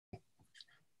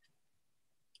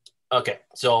Okay,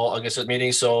 so I'll get to the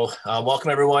meeting. So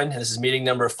welcome everyone. This is meeting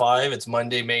number 5. It's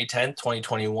Monday, May 10th,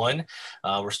 2021.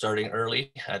 We're starting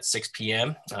early at 6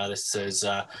 p.m. This is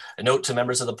a note to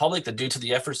members of the public that due to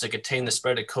the efforts to contain the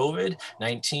spread of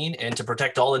COVID-19 and to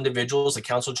protect all individuals, the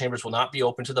council chambers will not be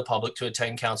open to the public to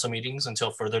attend council meetings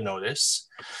until further notice.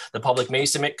 The public may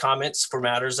submit comments for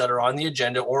matters that are on the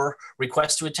agenda or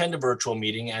request to attend a virtual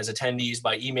meeting as attendees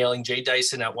by emailing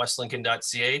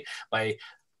jdyson@westlincoln.ca by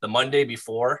the Monday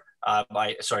before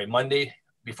Monday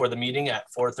before the meeting at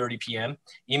 4:30 p.m.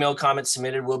 Email comments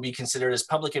submitted will be considered as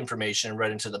public information and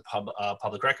read into the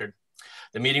public record.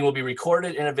 The meeting will be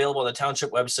recorded and available on the township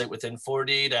website within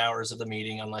 48 hours of the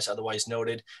meeting, unless otherwise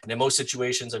noted. And in most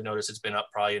situations, I've noticed it's been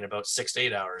up probably in about 6 to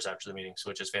 8 hours after the meeting,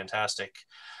 which is fantastic.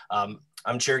 I'm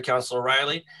Chair Councilor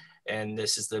Riley, and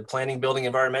this is the Planning, Building,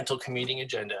 Environmental Committee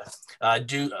agenda. So I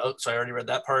already read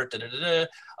that part. So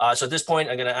at this point,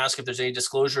 I'm going to ask if there's any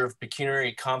disclosure of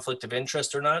pecuniary conflict of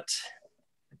interest or not.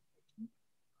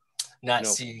 Not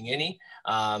seeing any.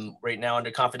 Right now, under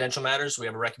confidential matters, we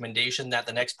have a recommendation that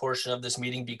the next portion of this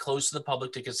meeting be closed to the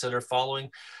public to consider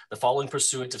the following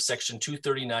pursuant of Section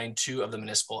 239(2) of the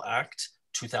Municipal Act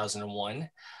 2001.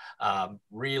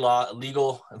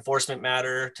 Legal enforcement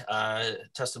matter,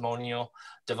 testimonial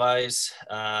device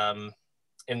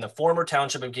in the former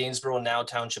township of Gainsborough, now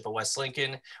township of West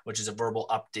Lincoln, which is a verbal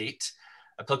update.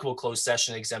 Applicable closed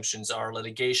session exemptions are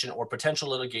litigation or potential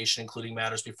litigation, including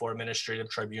matters before administrative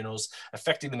tribunals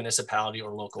affecting the municipality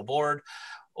or local board,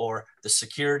 or the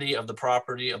security of the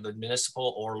property of the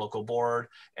municipal or local board,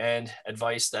 and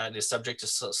advice that is subject to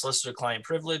solicitor-client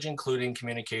privilege, including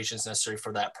communications necessary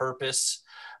for that purpose.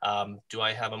 Do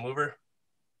I have a mover?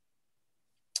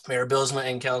 Mayor Bylsma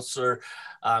and Councillor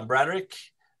Bradrick.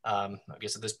 I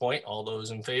guess at this point, all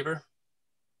those in favor?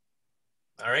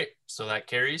 All right, so that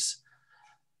carries.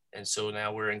 And so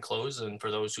now we're in close, and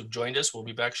for those who've joined us, we'll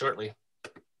be back shortly.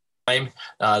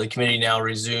 The committee now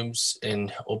resumes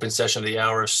in open session of the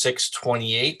hour of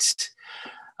 6:28.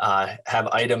 Have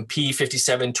item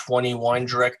P5721,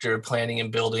 Director of Planning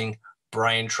and Building,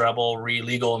 Brian Treble,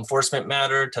 legal enforcement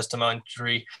matter,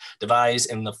 testamentary devise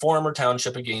in the former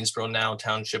township of Gainsborough, now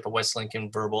township of West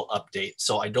Lincoln, verbal update.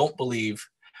 So I don't believe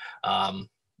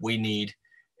we need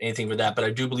anything for that, but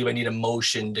I do believe I need a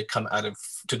motion to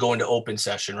go into open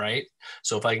session, right?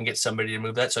 So if I can get somebody to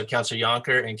move that. So Councillor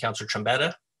Yonker and Councillor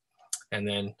Trombetta, and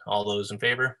then all those in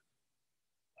favor.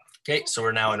 Okay, so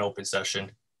we're now in open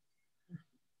session.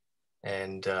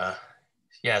 And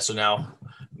yeah, so now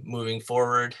moving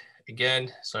forward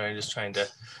again, sorry, I'm just trying to,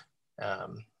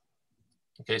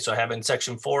 okay, so I have in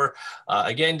section 4,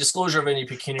 again, disclosure of any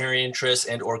pecuniary interest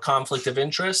and or conflict of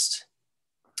interest.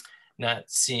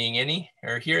 Not seeing any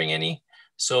or hearing any.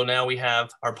 So now we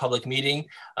have our public meeting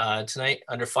tonight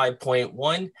under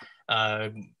 5.1,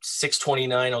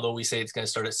 6:29, although we say it's going to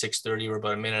start at 6:30. We're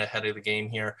about a minute ahead of the game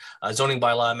here. Zoning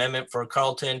bylaw amendment for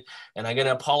Carlton. And I'm going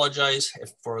to apologize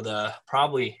for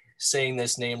probably saying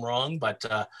this name wrong, but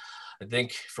I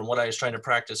think from what I was trying to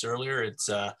practice earlier, it's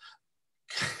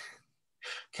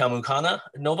Kamukana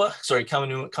Nova.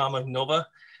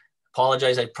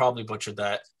 Apologize, I probably butchered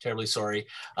that. Terribly sorry.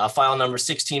 File number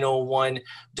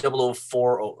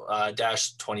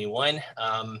 1601-004-21.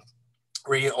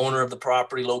 Owner of the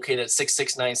property located at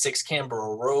 6696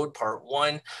 Canberra Road, Part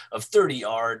 1 of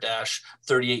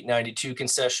 30R-3892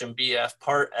 Concession BF,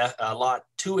 Part Lot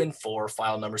 2 and 4,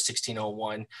 file number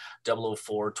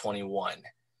 1601-004-21.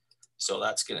 So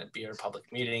that's going to be our public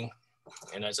meeting.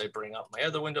 And as I bring up my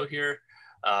other window here,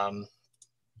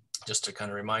 just to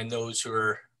kind of remind those who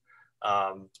are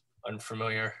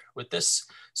unfamiliar with this,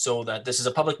 so that this is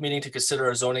a public meeting to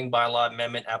consider a zoning bylaw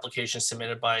amendment application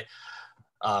submitted by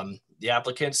the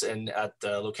applicants and at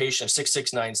the location of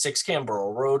 6696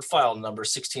 Canberra Road, file number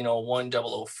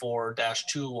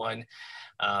 1601-004-21.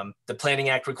 The Planning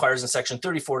Act requires in section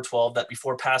 3412 that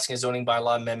before passing a zoning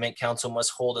bylaw amendment, council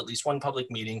must hold at least one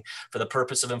public meeting for the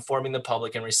purpose of informing the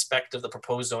public in respect of the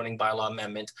proposed zoning bylaw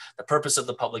amendment. The purpose of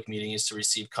the public meeting is to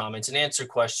receive comments and answer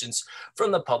questions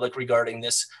from the public regarding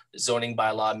this zoning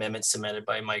bylaw amendment submitted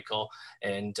by Michael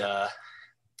and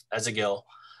Azagiel.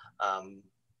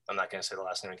 I'm not going to say the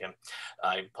last name again.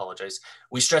 I apologize.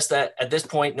 We stress that at this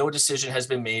point, no decision has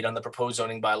been made on the proposed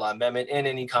zoning bylaw amendment, and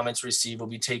any comments received will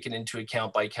be taken into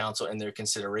account by council in their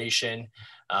consideration.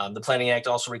 The Planning Act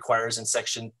also requires in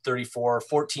section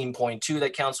 3414.2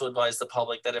 that council advise the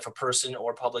public that if a person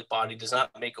or public body does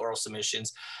not make oral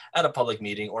submissions at a public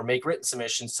meeting or make written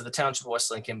submissions to the Township of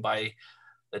West Lincoln by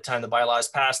the time the bylaw is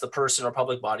passed, the person or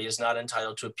public body is not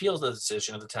entitled to appeal the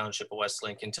decision of the Township of West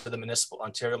Lincoln to the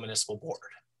Ontario Municipal Board.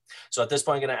 So at this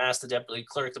point, I'm going to ask the Deputy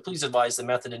Clerk to please advise the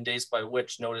method and dates by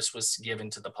which notice was given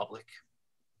to the public.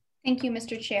 Thank you,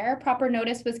 Mr. Chair. Proper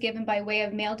notice was given by way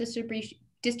of mail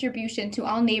distribution to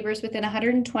all neighbors within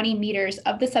 120 meters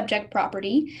of the subject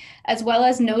property, as well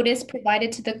as notice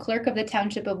provided to the clerk of the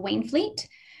Township of Wainfleet.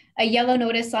 A yellow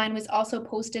notice sign was also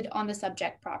posted on the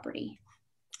subject property.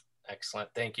 Excellent,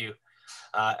 thank you.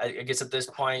 I guess at this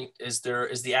point, is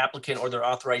the applicant or their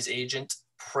authorized agent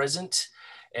present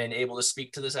and able to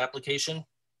speak to this application?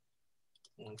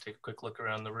 We'll take a quick look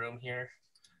around the room here.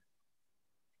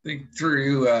 I think through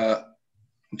you,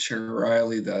 Chair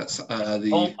Riley, that's the.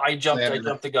 Oh, I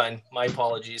jumped the gun. My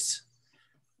apologies.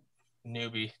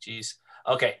 Newbie, geez.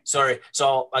 Okay, sorry.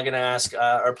 So I'm going to ask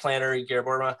our planner, Gary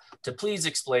Borma, to please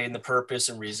explain the purpose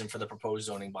and reason for the proposed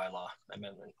zoning bylaw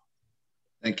amendment.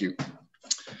 Thank you.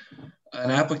 An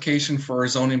application for a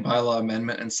zoning bylaw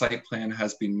amendment and site plan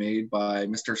has been made by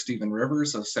Mr. Stephen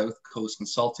Rivers of South Coast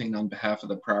Consulting on behalf of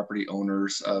the property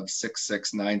owners of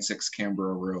 6696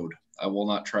 Canberra Road. I will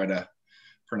not try to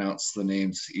pronounce the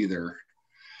names either.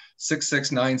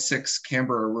 6696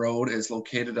 Canberra Road is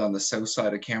located on the south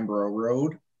side of Canberra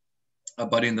Road,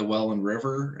 abutting the Welland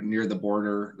River near the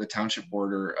border, the township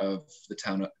border of the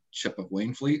Township of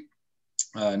Wainfleet,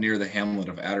 near the hamlet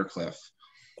of Attercliffe.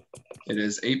 It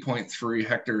is 8.3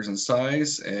 hectares in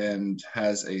size and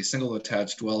has a single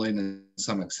attached dwelling and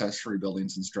some accessory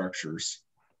buildings and structures.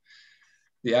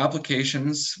 The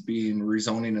applications, being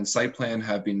rezoning and site plan,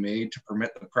 have been made to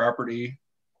permit the property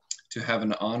to have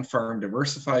an on-farm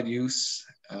diversified use,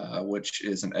 which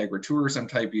is an agritourism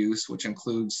type use, which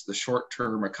includes the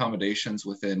short-term accommodations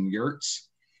within yurts,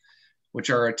 which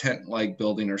are a tent-like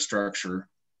building or structure.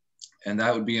 And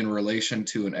that would be in relation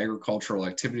to an agricultural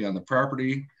activity on the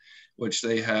property, which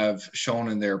they have shown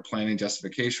in their planning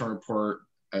justification report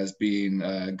as being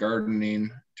gardening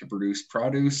to produce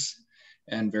produce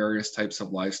and various types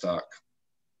of livestock.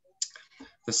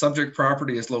 The subject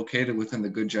property is located within the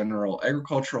good general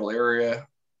agricultural area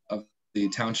of the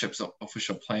township's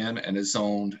official plan and is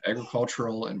zoned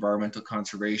agricultural, environmental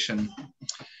conservation,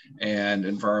 and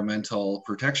environmental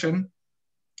protection.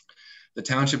 The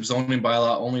township zoning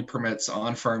bylaw only permits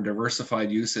on-farm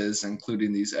diversified uses,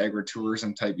 including these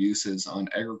agritourism type uses on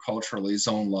agriculturally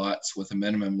zoned lots with a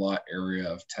minimum lot area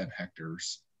of 10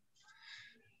 hectares.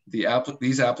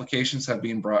 These applications have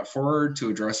been brought forward to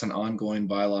address an ongoing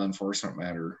bylaw enforcement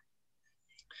matter.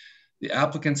 The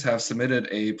applicants have submitted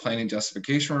a planning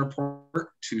justification report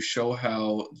to show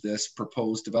how this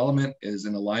proposed development is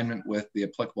in alignment with the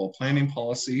applicable planning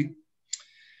policy.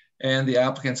 And the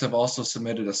applicants have also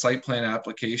submitted a site plan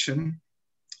application,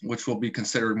 which will be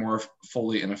considered more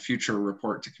fully in a future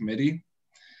report to committee,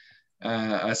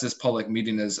 as this public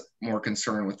meeting is more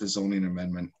concerned with the zoning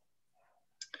amendment.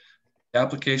 The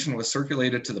application was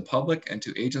circulated to the public and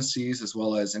to agencies as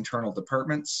well as internal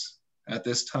departments. At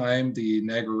this time, the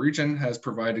Niagara region has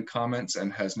provided comments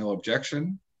and has no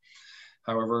objection.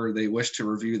 However, they wish to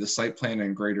review the site plan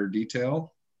in greater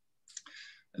detail.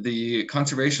 The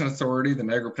Conservation Authority, the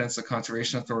Niagara Peninsula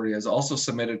Conservation Authority, has also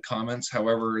submitted comments.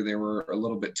 However, they were a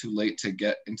little bit too late to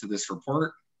get into this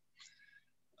report.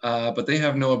 But they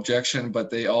have no objection, but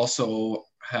they also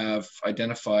have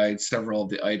identified several of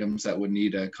the items that would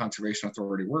need a Conservation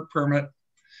Authority work permit,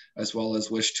 as well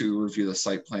as wish to review the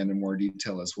site plan in more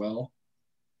detail as well.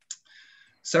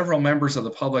 Several members of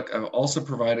the public have also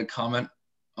provided comment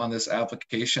on this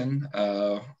application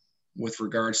with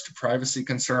regards to privacy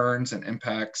concerns and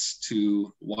impacts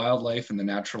to wildlife and the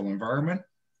natural environment.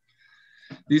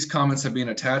 These comments have been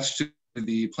attached to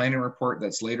the planning report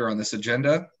that's later on this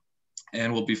agenda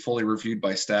and will be fully reviewed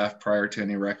by staff prior to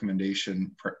any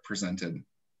recommendation presented.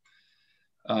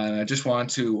 And I just want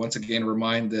to once again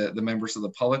remind the members of the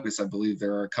public, because I believe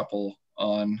there are a couple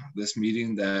on this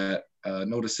meeting, that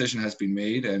no decision has been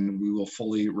made, and we will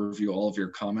fully review all of your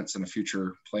comments in a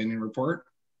future planning report.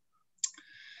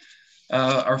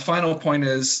 Our final point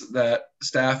is that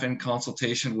staff, in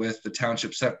consultation with the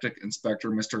Township Septic Inspector,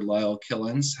 Mr. Lyle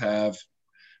Killens, have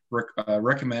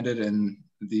recommended in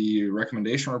the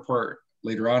recommendation report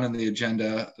later on in the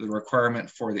agenda the requirement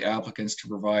for the applicants to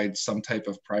provide some type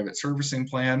of private servicing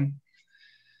plan.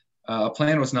 A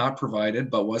plan was not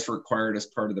provided, but was required as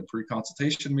part of the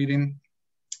pre-consultation meeting.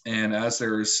 And as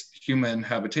there's human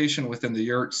habitation within the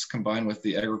yurts combined with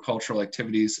the agricultural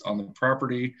activities on the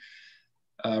property,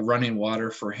 running water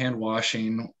for hand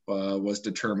washing was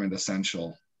determined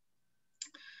essential.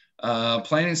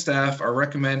 Planning staff are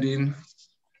recommending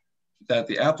that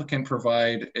the applicant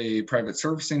provide a private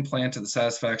servicing plan to the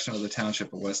satisfaction of the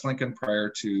Township of West Lincoln prior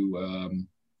to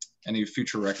any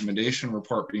future recommendation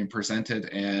report being presented,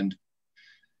 and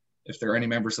if there are any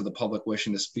members of the public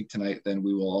wishing to speak tonight, then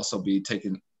we will also be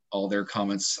taking all their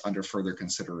comments under further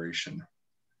consideration.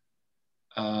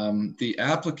 The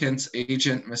applicant's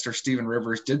agent, Mr. Stephen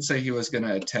Rivers, did say he was going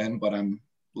to attend, but I'm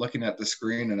looking at the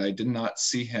screen and I did not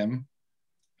see him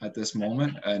at this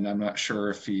moment, and I'm not sure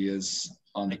if he is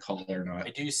on the call or not. I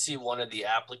do see one of the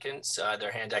applicants,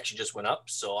 their hand actually just went up,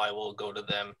 so I will go to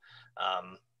them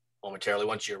momentarily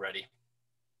once you're ready.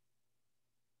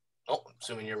 Oh,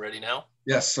 assuming you're ready now.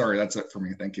 Yes, sorry, that's it for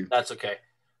me. Thank you. That's okay.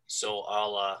 So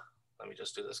I'll, let me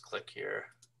just do this click here.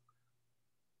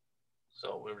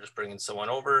 So we're just bringing someone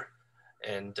over,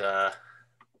 and I'm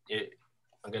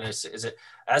gonna say, is it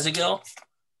Aziel?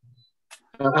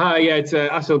 Yeah, it's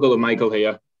Aziel Michael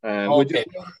here. Okay. We're just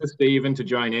waiting for Stephen to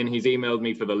join in. He's emailed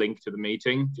me for the link to the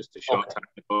meeting just a short time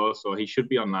ago, so he should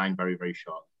be online very, very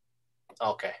short.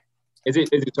 Okay. Is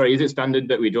it standard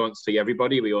that we don't see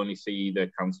everybody? We only see the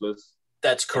councillors?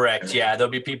 That's correct. Yeah, there'll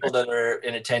be people that are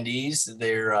in attendees.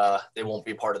 They won't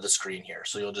be part of the screen here,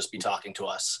 so you'll just be talking to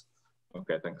us.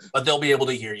 Okay, thanks. But they'll be able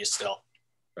to hear you still.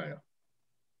 Right.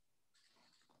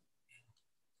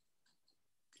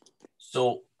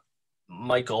 So,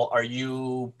 Michael, are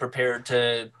you prepared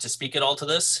to speak at all to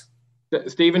this?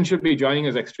 Stephen should be joining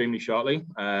us extremely shortly.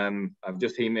 I've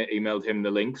just emailed him the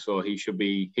link, so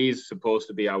he's supposed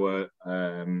to be our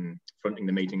fronting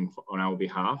the meeting on our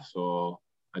behalf. So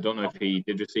I don't know if he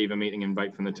did receive a meeting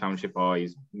invite from the township or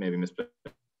he's maybe misplaced.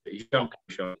 He's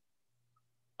sure.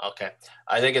 Okay,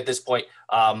 I think at this point,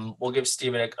 we'll give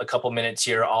Stephen a couple minutes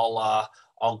here. I'll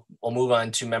move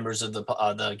on to members of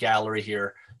the gallery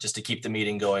here just to keep the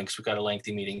meeting going because we've got a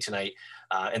lengthy meeting tonight.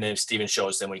 And then if Stephen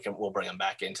shows, then we'll bring him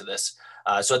back into this.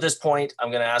 So at this point,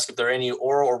 I'm going to ask if there are any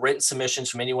oral or written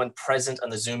submissions from anyone present on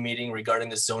the Zoom meeting regarding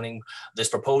this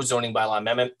proposed zoning bylaw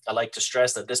amendment. I'd like to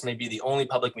stress that this may be the only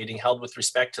public meeting held with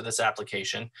respect to this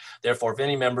application. Therefore, if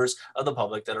any members of the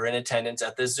public that are in attendance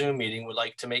at this Zoom meeting would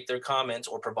like to make their comments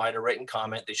or provide a written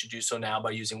comment, they should do so now by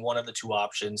using one of the two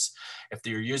options. If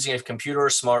you're using a computer or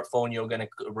smartphone, you're going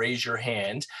to raise your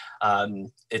hand.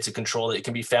 It's a control that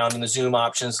can be found in the Zoom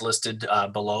options listed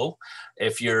below.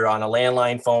 If you're on a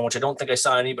landline phone, which I don't think I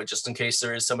saw any, but just in case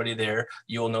there is somebody there,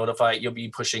 you'll be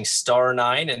pushing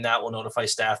 *9, and that will notify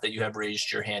staff that you have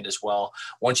raised your hand as well.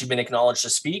 Once you've been acknowledged to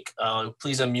speak,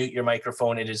 please unmute your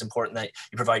microphone. It is important that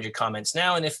you provide your comments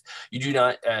now, and if you do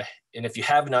not, and if you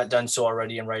have not done so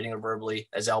already in writing or verbally,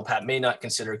 as LPAT may not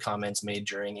consider comments made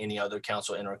during any other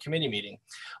council and or committee meeting.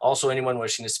 Also, anyone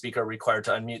wishing to speak are required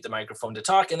to unmute the microphone to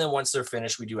talk, and then once they're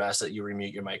finished, we do ask that you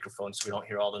remute your microphone so we don't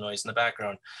hear all the noise in the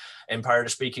background. And prior to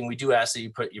speaking, we do ask that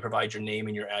you provide your name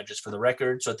and your address for the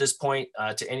record. So at this point,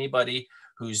 to anybody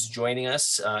who's joining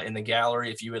us in the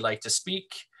gallery, if you would like to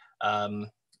speak,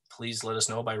 please let us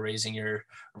know by raising your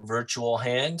virtual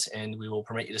hand and we will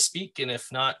permit you to speak. And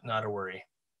if not, not a worry.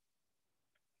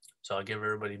 So I'll give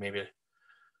everybody maybe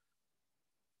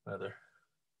another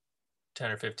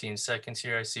 10 or 15 seconds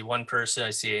here. I see one person. I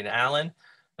see an Alan.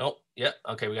 Nope. Yep.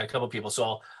 Okay. We got a couple people.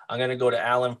 So I'm going to go to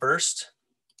Alan first.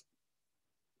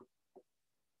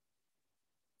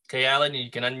 Okay, Alan, you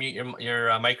can unmute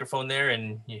your microphone there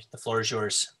and the floor is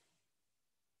yours.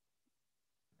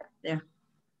 Yeah.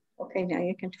 Okay, now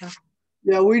you can talk.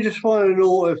 Yeah, we just want to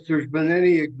know if there's been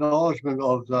any acknowledgement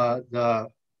of the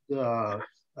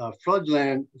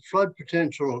flood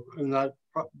potential in that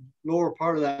lower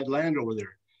part of that land over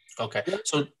there. Okay,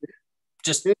 so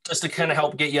just to kind of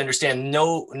help get you understand,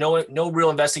 no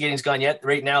real investigating's gone yet.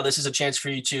 Right now, this is a chance for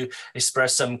you to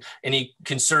express any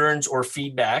concerns or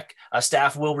feedback.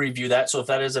 Staff will review that. So if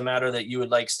that is a matter that you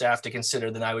would like staff to consider,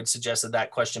 then I would suggest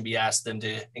that question be asked them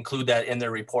to include that in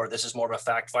their report. This is more of a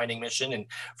fact-finding mission. And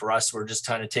for us, we're just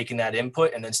kind of taking that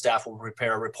input and then staff will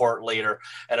prepare a report later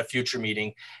at a future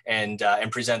meeting and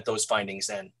present those findings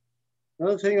then.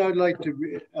 Another thing I'd like to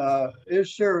be,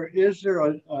 is there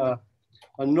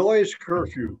a noise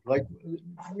curfew? Like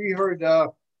we heard,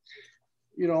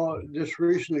 just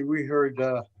recently we heard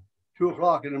 2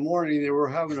 o'clock in the morning, they were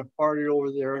having a party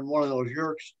over there in one of those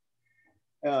yurks.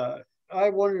 I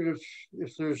wondered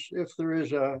if there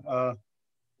is a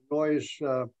noise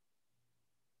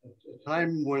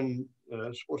time when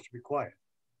it's supposed to be quiet.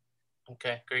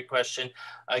 Okay, great question.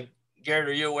 Garrett,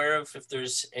 are you aware of if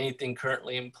there's anything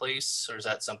currently in place, or is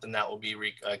that something that will be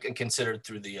considered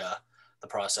through the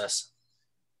process?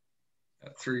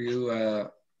 Through you,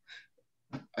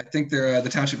 I think the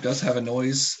township does have a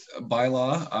noise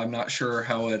bylaw. I'm not sure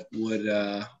how it would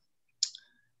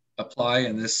apply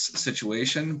in this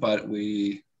situation, but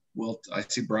we will. I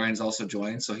see Brian's also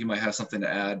joined, so he might have something to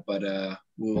add, but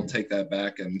we will take that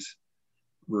back and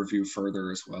review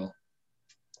further as well.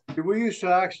 We used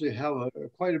to actually have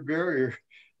quite a barrier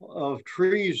of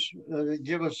trees that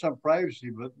give us some privacy.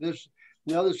 But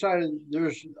the other side,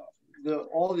 there's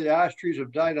all the ash trees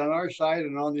have died on our side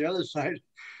and on the other side.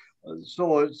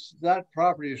 So it's that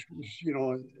property is, you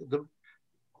know,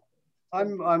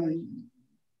 I'm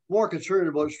more concerned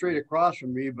about straight across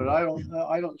from me, but I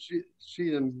don't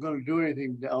see them going to do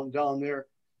anything down there.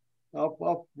 Up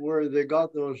where they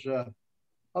got those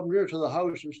up near to the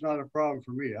house, it's not a problem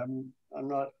for me. I'm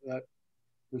not that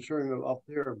concerned up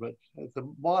there, but at the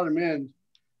bottom end,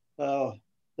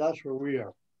 that's where we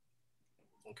are.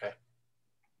 Okay.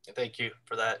 Thank you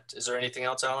for that. Is there anything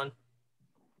else, Alan?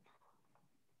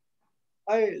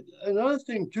 Another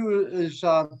thing too is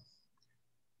the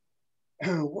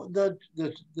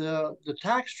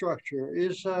tax structure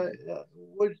is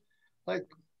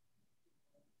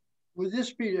would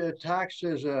this be taxed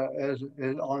as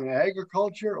on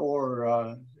agriculture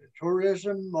or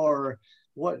tourism, or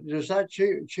what does that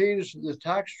change the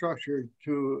tax structure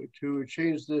to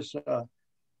change this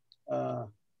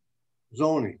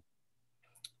zoning?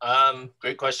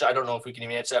 Great question. I don't know if we can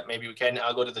even answer that. Maybe we can.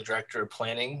 I'll go to the Director of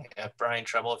Planning, Brian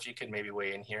Treble, if you could maybe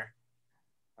weigh in here.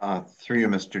 Through you,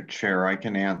 Mr. Chair, I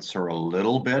can answer a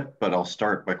little bit, but I'll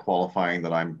start by qualifying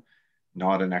that I'm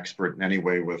not an expert in any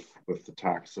way with the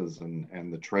taxes,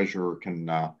 and the Treasurer can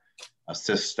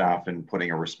assist staff in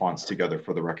putting a response together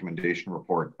for the recommendation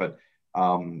report. But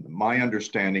my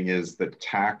understanding is that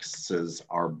taxes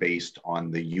are based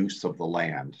on the use of the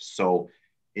land. So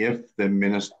if the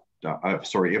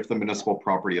Municipal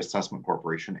Property Assessment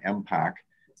Corporation, MPAC,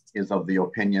 is of the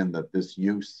opinion that this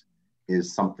use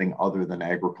is something other than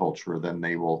agriculture, then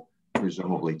they will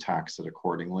presumably tax it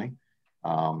accordingly.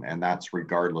 And that's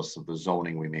regardless of the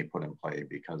zoning we may put in play,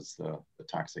 because the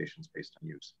taxation is based on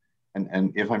use.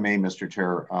 And if I may, Mr.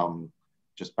 Chair,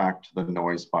 just back to the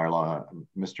noise bylaw,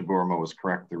 Mr. Bourma was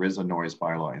correct. There is a noise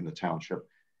bylaw in the township.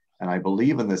 And I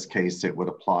believe in this case, it would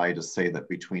apply to say that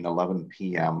between 11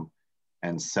 p.m.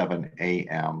 and 7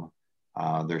 a.m.,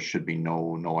 there should be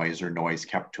no noise or noise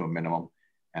kept to a minimum.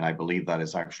 And I believe that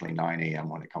is actually 9 a.m.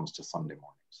 when it comes to Sunday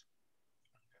mornings.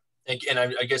 Thank you.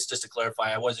 And I guess just to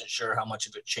clarify, I wasn't sure how much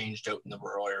of it changed out in the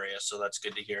rural area, so that's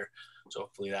good to hear. So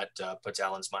hopefully that puts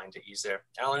Alan's mind at ease there.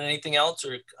 Alan, anything else,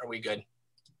 or are we good?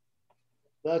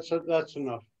 That's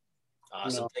enough.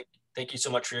 Awesome. No. Thank you so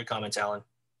much for your comments, Alan.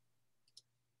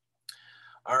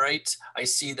 All right. I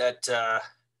see that I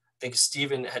think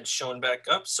Stephen had shown back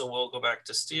up, so we'll go back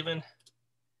to Stephen.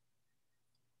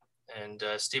 And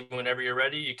Stephen, whenever you're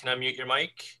ready, you can unmute your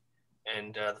mic,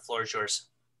 and the floor is yours.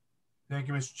 Thank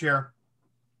you, Mr. Chair.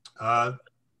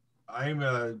 I'm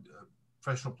a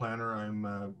professional planner.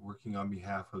 I'm working on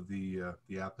behalf of the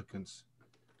applicants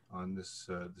on this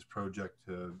project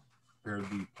to prepare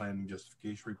the planning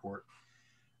justification report.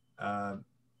 I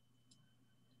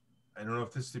don't know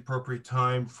if this is the appropriate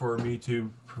time for me to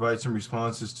provide some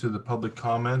responses to the public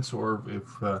comments, or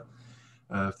if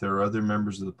there are other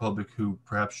members of the public who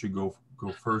perhaps should go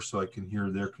first, so I can hear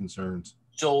their concerns.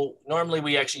 So normally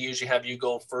we actually usually have you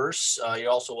go first. You're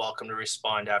also welcome to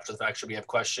respond after the fact should we have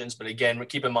questions. But again,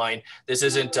 keep in mind, this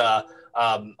isn't a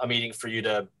meeting for you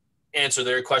to answer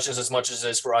their questions as much as it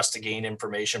is for us to gain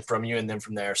information from you. And then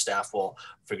from there, staff will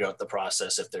figure out the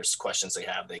process. If there's questions they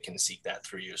have, they can seek that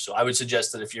through you. So I would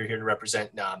suggest that if you're here to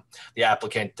represent the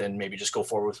applicant, then maybe just go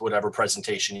forward with whatever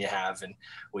presentation you have, and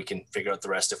we can figure out the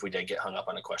rest if we did get hung up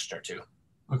on a question or two.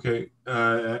 Okay,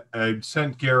 I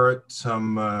sent Garrett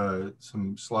some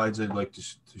slides I'd like to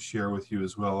share with you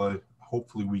as well.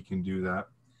 Hopefully we can do that.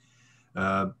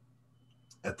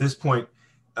 At this point,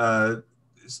 the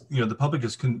public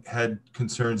has had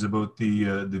concerns about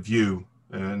the view,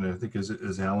 and I think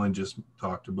as Alan just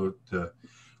talked about,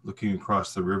 looking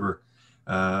across the river.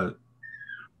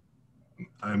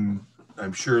 I'm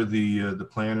sure the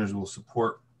planners will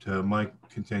support my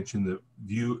contention that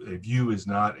a view is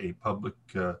not a public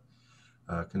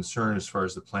concern as far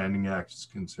as the Planning Act is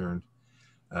concerned.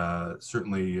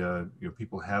 Certainly,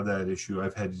 people have that issue.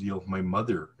 I've had to deal with my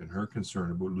mother and her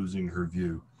concern about losing her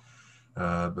view,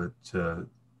 but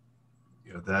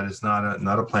that is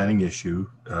not a planning issue,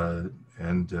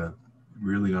 and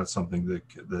really not something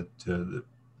that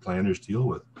planners deal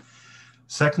with.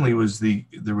 Secondly,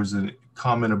 there was a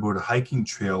comment about a hiking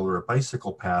trail or a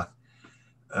bicycle path.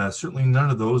 Certainly none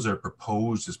of those are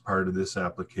proposed as part of this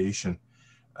application.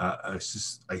 I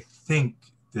think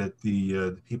that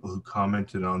the people who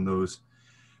commented on those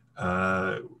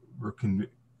were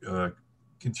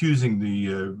confusing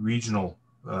the regional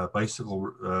bicycle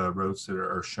routes that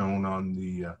are shown on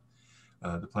the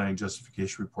planning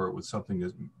justification report with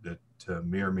something that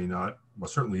may or may not, well,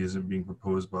 certainly isn't being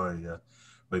proposed by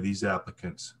these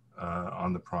applicants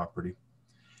on the property.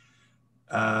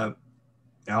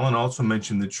 Alan also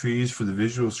mentioned the trees for the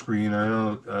visual screen. I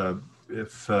don't know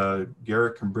if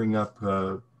Garrett can bring up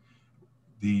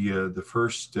the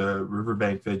first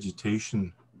riverbank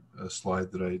vegetation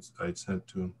slide that I'd sent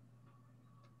to him.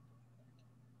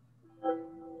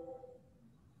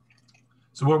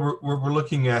 So what we're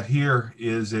looking at here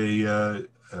is a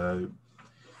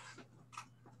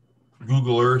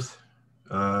Google Earth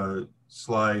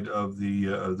slide of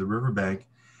the riverbank.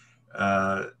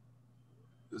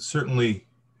 Certainly,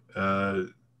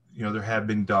 you know, there have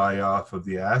been die-off of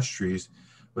the ash trees,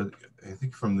 but I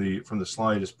think from the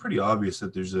slide, it's pretty obvious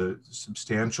that there's a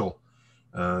substantial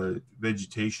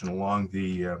vegetation along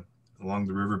the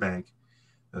riverbank.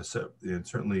 So, and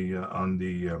certainly on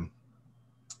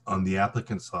the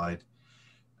applicant side.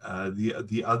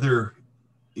 The other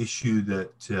issue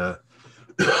that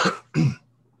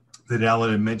that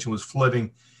Alan had mentioned was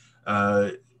flooding.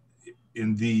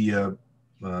 In the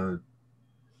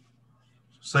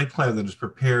site plan that is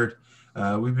prepared,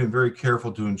 we've been very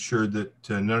careful to ensure that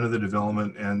none of the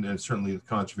development and certainly the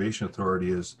Conservation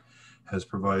Authority has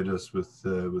provided us with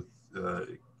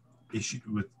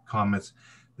comments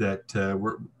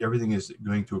that everything is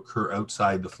going to occur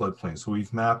outside the floodplain. So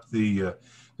we've mapped the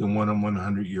 1 in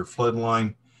 100 year flood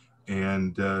line,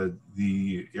 and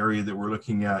the area that we're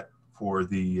looking at for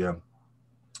the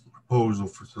proposal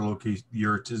for to locate the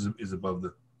yurt is above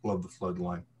the flood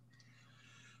line.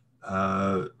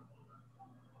 The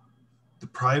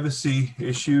privacy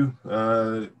issue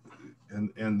and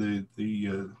the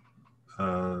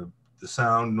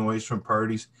sound noise from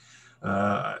parties.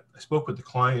 I spoke with the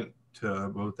client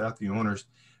about that, the owners.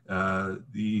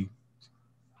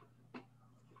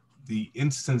 The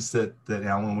instance that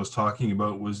Alan was talking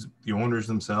about was the owners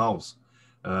themselves.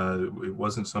 It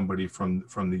wasn't somebody from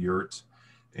the yurts,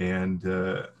 and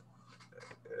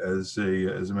as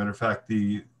a matter of fact,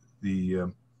 the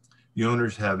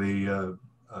owners have a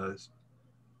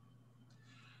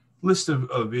list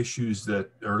of issues that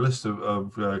are list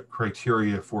of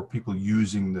criteria for people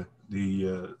using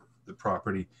the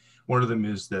property. One of them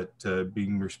is that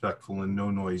being respectful and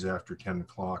no noise after 10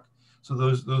 o'clock. So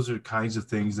those are kinds of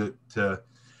things that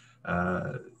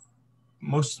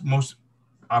most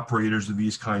operators of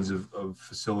these kinds of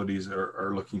facilities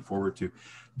are looking forward to.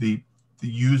 The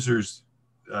users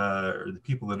or the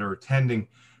people that are attending,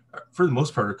 for the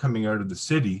most part, are coming out of the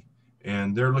city,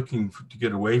 and they're looking to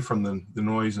get away from the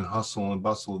noise and hustle and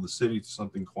bustle of the city to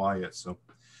something quiet. So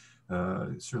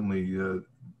certainly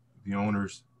the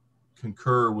owners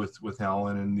concur with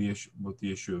Alan and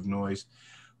the issue of noise.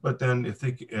 But then if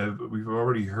they, we've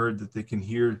already heard that they can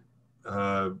hear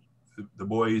the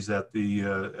boys at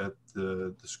the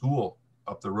school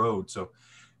up the road. So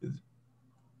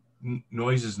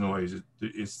noise is noise.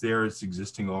 It's there. It's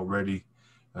existing already,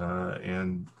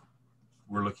 and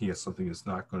we're looking at something that's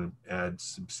not going to add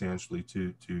substantially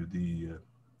to the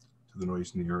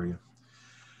noise in the area.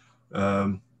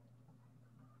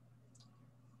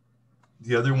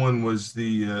 The other one was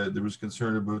there was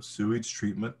concern about sewage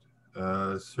treatment.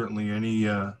 Certainly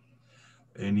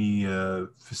any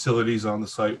facilities on the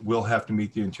site will have to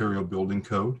meet the Ontario Building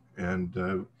Code,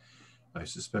 and I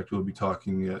suspect we'll be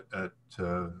talking at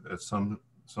some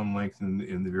length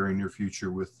in the very near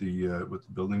future with the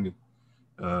building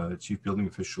chief building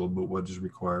official about what is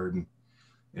required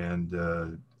and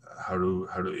how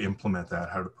to implement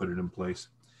that, how to put it in place.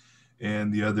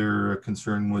 And the other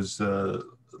concern was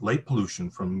light pollution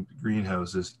from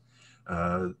greenhouses.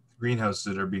 Greenhouses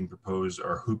that are being proposed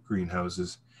are hoop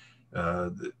greenhouses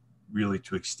that really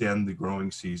to extend the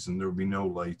growing season. There will be no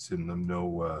lights in them,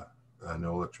 no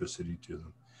electricity to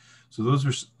them. So those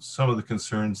are some of the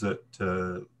concerns that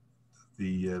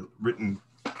the written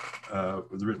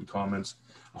comments.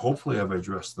 Hopefully I've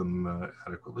addressed them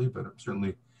adequately, but I'm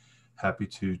certainly happy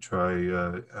to try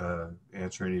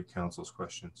answer any of council's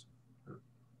questions.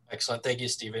 Excellent. Thank you,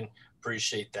 Stephen.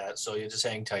 Appreciate that. So you just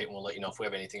hang tight and we'll let you know if we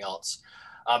have anything else.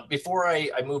 Before I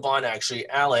move on, actually,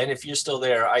 Alan, if you're still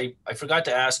there, I forgot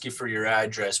to ask you for your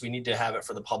address. We need to have it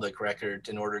for the public record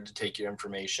in order to take your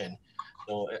information.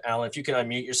 So Alan, if you can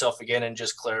unmute yourself again and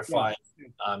just clarify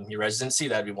your residency,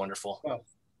 that'd be wonderful.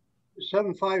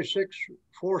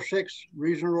 75646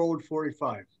 Reason Road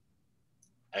 45.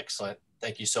 Excellent.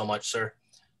 Thank you so much, sir.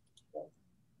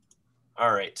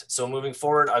 All right, so moving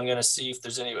forward, I'm going to see if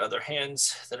there's any other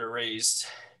hands that are raised.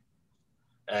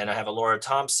 And I have a Laura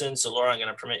Thompson. So Laura, I'm going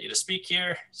to permit you to speak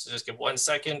here. So just give 1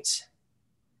 second.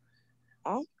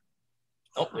 Oh,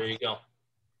 there you go.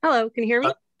 Hello, can you hear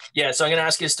me? Yeah, so I'm going to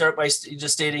ask you to start by just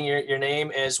stating your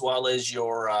name as well as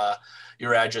your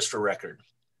address for record.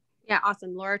 Yeah,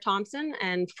 awesome. Laura Thompson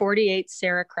and 48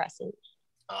 Sarah Crescent.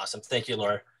 Awesome. Thank you,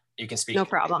 Laura. You can speak. No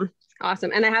problem.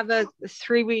 Awesome. And I have a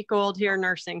 3-week-old here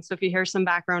nursing. So if you hear some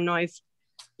background noise,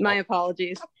 my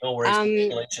apologies. No worries.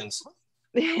 Congratulations.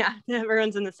 Yeah,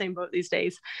 everyone's in the same boat these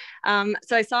days.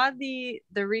 So I saw the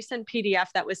recent PDF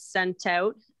that was sent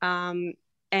out, and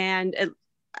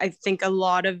I think a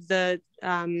lot of the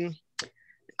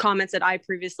comments that I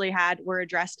previously had were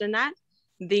addressed in that.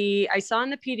 I saw in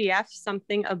the PDF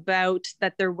something about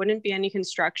that there wouldn't be any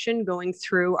construction going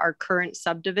through our current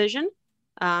subdivision,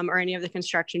 or any of the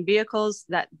construction vehicles,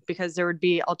 that because there would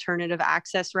be alternative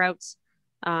access routes,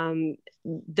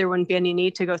 there wouldn't be any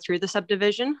need to go through the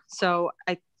subdivision. So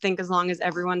I think as long as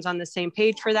everyone's on the same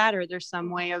page for that, or there's some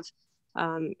way of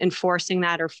enforcing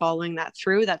that or following that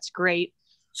through, that's great.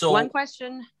 So one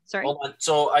question, sorry. Hold on.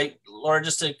 So Laura,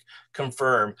 just to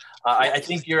confirm, I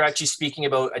think you're actually speaking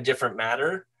about a different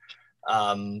matter.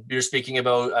 You're speaking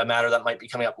about a matter that might be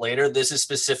coming up later. This is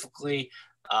specifically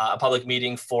a public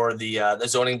meeting for the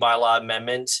zoning bylaw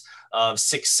amendment of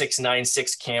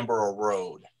 6696 Canberra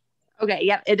Road. Okay,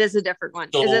 yeah, it is a different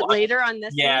one. So, is it later on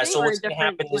this? Yeah, so what's going to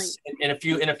happen is in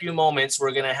a few moments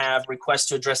we're going to have requests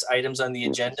to address items on the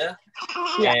agenda,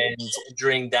 yeah. And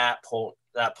during that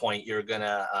point you're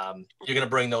gonna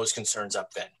bring those concerns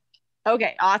up then.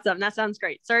 Okay, awesome. That sounds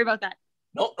great. Sorry about that.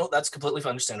 No, that's completely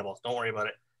understandable. Don't worry about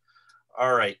it.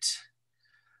 All right.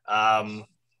 I'm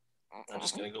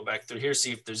just going to go back through here,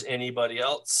 see if there's anybody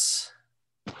else.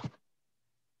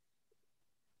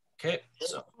 Okay,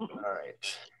 so, all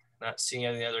right. Not seeing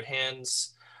any other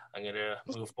hands. I'm going to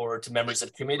move forward to members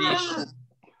of committee. Let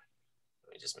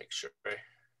me just make sure I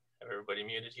have everybody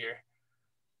muted here.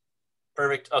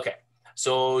 Perfect. Okay.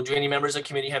 So do any members of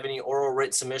committee have any oral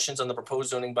written submissions on the proposed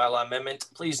zoning bylaw amendment?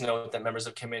 Please note that members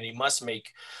of committee must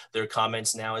make their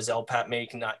comments now, as LPAT may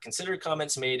not consider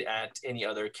comments made at any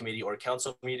other committee or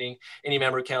council meeting. Any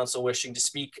member of council wishing to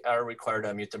speak are required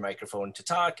to unmute their microphone to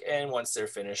talk. And once they're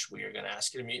finished, we are going to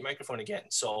ask you to mute your microphone again.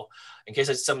 So in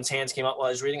case someone's hands came up while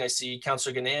I was reading, I see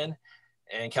Councillor Ganan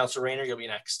and Councillor Rayner, you'll be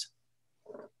next.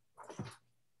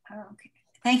 Okay.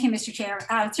 Thank you, Mr. Chair.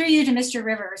 Through you to Mr.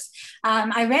 Rivers.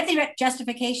 I read the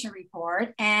justification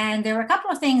report, and there were a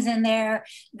couple of things in there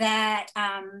that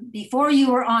before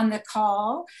you were on the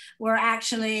call were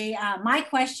actually my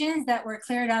questions that were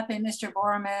cleared up in Mr.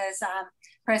 Borma's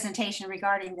presentation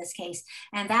regarding this case.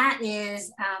 And that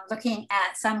is looking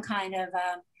at some kind of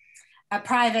a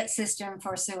private system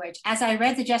for sewage. As I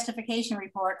read the justification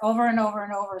report over and over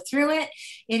and over through it,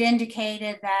 it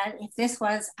indicated that if this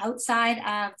was outside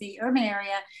of the urban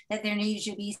area, that there needed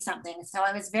to be something. So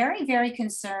I was very, very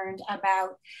concerned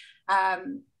about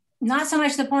not so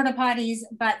much the porta potties,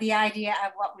 but the idea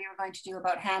of what we were going to do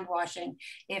about hand washing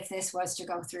if this was to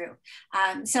go through.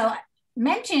 So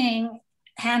mentioning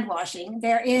hand washing,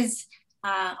 there is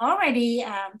already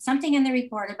something in the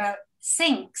report about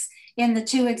sinks in the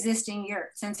 2 existing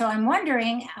yurts. And so I'm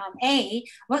wondering, A,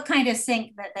 what kind of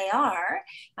sink that they are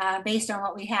based on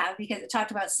what we have, because it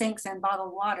talked about sinks and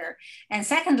bottled water. And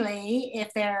secondly,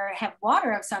 if they have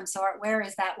water of some sort, where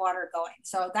is that water going?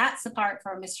 So that's the part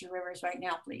for Mr. Rivers right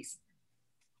now, please.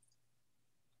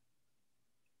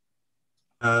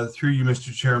 Through you,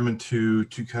 Mr. Chairman, to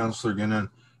Councillor Gannon.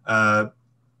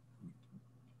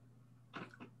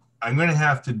 I'm going to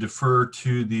have to defer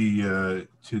to the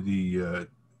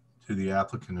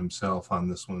applicant himself on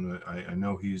this one. I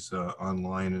know he's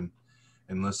online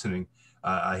and listening.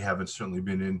 I haven't certainly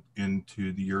been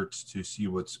into the yurts to see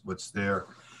what's there,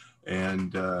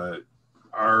 and I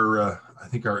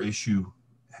think our issue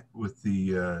with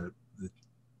the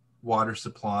water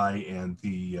supply and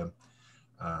the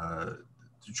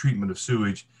treatment of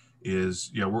sewage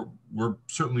is, yeah, we're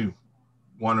certainly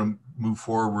want to move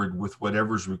forward with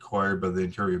whatever's required by the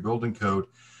Ontario Building Code,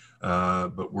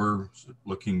 but we're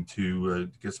looking to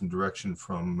get some direction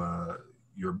from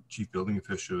your chief building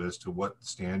official as to what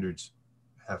standards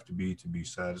have to be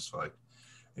satisfied.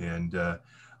 And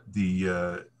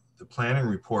the planning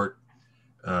report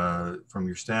from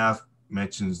your staff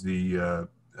mentions the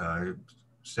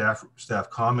staff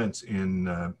comments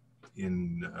in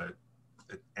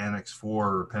Annex 4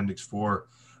 or Appendix 4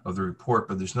 of the report,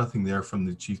 but there's nothing there from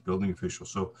the chief building official.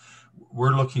 So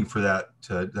we're looking for that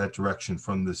direction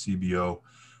from the CBO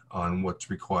on what's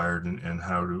required and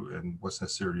how to and what's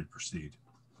necessary to proceed.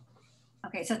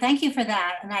 Okay, so thank you for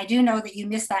that. And I do know that you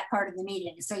missed that part of the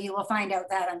meeting, so you will find out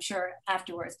that, I'm sure,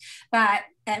 afterwards. But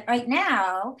right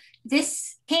now,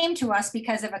 this came to us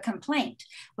because of a complaint,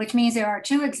 which means there are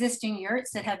 2 existing yurts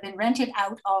that have been rented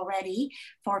out already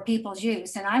for people's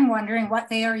use. And I'm wondering what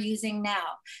they are using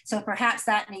now. So perhaps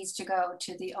that needs to go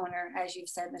to the owner, as you've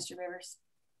said, Mr. Rivers.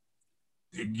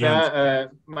 Again,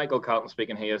 Michael Carlton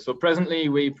speaking here. So presently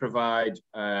we provide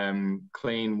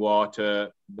clean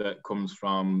water that comes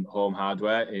from Home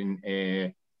Hardware in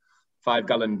a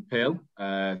 5-gallon pail.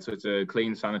 So it's a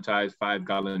clean, sanitized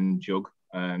 5-gallon jug,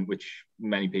 which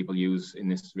many people use in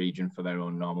this region for their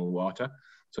own normal water.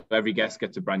 So every guest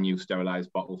gets a brand new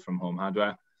sterilized bottle from Home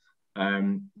Hardware.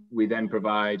 We then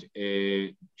provide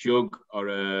a jug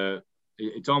or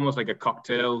it's almost like a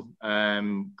cocktail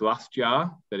glass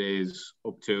jar that is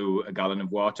up to 1 gallon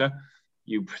of water.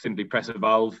 You simply press a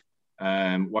valve,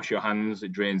 wash your hands,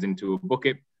 it drains into a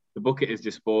bucket. The bucket is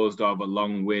disposed of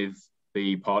along with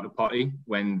the porta potty.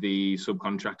 When the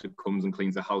subcontractor comes and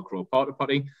cleans the Halcro porta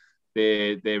potty,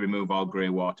 they remove all grey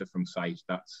water from site.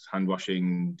 That's hand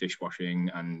washing, dishwashing,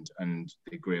 and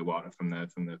the grey water from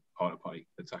the porta potty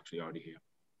that's actually already here.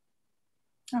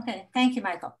 Okay, thank you,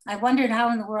 Michael. I wondered how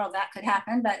in the world that could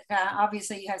happen, but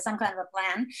obviously you have some kind of a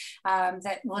plan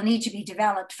that will need to be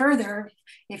developed further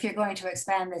if you're going to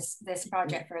expand this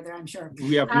project further, I'm sure.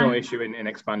 We have no issue in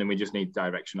expanding, we just need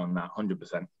direction on that,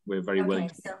 100%. We're very willing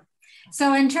to.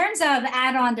 So in terms of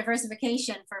add-on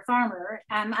diversification for farmer,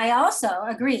 I also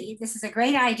agree, this is a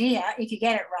great idea if you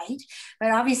get it right,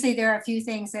 but obviously there are a few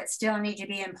things that still need to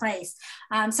be in place.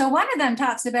 So one of them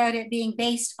talks about it being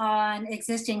based on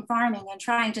existing farming and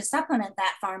trying to supplement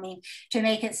that farming to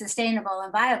make it sustainable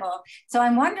and viable. So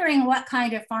I'm wondering what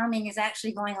kind of farming is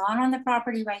actually going on the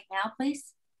property right now,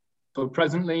 please? So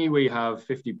presently we have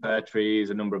 50 pear trees,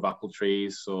 a number of apple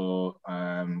trees. So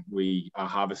we are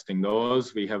harvesting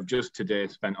those. We have just today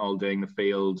spent all day in the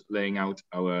field laying out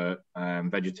our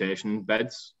vegetation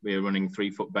beds. We are running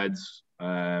 3-foot beds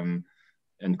and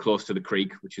close to the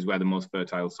creek, which is where the most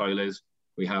fertile soil is.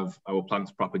 We have our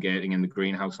plants propagating in the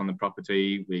greenhouse on the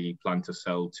property. We plan to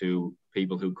sell to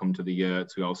people who come to the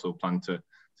yurts. We also plan to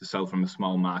sell from a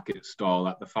small market stall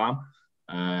at the farm.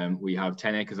 We have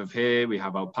 10 acres of hay, we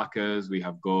have alpacas, we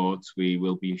have goats, we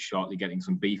will be shortly getting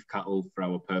some beef cattle for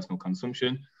our personal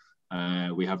consumption.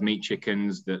 We have meat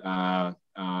chickens that are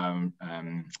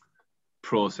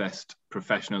processed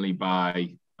professionally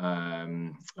by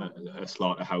a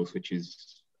slaughterhouse, which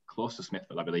is close to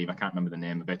Smithville, I believe. I can't remember the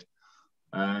name of it.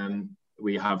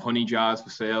 We have honey jars for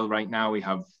sale right now. We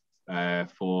have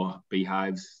 4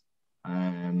 beehives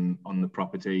on the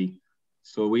property.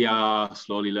 So we are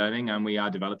slowly learning and we are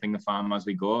developing the farm as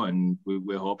we go, and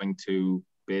we're hoping to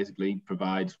basically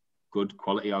provide good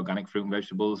quality organic fruit and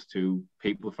vegetables to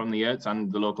people from the yurts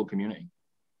and the local community.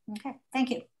 Okay, thank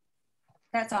you.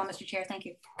 That's all, Mr. Chair. Thank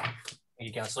you. Thank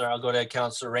you, Councillor. I'll go to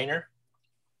Councillor Rayner.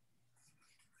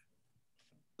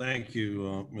 Thank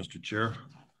you, Mr. Chair.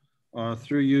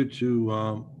 Through you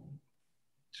to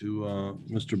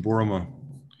Mr. Boroma.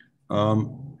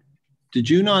 Did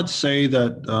you not say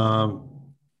that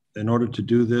in order to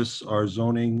do this, our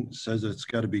zoning says that it's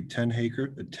got to be 10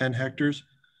 hectares,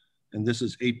 and this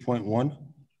is 8.1?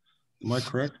 Am I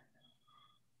correct?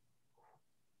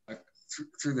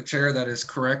 Through the chair, that is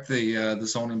correct. The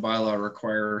zoning bylaw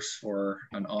requires for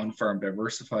an on-farm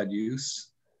diversified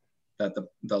use that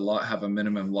the lot have a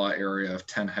minimum lot area of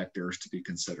 10 hectares to be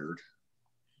considered.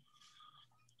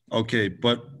 Okay,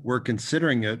 but we're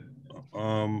considering it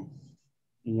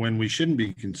when we shouldn't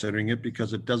be considering it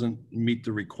because it doesn't meet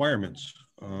the requirements.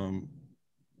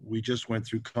 We just went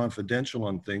through confidential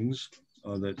on things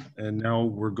and now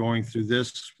we're going through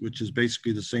this, which is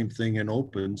basically the same thing in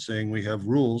open, saying we have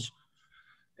rules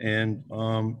and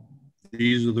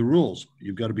these are the rules.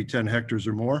 You've got to be 10 hectares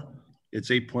or more. It's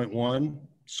 8.1.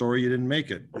 Sorry, you didn't make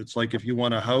it. It's like if you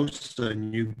want a house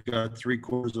and you've got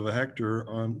 3/4 of a hectare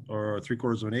or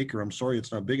 3/4 of an acre, I'm sorry,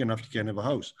 it's not big enough. You can't have a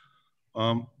house.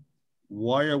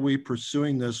 Why are we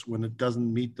pursuing this when it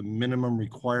doesn't meet the minimum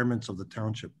requirements of the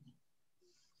township?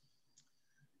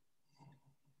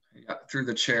 Yeah, through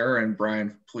the chair, and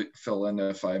Brian, please fill in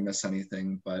if I miss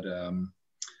anything, but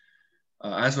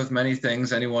as with many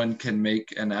things, anyone can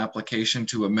make an application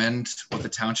to amend what the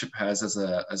township has as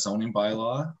a zoning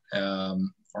bylaw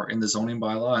or in the zoning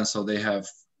bylaw, and so they have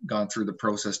gone through the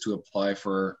process to apply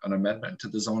for an amendment to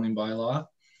the zoning bylaw.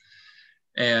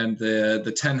 And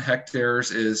the 10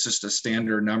 hectares is just a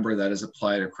standard number that is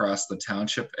applied across the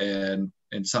township. And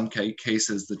in some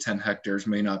cases, the 10 hectares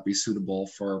may not be suitable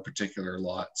for particular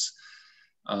lots.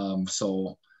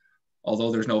 So although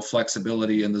there's no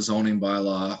flexibility in the zoning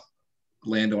bylaw,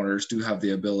 landowners do have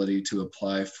the ability to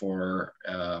apply for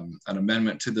an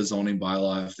amendment to the zoning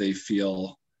bylaw if they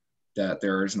feel that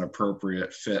there is an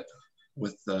appropriate fit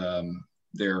with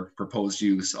their proposed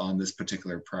use on this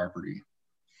particular property.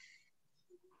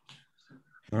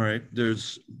 All right,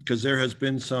 there's a because there has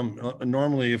been some,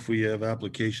 normally if we have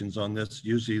applications on this,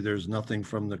 usually there's nothing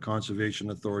from the Conservation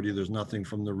Authority, there's nothing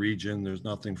from the region, there's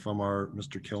nothing from our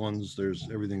Mr. Killens,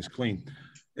 everything's clean.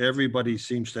 Everybody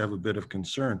seems to have a bit of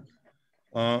concern.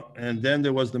 And then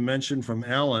there was the mention from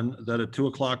Alan that at 2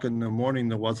 o'clock in the morning,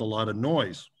 there was a lot of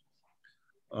noise.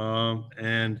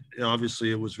 And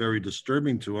obviously it was very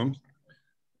disturbing to him.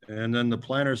 And then the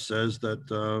planner says that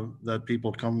that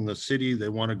people come from the city, they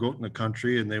want to go out in the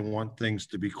country and they want things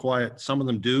to be quiet. Some of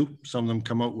them do, some of them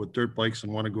come out with dirt bikes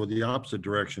and want to go the opposite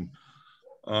direction.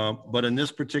 But in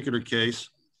this particular case,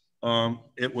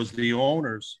 it was the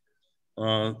owners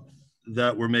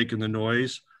that were making the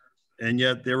noise, and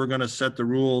yet they were going to set the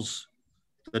rules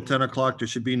at 10 o'clock, there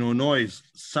should be no noise.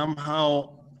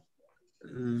 Somehow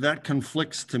that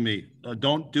conflicts to me.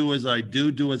 Don't do as I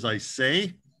do, do as I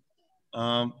say.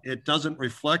 It doesn't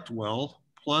reflect well.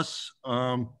 Plus,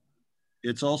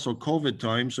 it's also COVID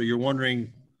time. So you're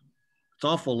wondering, it's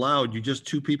awful loud. You just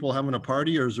two people having a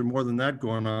party, or is there more than that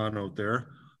going on out there?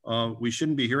 We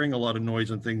shouldn't be hearing a lot of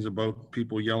noise and things about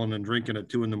people yelling and drinking at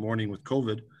 2 in the morning with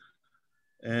COVID.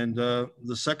 And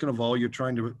the second of all, you're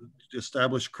trying to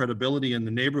establish credibility in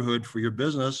the neighborhood for your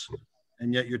business.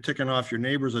 And yet you're ticking off your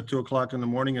neighbors at 2 o'clock in the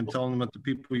morning and telling them that the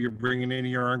people you're bringing in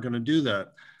here aren't going to do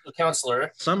that. So,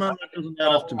 Councillor, somehow that doesn't add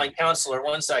up to me. Councillor,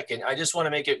 1 second. I just want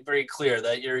to make it very clear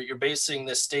that you're basing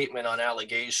this statement on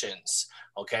allegations.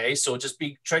 Okay, so just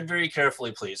tread very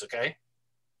carefully, please. Okay.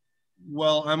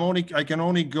 Well, I can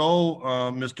only go,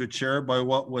 Mr. Chair, by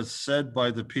what was said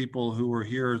by the people who were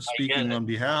here speaking on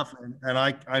behalf. And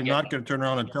I'm not going to turn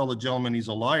around and tell the gentleman he's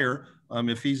a liar.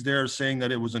 If he's there saying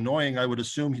that it was annoying, I would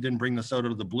assume he didn't bring this out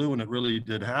of the blue, and it really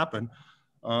did happen.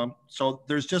 So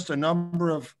there's just a number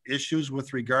of issues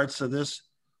with regards to this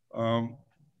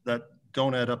that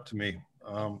don't add up to me.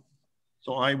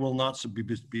 So I will not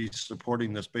be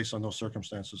supporting this based on those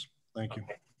circumstances. Thank you.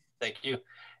 Okay. Thank you.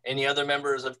 Any other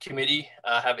members of committee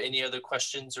have any other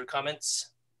questions or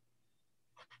comments?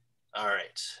 All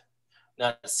right.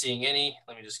 Not seeing any.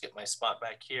 Let me just get my spot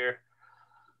back here.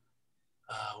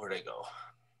 Where'd I go?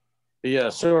 Yeah,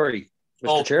 sorry,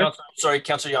 Mr. Chair. Sorry,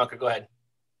 Councillor Yonker, go ahead.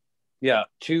 Yeah,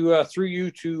 through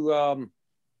you to,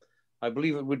 I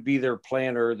believe it would be their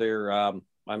planner,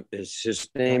 his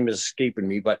name is escaping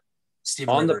me, but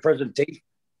Stephen on River. the presentation,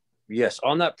 yes,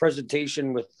 on that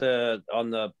presentation with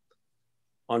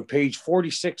on page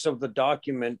 46 of the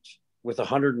document with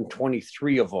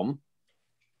 123 of them,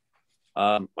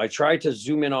 I tried to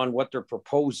zoom in on what they're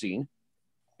proposing,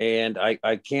 and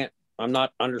I'm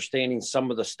not understanding some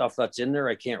of the stuff that's in there.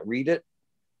 I can't read it.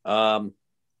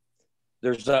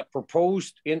 There's that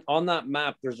proposed on that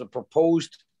map. There's a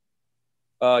proposed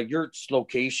yurts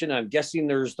location. I'm guessing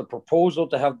there's the proposal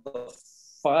to have the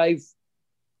 5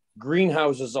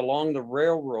 greenhouses along the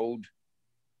railroad,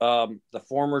 the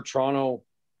former Toronto,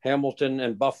 Hamilton,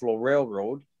 and Buffalo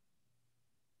Railroad.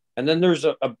 And then there's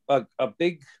a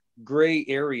big gray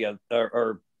area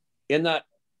or in that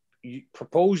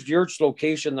proposed yurts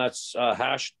location that's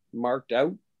hashed marked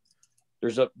out.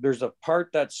 There's a part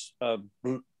that's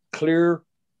clear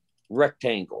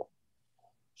rectangle.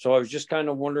 So I was just kind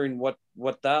of wondering what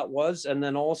that was. And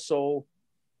then also,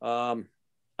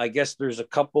 I guess there's a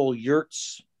couple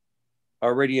yurts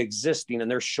already existing, and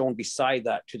they're shown beside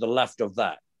that to the left of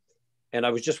that. And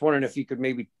I was just wondering if you could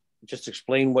maybe just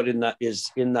explain what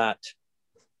is in that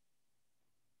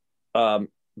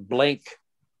blank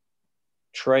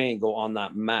triangle on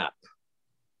that map.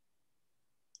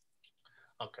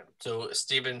 Okay, so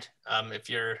Stephen, if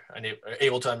you're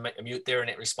able to unmute there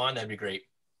and respond, that'd be great.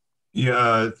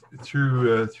 Yeah,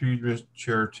 through you, Mr.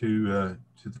 Chair, to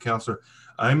the councillor,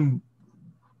 I'm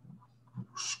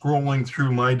scrolling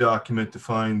through my document to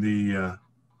find the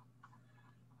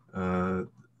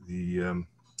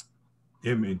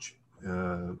image.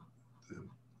 So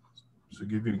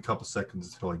give me a couple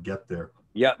seconds until I get there.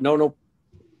 Yeah, no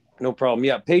problem.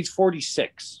 Yeah, page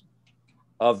 46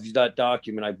 of that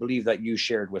document, I believe that you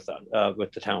shared with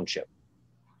the township.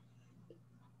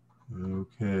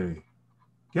 Okay,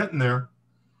 getting there.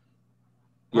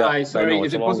 Yeah, hi, sorry,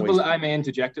 is it possible that I may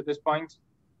interject at this point?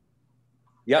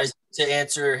 Yes, to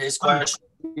answer his question.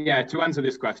 Yeah, to answer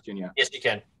this question, yeah. Yes, you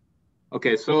can.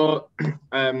 Okay, so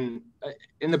in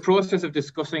the process of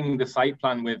discussing the site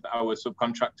plan with our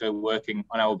subcontractor working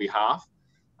on our behalf,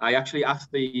 I actually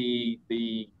asked the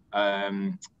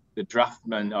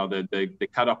draftman or the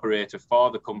CAD operator for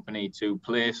the company to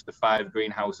place the 5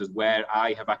 greenhouses where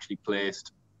I have actually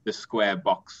placed the square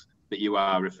box that you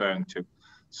are referring to.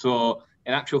 So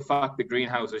in actual fact, the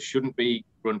greenhouses shouldn't be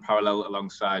run parallel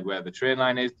alongside where the train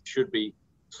line is. It should be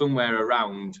somewhere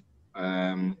around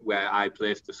where I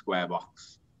placed the square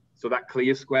box. So that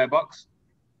clear square box,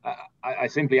 I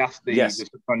simply asked the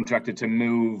subcontractor to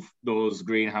move those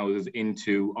greenhouses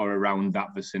into or around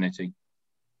that vicinity.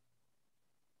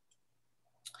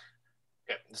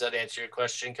 Okay. Does that answer your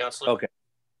question, Councillor? Okay.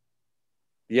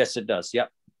 Yes, it does.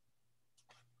 Yep.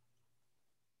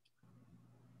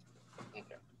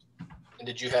 Okay. And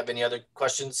did you have any other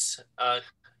questions,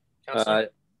 Councillor?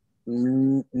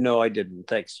 No, I didn't.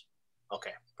 Thanks.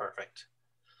 Okay, perfect.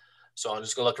 So I'm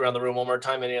just going to look around the room one more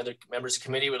time. Any other members of the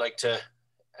committee would like to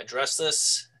address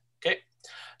this? Okay.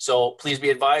 So please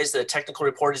be advised that a technical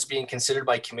report is being considered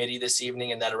by committee this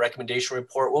evening and that a recommendation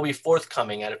report will be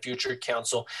forthcoming at a future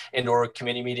council and or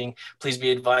committee meeting. Please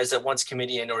be advised that once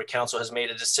committee and or council has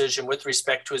made a decision with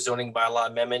respect to a zoning bylaw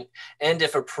amendment, and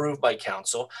if approved by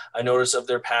council, a notice of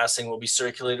their passing will be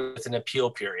circulated with an appeal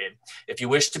period. If you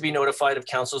wish to be notified of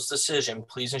council's decision,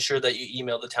 please ensure that you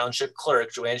email the township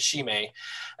clerk, Joanne Shime,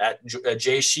 at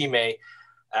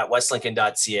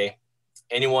jshime@westlincoln.ca.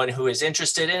 Anyone who is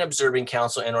interested in observing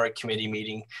council and or committee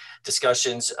meeting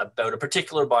discussions about a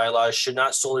particular bylaw should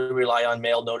not solely rely on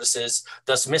mail notices,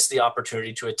 thus miss the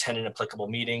opportunity to attend an applicable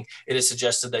meeting. It is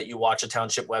suggested that you watch a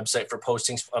township website for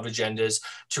postings of agendas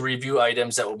to review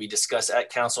items that will be discussed at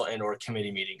council and or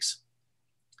committee meetings.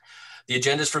 The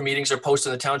agendas for meetings are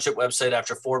posted on the township website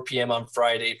after 4 p.m. on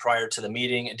Friday prior to the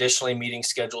meeting. Additionally, meeting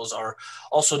schedules are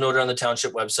also noted on the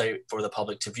township website for the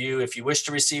public to view. If you wish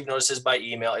to receive notices by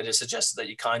email, it is suggested that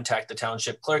you contact the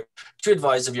township clerk to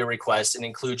advise of your request and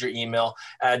include your email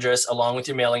address along with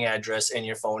your mailing address and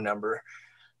your phone number,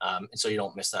 and so you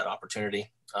don't miss that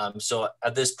opportunity. So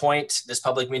at this point, this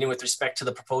public meeting with respect to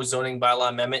the proposed zoning bylaw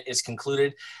amendment is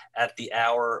concluded at the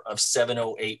hour of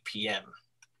 7:08 p.m.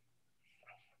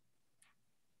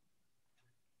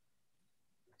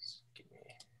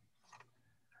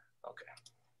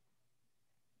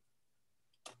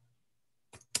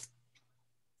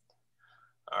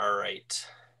 All right.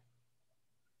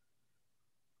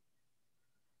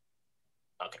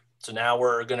 Okay, so now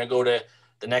we're going to go to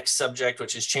the next subject,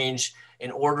 which is change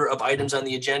in order of items on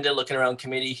the agenda. Looking around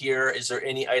committee here, is there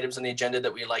any items on the agenda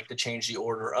that we'd like to change the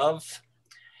order of?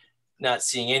 Not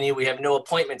seeing any. We have no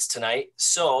appointments tonight.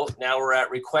 So now we're at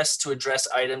requests to address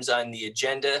items on the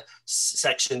agenda,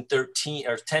 section 13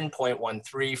 or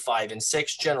 10.13, 5 and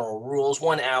 6, general rules.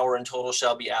 1 hour in total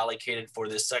shall be allocated for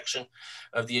this section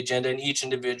of the agenda, and each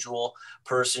individual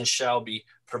person shall be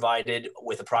provided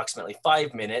with approximately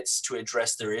 5 minutes to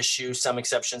address their issue. Some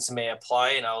exceptions may apply,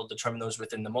 and I'll determine those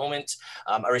within the moment.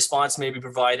 A response may be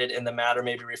provided and the matter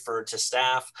may be referred to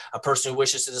staff. A person who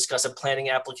wishes to discuss a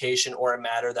planning application or a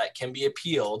matter that can be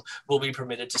appealed will be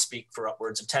permitted to speak for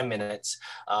upwards of 10 minutes.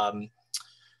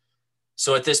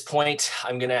 So at this point,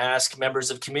 I'm going to ask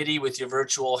members of committee with your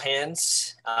virtual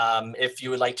hands if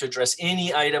you would like to address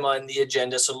any item on the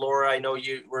agenda. So Laura, I know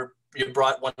you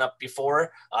brought one up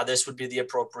before. This would be the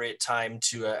appropriate time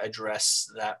to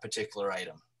address that particular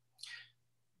item.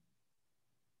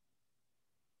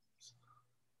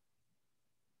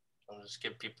 I'll just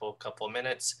give people a couple of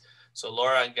minutes. So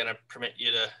Laura, I'm going to permit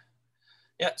you to,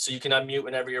 so you can unmute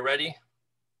whenever you're ready.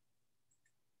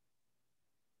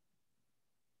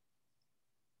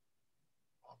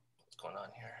 What's going on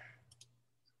here?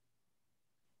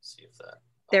 Let's see if that.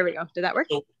 There we go. Did that work?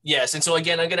 So, yes. And so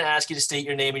again, I'm going to ask you to state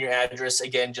your name and your address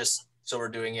again, just so we're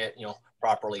doing it,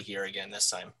 properly here again this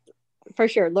time. For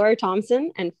sure. Laura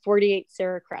Thompson and 48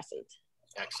 Sarah Crescent.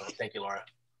 Excellent. Thank you, Laura.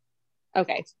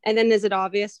 Okay. And then is it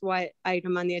obvious what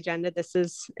item on the agenda this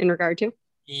is in regard to?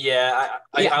 Yeah,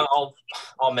 I'll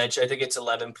mention, I think it's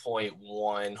 11.1.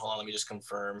 Hold on, let me just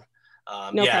confirm.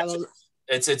 No problem.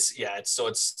 It's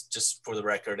just for the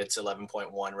record, it's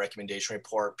 11.1 recommendation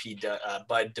report,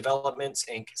 Bud Developments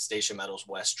Inc. Station Meadows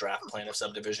West draft plan of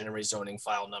subdivision and rezoning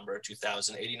file number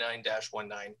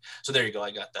 2089-19. So there you go.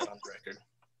 I got that on the record.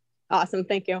 Awesome.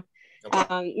 Thank you.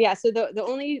 Okay. So the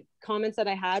only comments that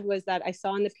I had was that I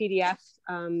saw in the PDF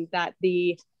that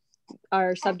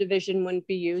our subdivision wouldn't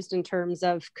be used in terms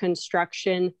of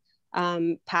construction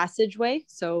passageway.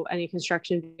 So any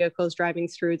construction vehicles driving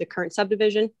through the current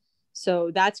subdivision.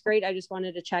 So that's great. I just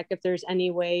wanted to check if there's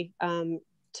any way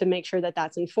to make sure that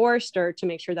that's enforced or to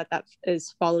make sure that that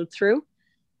is followed through.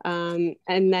 And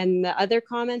then the other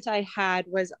comment I had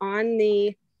was on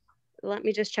let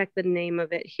me just check the name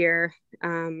of it here.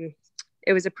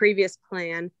 It was a previous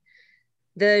plan.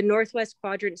 The Northwest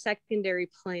Quadrant Secondary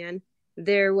Plan,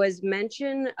 there was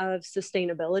mention of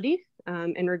sustainability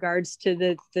in regards to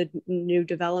the new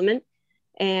development.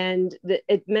 And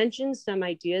it mentions some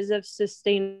ideas of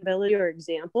sustainability or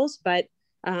examples, but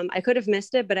I could have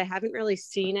missed it, but I haven't really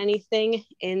seen anything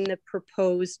in the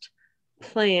proposed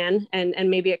plan, and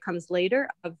maybe it comes later,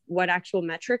 of what actual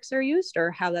metrics are used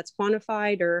or how that's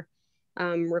quantified or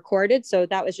recorded. So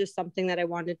that was just something that I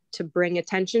wanted to bring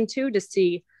attention to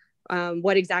see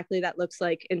what exactly that looks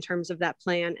like in terms of that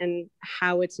plan and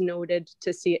how it's noted,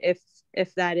 to see if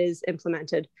that is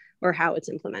implemented or how it's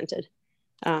implemented.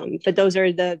 But those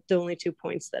are the only 2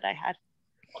 points that I had.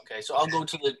 Okay, so I'll go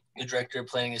to the director of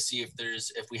planning to see if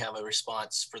we have a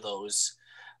response for those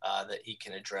that he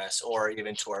can address, or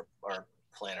even to our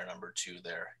planner number 2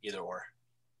 there, either or.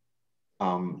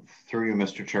 Through you,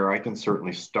 Mr. Chair, I can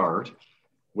certainly start.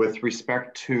 With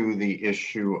respect to the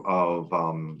issue of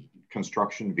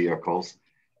construction vehicles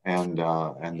and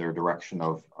their direction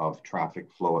of traffic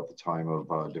flow at the time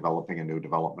of developing a new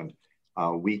development,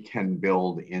 we can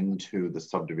build into the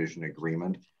subdivision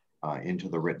agreement, into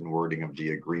the written wording of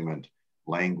the agreement,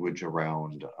 language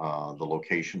around the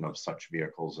location of such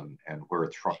vehicles and where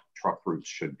truck routes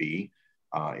should be.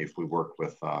 If we work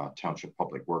with Township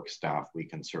Public Works staff, we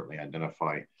can certainly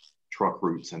identify truck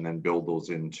routes and then build those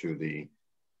into the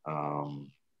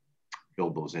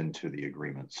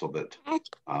agreement, so that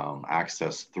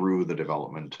access through the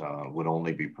development would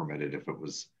only be permitted if it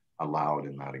was allowed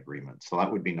in that agreement. So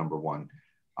that would be number 1.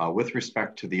 With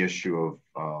respect to the issue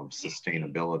of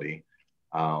sustainability,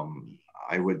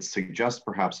 I would suggest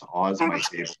perhaps Oz might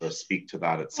be able to speak to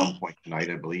that at some point tonight.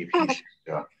 I believe he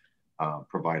should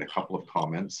provide a couple of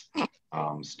comments.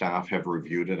 Staff have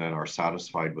reviewed it and are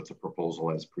satisfied with the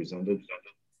proposal as presented.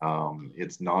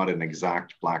 It's not an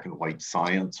exact black and white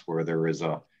science where there is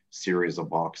a series of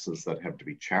boxes that have to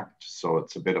be checked. So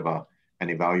it's a bit of an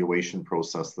evaluation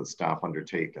process that staff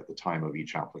undertake at the time of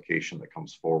each application that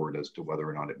comes forward as to whether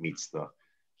or not it meets the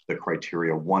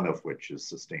criteria, one of which is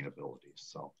sustainability.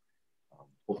 So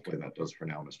hopefully that does for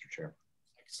now, Mr. Chair.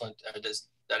 Excellent. Does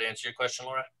that answer your question,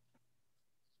 Laura?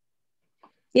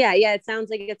 Yeah, it sounds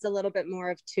like it's a little bit more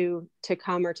of to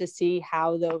come, or to see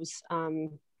how those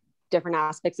different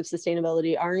aspects of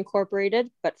sustainability are incorporated.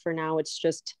 But for now, it's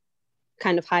just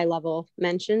kind of high level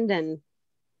mentioned, and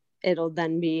it'll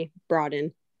then be brought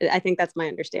in. I think that's my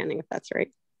understanding, if that's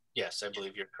right. Yes, I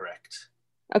believe you're correct.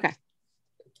 Okay.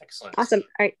 Excellent. Awesome.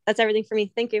 All right, that's everything for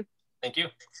me. Thank you. Thank you.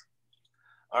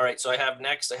 All right, so I have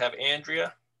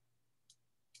Andrea.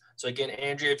 So again,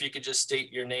 Andrea, if you could just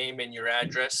state your name and your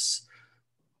address,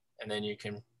 and then you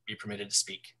can be permitted to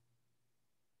speak.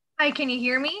 Hi, can you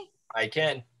hear me? I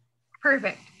can.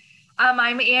 Perfect.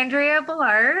 I'm Andrea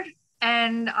Ballard,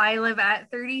 and I live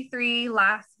at 33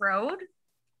 Lass Road.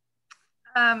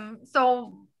 My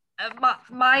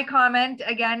comment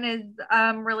again is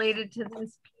related to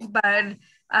this PBUD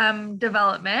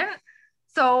development.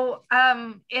 So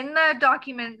in the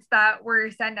documents that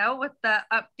were sent out with the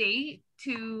update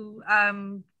to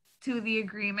the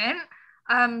agreement,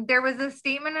 there was a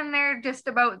statement in there just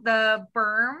about the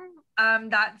berm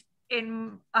that's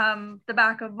in the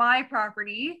back of my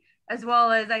property, as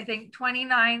well as I think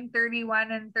 29,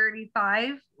 31, and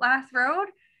 35 Lass Road.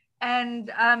 And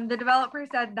the developer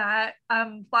said that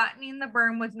flattening the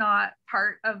berm was not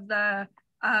part of the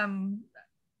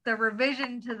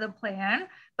revision to the plan,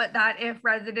 but that if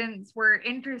residents were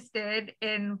interested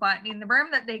in flattening the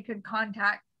berm, that they could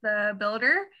contact the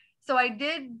builder. So I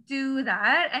did do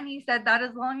that, and he said that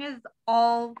as long as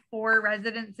all 4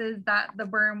 residences that the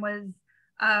berm was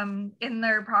in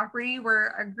their property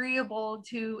were agreeable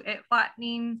to it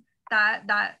flattening,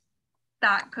 that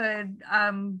could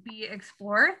be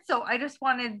explored. So I just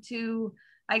wanted to,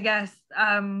 I guess,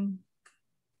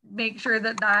 make sure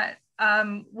that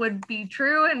would be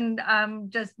true,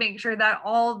 and just make sure that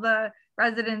all the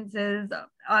residences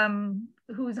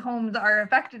whose homes are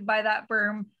affected by that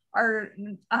berm are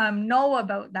know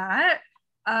about that,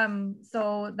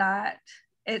 so that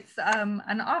it's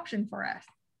an option for us.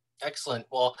 Excellent.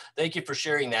 Well, thank you for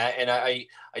sharing that. And I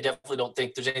definitely don't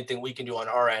think there's anything we can do on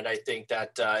our end. I think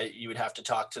that you would have to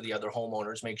talk to the other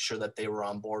homeowners, make sure that they were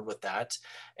on board with that.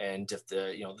 And if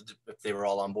if they were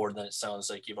all on board, then it sounds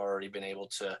like you've already been able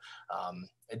to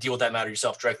deal with that matter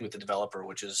yourself directly with the developer,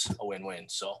 which is a win-win.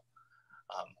 So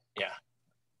yeah.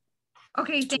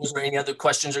 Okay. So was there any other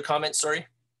questions or comments? Sorry.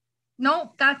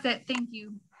 No, that's it. Thank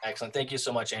you. Excellent. Thank you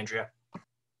so much, Andrea.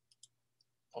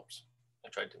 Oops. I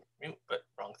tried to mute, but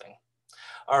wrong thing.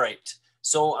 All right,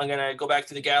 so I'm gonna go back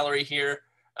to the gallery here,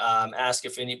 ask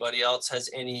if anybody else has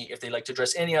if they'd like to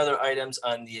address any other items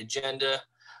on the agenda.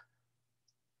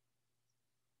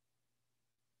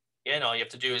 Again, all you have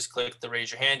to do is click the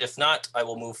raise your hand. If not, I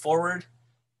will move forward.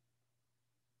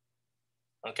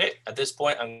 Okay, at this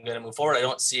point, I'm gonna move forward. I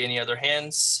don't see any other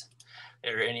hands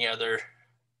or any other,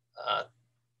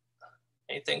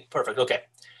 anything, perfect, okay.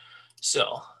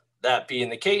 So that being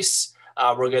the case,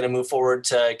 We're going to move forward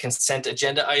to consent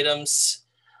agenda items.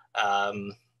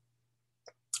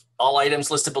 All items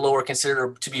listed below are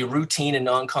considered to be routine and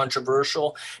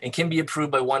non-controversial and can be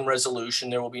approved by one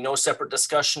resolution. There will be no separate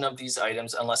discussion of these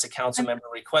items unless a council member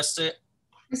requests it.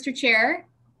 Mr. Chair?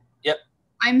 Yep.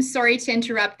 I'm sorry to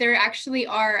interrupt. There actually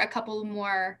are a couple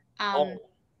more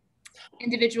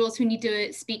individuals who need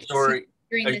to speak during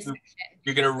this section.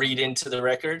 You're going to read into the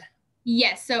record?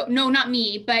 Yes. So no, not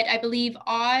me, but I believe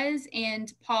Oz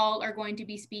and Paul are going to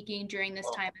be speaking during this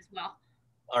time as well.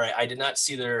 All right. I did not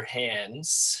see their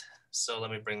hands. So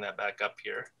let me bring that back up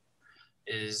here.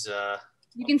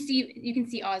 You can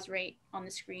see Oz right on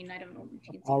the screen. I don't know if you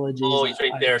can see. Apologies. Oh, he's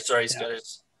right there. Sorry, he's got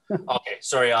his. Okay,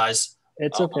 sorry, Oz.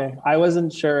 It's okay. I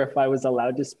wasn't sure if I was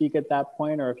allowed to speak at that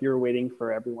point or if you were waiting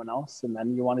for everyone else and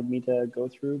then you wanted me to go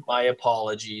through. My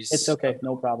apologies. It's okay,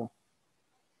 no problem.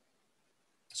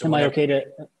 So am I okay to?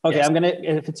 Okay, yes.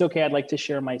 If it's okay, I'd like to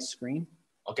share my screen.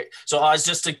 Okay, so Oz,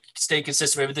 just to stay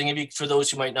consistent with everything, for those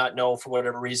who might not know for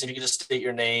whatever reason, you can just state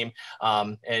your name,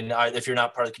 and if you're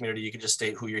not part of the community, you can just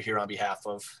state who you're here on behalf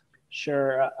of.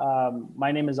 Sure.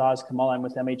 My name is Oz Kamal. I'm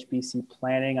with MHBC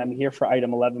Planning. I'm here for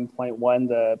item 11.1,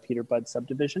 the Peter Budd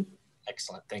subdivision.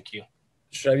 Excellent, thank you.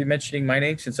 Should I be mentioning my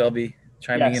name since I'll be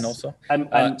chiming in also?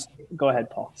 Go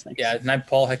ahead, Paul. Thanks. Yeah, and I'm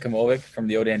Paul Hekamovic from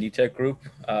the Odan Tech Group.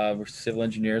 We're civil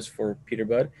engineers for Peter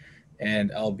Budd,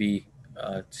 and I'll be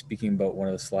speaking about one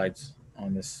of the slides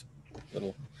on this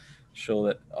little show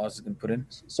that Oz is going to put in.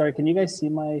 Sorry, can you guys see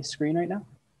my screen right now?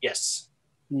 Yes.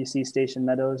 Can you see Station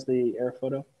Meadows, the air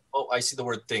photo? Oh, I see the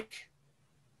word think.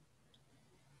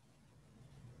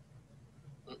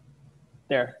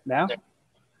 There, now? There.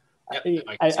 Yep,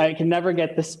 I can never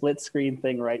get the split screen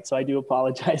thing right, so I do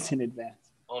apologize in advance.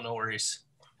 Oh, no worries.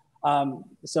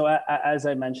 So as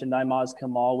I mentioned, I'm Oz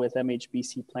Kamal with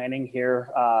MHBC Planning here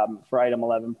for item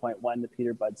 11.1, the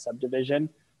Peter Budd subdivision.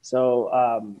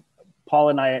 So Paul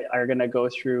and I are going to go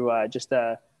through just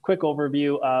a quick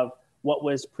overview of what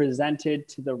was presented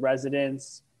to the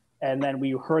residents, and then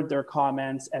we heard their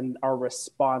comments and our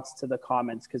response to the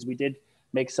comments, because we did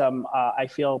make some, I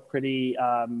feel, pretty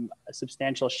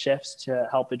substantial shifts to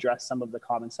help address some of the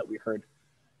comments that we heard.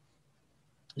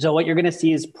 So what you're going to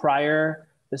see is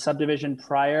the subdivision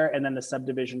prior, and then the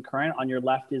subdivision current. On your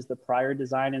left is the prior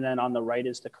design, and then on the right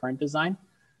is the current design.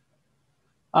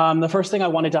 The first thing I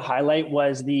wanted to highlight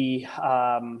was the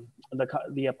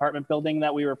apartment building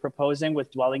that we were proposing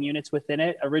with dwelling units within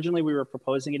it. Originally, we were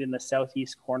proposing it in the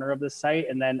southeast corner of the site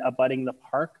and then abutting the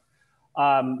park.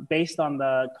 Based on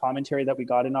the commentary that we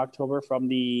got in October from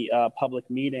the public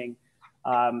meeting,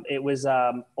 it was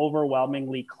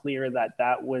overwhelmingly clear that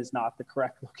that was not the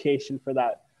correct location for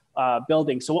that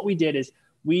building. So what we did is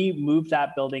we moved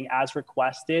that building as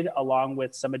requested, along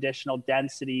with some additional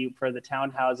density for the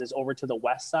townhouses, over to the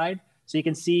west side. So you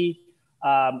can see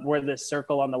where the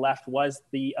circle on the left was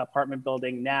the apartment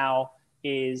building, now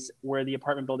is where the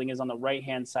apartment building is on the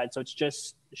right-hand side. So it's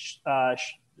just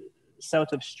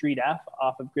south of Street F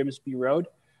off of Grimsby Road,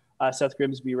 South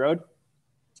Grimsby Road.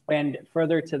 And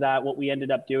further to that, what we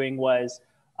ended up doing was,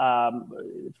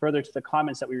 further to the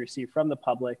comments that we received from the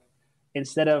public,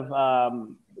 instead of,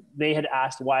 they had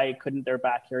asked why couldn't their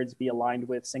backyards be aligned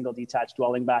with single detached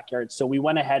dwelling backyards. So we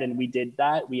went ahead and we did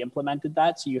that. We implemented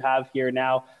that. So you have here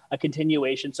now a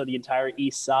continuation. So the entire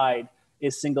east side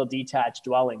is single detached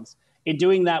dwellings. In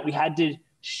doing that, we had to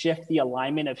shift the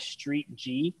alignment of Street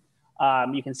G.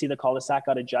 You can see the cul-de-sac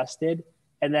got adjusted,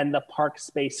 and then the park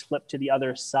space flipped to the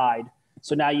other side.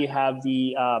 So now you have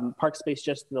the park space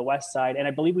just to the west side. And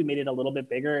I believe we made it a little bit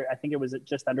bigger. I think it was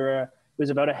just under it was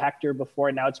about a hectare before,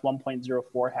 and now it's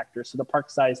 1.04 hectares. So the park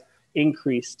size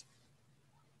increased.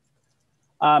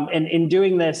 And in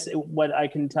doing this, what I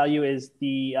can tell you is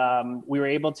we were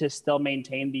able to still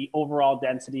maintain the overall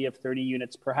density of 30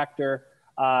 units per hectare,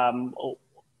 and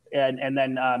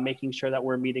then making sure that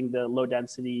we're meeting the low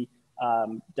density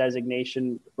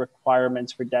designation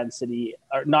requirements for density,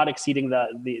 or not exceeding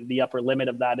the upper limit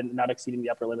of that, and not exceeding the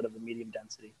upper limit of the medium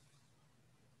density.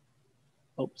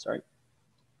 Oh, sorry.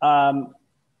 There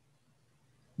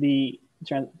we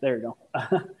go.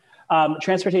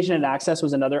 Transportation and access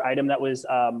was another item that was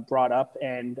brought up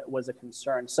and was a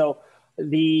concern. So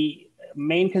the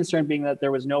main concern being that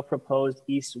there was no proposed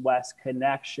east-west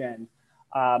connection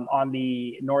on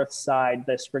the north side,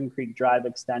 the Spring Creek Drive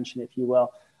extension, if you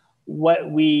will. What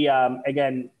we,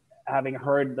 again, having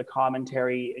heard the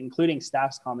commentary, including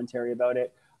staff's commentary about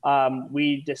it,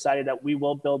 we decided that we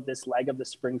will build this leg of the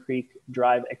Spring Creek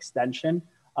Drive extension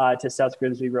to South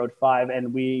Grimsby Road 5.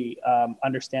 And we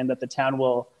understand that the town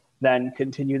will then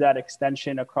continue that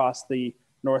extension across the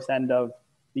north end of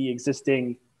the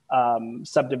existing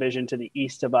subdivision to the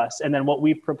east of us. And then what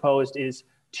we've proposed is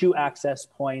 2 access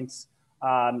points.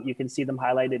 You can see them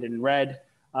highlighted in red,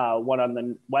 one on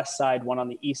the west side, one on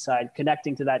the east side,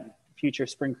 connecting to that future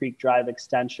Spring Creek Drive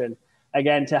extension.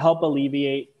 Again, to help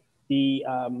alleviate the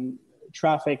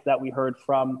traffic that we heard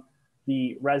from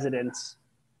the residents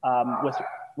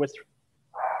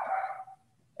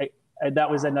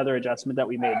that was another adjustment that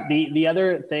we made. The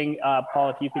other thing, Paul,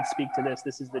 if you could speak to this,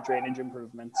 this is the drainage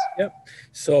improvements. Yep.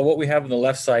 So what we have on the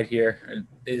left side here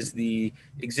is the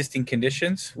existing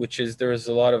conditions, which is there is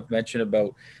a lot of mention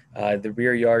about the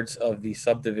rear yards of the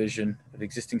subdivision of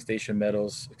existing Station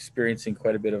Meadows experiencing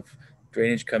quite a bit of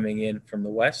drainage coming in from the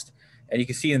west. And you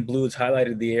can see in blue, it's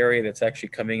highlighted the area that's actually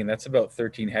coming in. That's about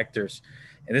 13 hectares.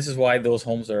 And this is why those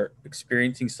homes are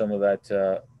experiencing some of that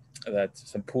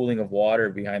some pooling of water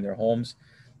behind their homes,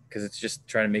 because it's just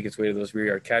trying to make its way to those rear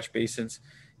yard catch basins.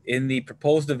 In the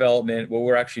proposed development, what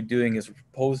we're actually doing is we're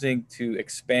proposing to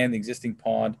expand the existing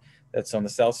pond that's on the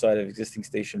south side of existing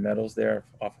Station Meadows there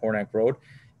off Hornack Road,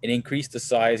 and increase the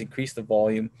size, increase the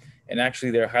volume. And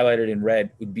actually they're highlighted in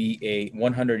red would be a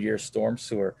 100-year storm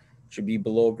sewer, which would be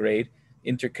below grade,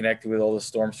 interconnected with all the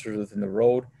storm sewers within the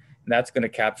road. And that's going to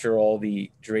capture all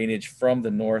the drainage from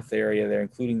the north area there,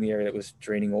 including the area that was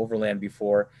draining overland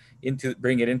before,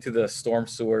 bring it into the storm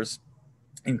sewers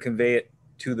and convey it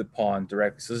to the pond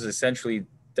directly. So this is essentially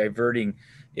diverting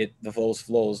those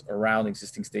flows around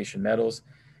existing Station Meadows.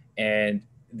 And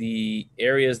the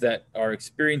areas that are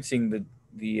experiencing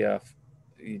the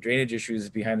drainage issues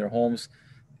behind their homes,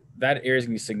 that area is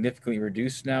going to be significantly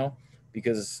reduced now,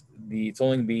 because it's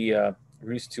only going to be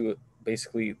reduced to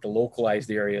basically the localized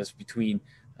areas between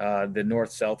the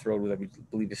north-south road, with I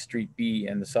believe is Street B,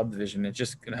 and the subdivision. It's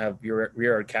just going to have rear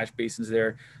yard catch basins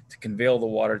there to convey all the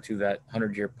water to that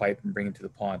 100-year pipe and bring it to the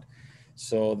pond.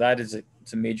 So that is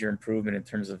it's a major improvement in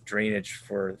terms of drainage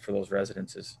for those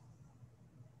residences.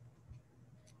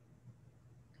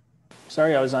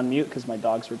 Sorry, I was on mute because my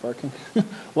dogs were barking.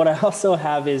 What I also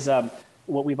have is,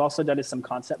 what we've also done is some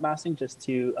concept massing, just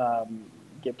to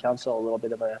give council a little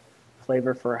bit of a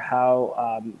flavor for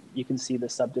how you can see the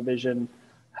subdivision,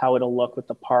 how it'll look with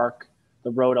the park,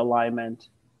 the road alignment,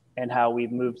 and how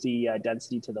we've moved the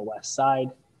density to the west side.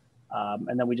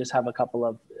 And then we just have a couple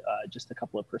of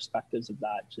perspectives of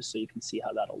that, just so you can see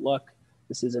how that'll look.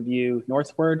 This is a view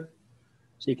northward.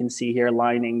 So you can see here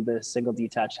lining the single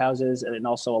detached houses, and then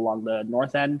also along the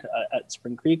north end at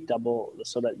Spring Creek, double,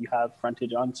 so that you have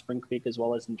frontage on Spring Creek as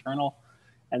well as internal.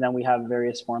 And then we have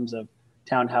various forms of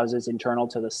townhouses internal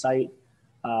to the site,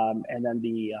 and then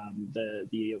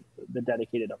the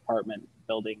dedicated apartment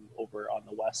building over on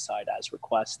the west side as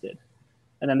requested.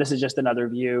 And then this is just another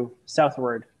view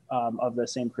southward of the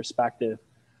same perspective,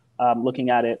 looking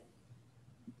at it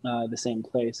the same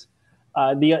place.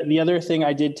 The other thing,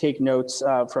 I did take notes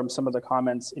from some of the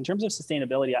comments in terms of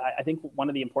sustainability. I think one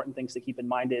of the important things to keep in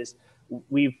mind is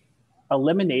we've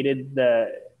eliminated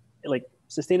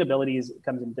sustainability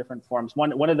comes in different forms.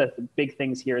 One of the big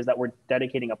things here is that we're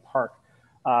dedicating a park.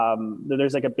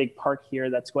 There's like a big park here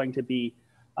that's going to be,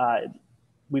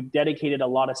 we've dedicated a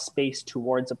lot of space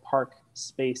towards a park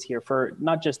space here for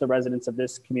not just the residents of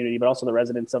this community, but also the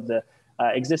residents of the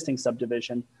existing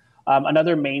subdivision.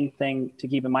 Another main thing to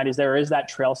keep in mind is there is that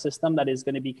trail system that is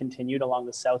going to be continued along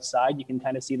the south side. You can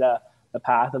kind of see the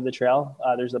path of the trail.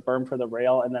 There's a berm for the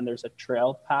rail, and then there's a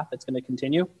trail path that's going to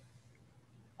continue.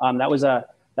 That was a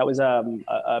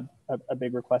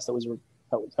big request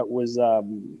that was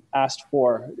asked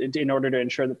for in order to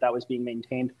ensure that was being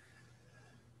maintained.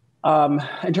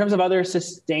 In terms of other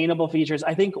sustainable features,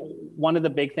 I think one of the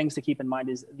big things to keep in mind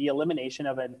is the elimination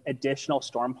of an additional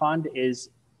storm pond is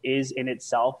in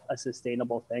itself a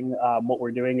sustainable thing. What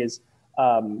we're doing is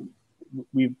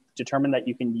we've determined that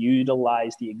you can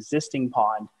utilize the existing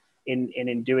pond, and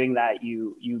in doing that,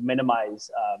 you minimize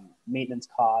maintenance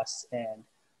costs and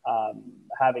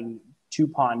having 2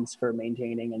 ponds for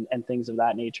maintaining and things of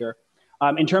that nature.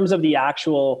 In terms of the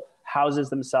actual houses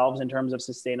themselves, in terms of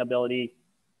sustainability,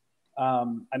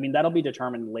 I mean, that'll be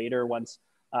determined later once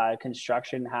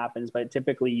construction happens, but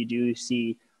typically you do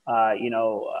see,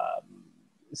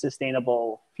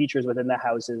 sustainable features within the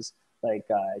houses, like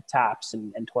taps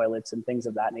and toilets and things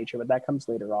of that nature, but that comes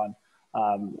later on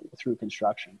through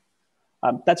construction.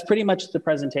 That's pretty much the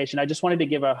presentation. I just wanted to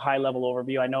give a high level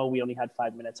overview. I know we only had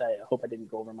 5 minutes. I hope I didn't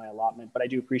go over my allotment, but I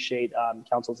do appreciate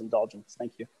council's indulgence.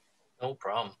 Thank you. No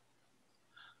problem.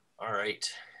 All right.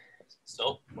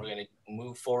 So we're going to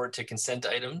move forward to consent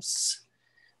items.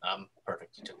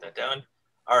 Perfect. You took that down.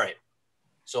 All right.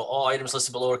 So all items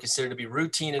listed below are considered to be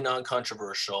routine and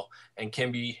non-controversial and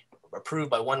can be approved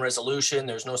by one resolution.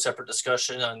 There's no separate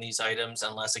discussion on these items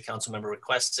unless a council member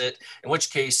requests it, in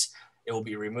which case it will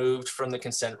be removed from the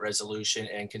consent resolution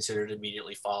and considered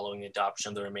immediately following the adoption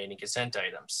of the remaining consent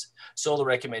items. So the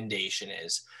recommendation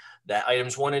is that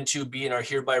items 1 and 2 be and are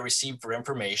hereby received for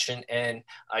information, and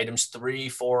items 3,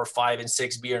 4, 5, and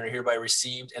 6 be and are hereby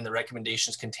received, and the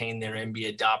recommendations contained therein be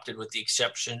adopted with the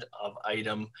exception of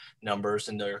item numbers,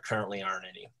 and there currently aren't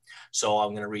any. So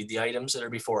I'm going to read the items that are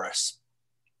before us.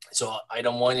 So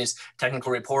item 1 is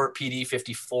technical report PD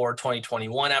 54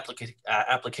 2021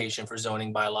 application for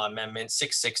zoning bylaw amendment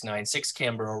 6696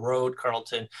 Canberra Road,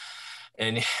 Carleton,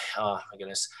 and oh my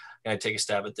goodness, I'm going to take a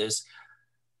stab at this.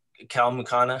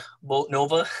 Kalmukana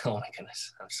Nova, oh my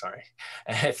goodness, I'm sorry.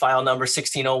 File number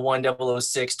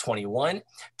 1601-006-21.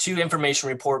 2, information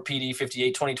report PD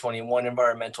 58 2021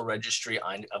 Environmental Registry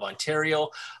of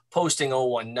Ontario, posting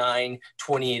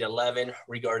 019-2811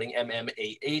 regarding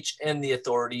MMAH and the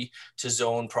authority to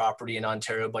zone property in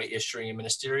Ontario by issuing a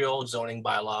ministerial zoning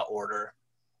bylaw order.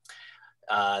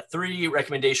 3,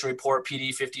 recommendation report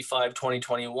PD 55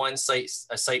 2021 site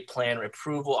plan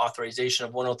approval authorization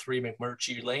of 103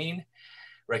 McMurtry Lane.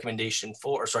 Recommendation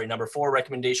 4, or sorry, number 4,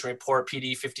 recommendation report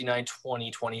PD 59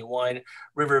 2021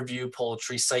 Riverview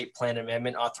Poultry site plan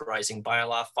amendment authorizing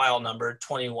bylaw, file number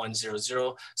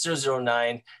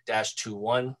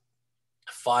 2100-009-21.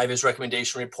 5 is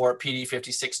recommendation report PD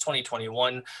 56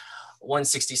 2021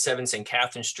 167 St.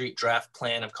 Catherine Street draft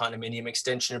plan of condominium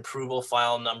extension approval,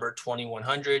 file number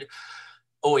 2100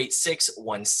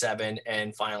 08617.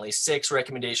 And finally 6,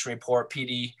 recommendation report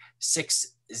PD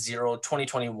 60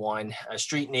 2021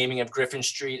 street naming of Griffin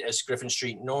Street as Griffin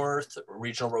Street North,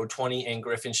 Regional Road 20, and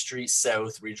Griffin Street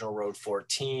South, Regional Road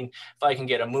 14. If I can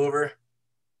get a mover.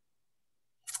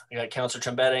 I got Councillor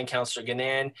Trombetta and Councillor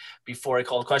Gannon. Before I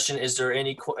call the question, is there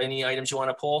any items you want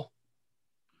to pull?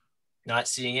 Not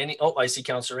seeing any. Oh, I see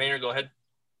Councillor Rayner. Go ahead.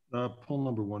 Pull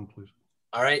number 1, please.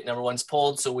 All right, number 1's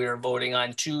pulled. So we are voting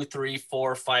on 2, 3,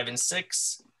 4, 5, and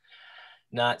 6.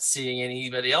 Not seeing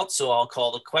anybody else. So I'll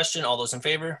call the question. All those in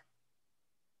favor?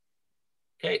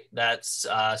 Okay, that's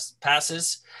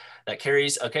passes. That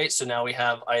carries. Okay, so now we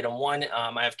have item 1.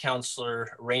 I have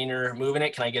Councillor Rayner moving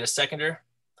it. Can I get a seconder?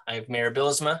 I have Mayor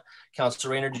Bylsma.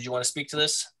 Councillor Rayner, did you want to speak to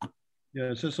this? Yeah,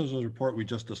 this is a report we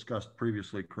just discussed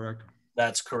previously, correct?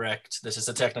 That's correct. This is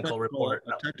a technical report.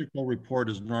 A technical report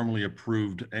is normally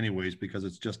approved anyways because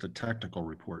it's just a technical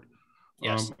report.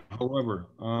 Yes. However,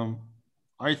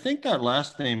 I think that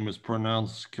last name is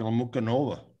pronounced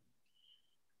Kalmukanova.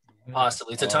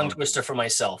 Possibly. It's a tongue twister for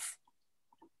myself.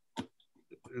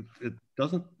 It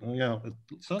doesn't, yeah, it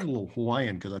sounds a little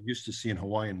Hawaiian because I'm used to seeing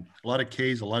Hawaiian. A lot of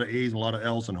K's, a lot of A's, and a lot of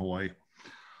L's in Hawaii.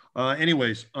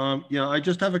 Anyways, yeah, I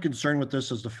just have a concern with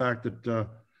this is the fact that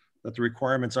that the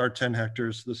requirements are 10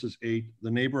 hectares. This is 8. The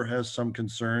neighbor has some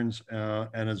concerns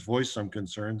and has voiced some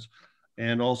concerns.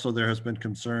 And also there has been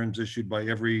concerns issued by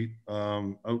every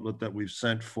outlet that we've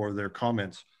sent for their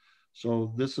comments.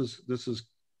 So this is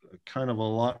kind of a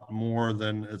lot more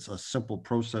than it's a simple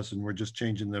process and we're just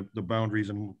changing the boundaries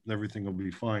and everything will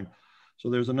be fine. So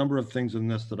there's a number of things in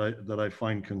this that I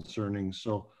find concerning.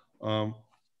 So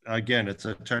again, it's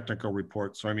a technical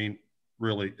report. So I mean,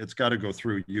 really, it's got to go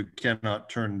through. You cannot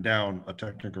turn down a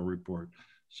technical report.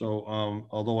 So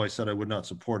although I said I would not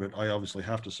support it, I obviously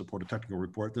have to support a technical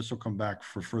report. This will come back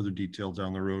for further detail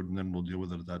down the road and then we'll deal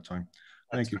with it at that time.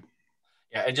 Thank you.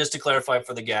 Yeah, and just to clarify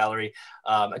for the gallery,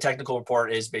 a technical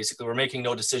report is basically, we're making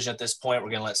no decision at this point. We're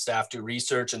going to let staff do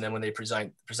research. And then when they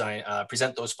present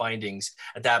those findings,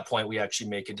 at that point, we actually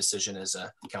make a decision as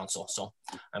a council. So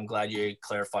I'm glad you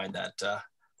clarified that,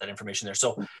 that information there.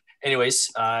 So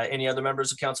anyways, any other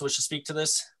members of council wish to speak to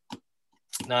this?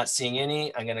 Not seeing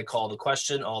any. I'm going to call the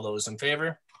question. All those in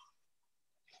favor?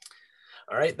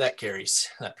 All right, that carries.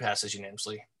 That passes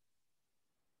unanimously.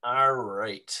 All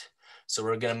right. So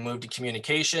we're going to move to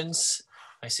communications.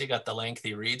 I see I got the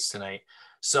lengthy reads tonight.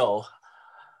 So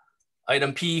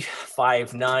item P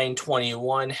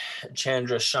 5921,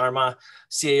 Chandra Sharma,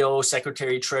 CAO,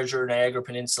 Secretary Treasurer, Niagara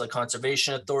Peninsula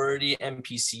Conservation Authority,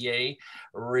 MPCA,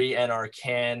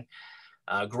 Re-NRCan,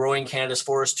 Growing Canada's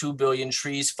Forest 2 Billion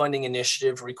Trees Funding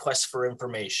Initiative request for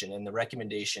information. And the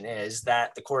recommendation is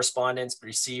that the correspondence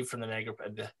received from the Niagara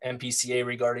MPCA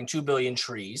regarding 2 billion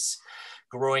trees,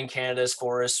 Growing Canada's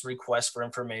Forest request for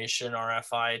information,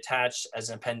 RFI, attached as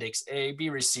an Appendix A, be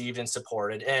received and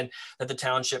supported, and that the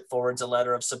township forwards a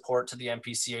letter of support to the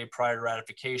MPCA prior to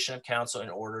ratification of council in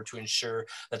order to ensure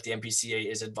that the MPCA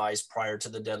is advised prior to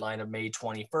the deadline of May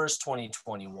 21st,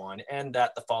 2021, and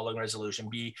that the following resolution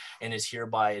be and is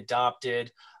hereby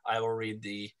adopted. I will read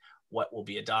the what will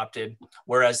be adopted.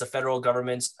 Whereas the federal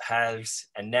government has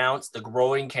announced the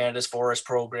Growing Canada's Forest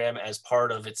program as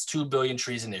part of its 2 Billion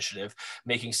Trees initiative,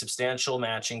 making substantial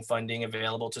matching funding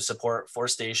available to support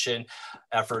forestation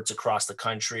efforts across the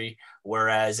country.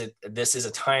 Whereas this is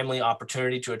a timely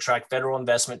opportunity to attract federal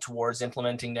investment towards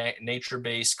implementing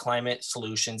nature-based climate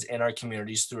solutions in our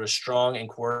communities through a strong and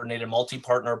coordinated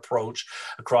multi-partner approach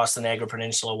across the Niagara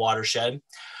Peninsula watershed.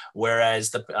 Whereas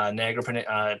the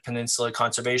Niagara Peninsula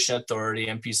Conservation Authority,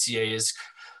 NPCA, is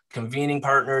convening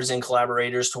partners and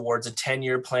collaborators towards a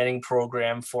 10-year planning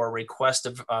program for a request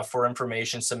for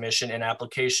information submission and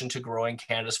application to Growing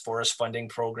Canada's Forest Funding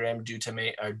Program due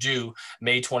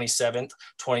May 27th,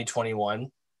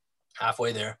 2021.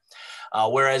 Halfway there.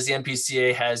 Whereas the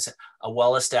NPCA has a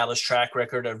well-established track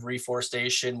record of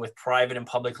reforestation with private and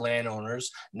public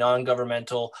landowners,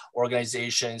 non-governmental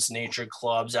organizations, nature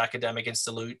clubs, academic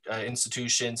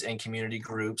institutions, and community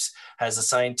groups, has a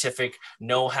scientific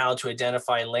know-how to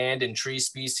identify land and tree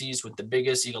species with the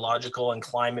biggest ecological and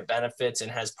climate benefits,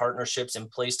 and has partnerships in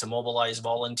place to mobilize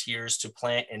volunteers to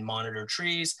plant and monitor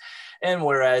trees. And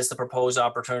whereas the proposed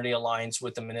opportunity aligns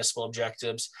with the municipal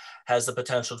objectives, has the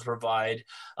potential to provide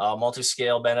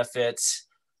multi-scale benefits,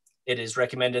 it is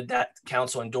recommended that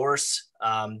council endorse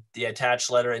the attached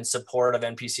letter in support of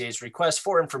NPCA's request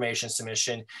for information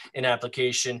submission in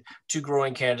application to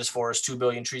Growing Canada's Forest 2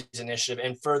 Billion Trees initiative.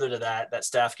 And further to that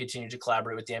staff continue to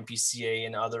collaborate with the NPCA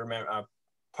and other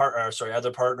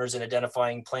partners in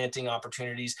identifying planting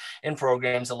opportunities and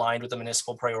programs aligned with the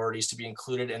municipal priorities to be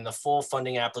included in the full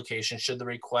funding application should the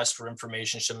request for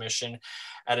information submission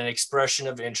at an expression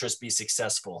of interest be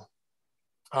successful.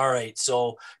 All right,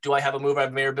 so do I have a move? I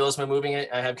have Mayor Bylsma moving it.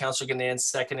 I have Councillor Ganand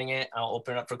seconding it. I'll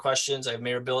open it up for questions. I have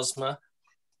Mayor Bylsma.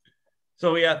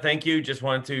 So yeah, thank you. Just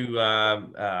wanted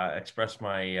to express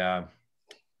my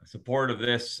support of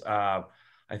this. I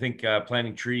think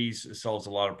planting trees solves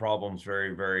a lot of problems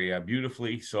very, very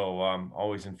beautifully. So I'm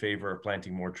always in favor of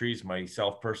planting more trees.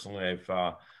 Myself personally,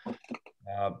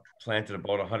 I've planted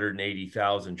about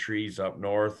 180,000 trees up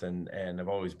north, and I've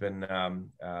always been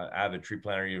avid tree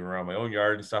planter even around my own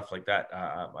yard and stuff like that.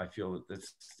 I feel that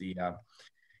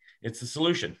it's the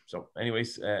solution. So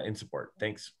anyways, in support.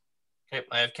 Thanks. Okay,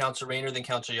 I have Councillor Rayner, then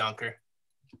Councillor Yonker.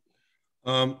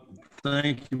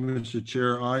 Thank you, Mr.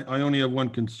 Chair. I only have one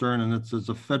concern, and it's as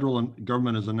the federal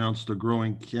government has announced a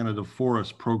Growing Canada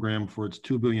Forest program for its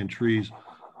 2 billion trees.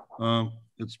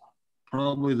 It's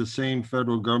probably the same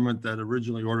federal government that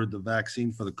originally ordered the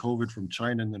vaccine for the COVID from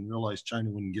China and then realized China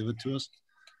wouldn't give it to us.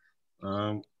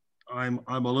 I'm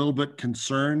a little bit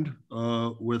concerned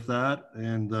with that,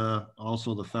 and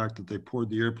also the fact that they poured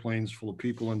the airplanes full of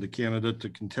people into Canada to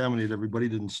contaminate everybody,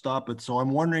 didn't stop it. So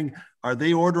I'm wondering, are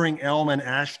they ordering elm and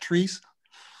ash trees?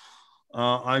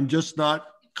 I'm just not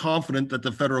confident that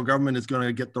the federal government is going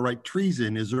to get the right trees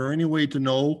in. Is there any way to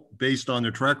know, based on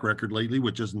their track record lately,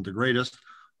 which isn't the greatest,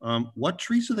 what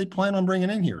trees do they plan on bringing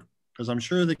in here? Because I'm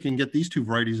sure they can get these two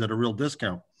varieties at a real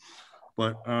discount.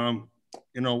 But,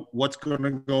 you know, what's going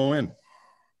to go in?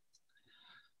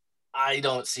 I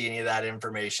don't see any of that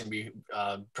information be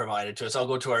provided to us. I'll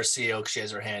go to our CEO because she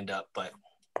has her hand up. But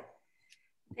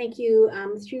thank you.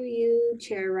 Through you,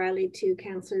 Chair Riley, to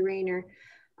Councillor Rayner.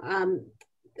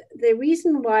 The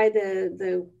reason why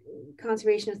the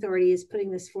Conservation Authority is putting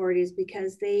this forward is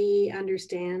because they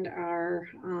understand our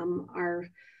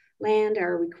land,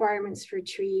 our requirements for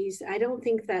trees. I don't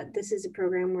think that this is a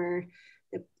program where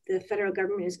the federal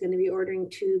government is going to be ordering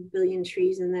 2 billion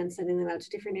trees and then sending them out to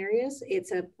different areas.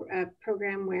 It's a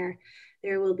program where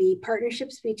there will be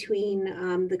partnerships between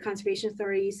the conservation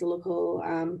authorities, the local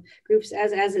groups,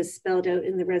 as is spelled out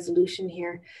in the resolution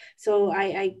here. So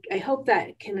I hope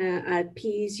that can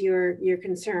appease your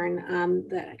concern,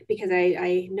 because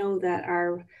I know that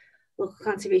our local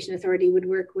conservation authority would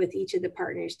work with each of the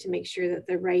partners to make sure that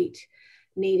the right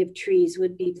native trees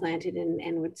would be planted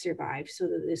and would survive, so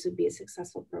that this would be a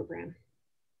successful program.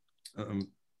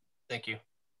 Thank you.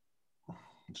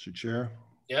 Mr. Chair.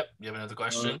 Yep, you have another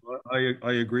question?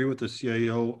 I agree with the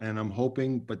CIO, and I'm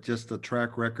hoping, but just the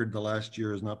track record the last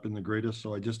year has not been the greatest,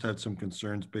 so I just had some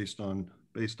concerns based on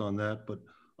that. But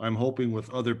I'm hoping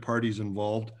with other parties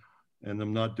involved, and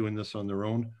them not doing this on their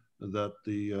own, that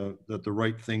the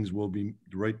right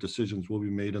decisions will be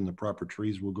made and the proper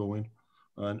trees will go in.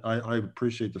 And I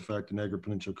appreciate the fact the Niagara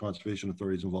Peninsula Conservation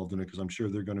Authority is involved in it, because I'm sure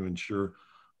they're going to ensure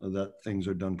that things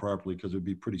are done properly, because it would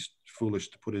be pretty foolish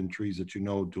to put in trees that you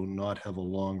know do not have a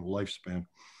long lifespan.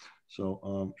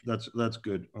 So that's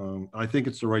good. I think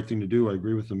it's the right thing to do. I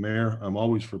agree with the mayor. I'm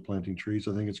always for planting trees.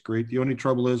 I think it's great. The only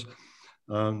trouble is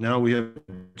now we have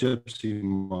gypsy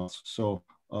moths. So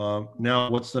now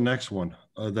what's the next one?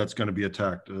 that's going to be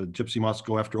attacked. Gypsy moths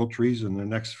go after oak trees, and the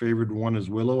next favored one is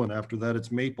willow, and after that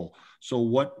it's maple. So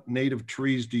what native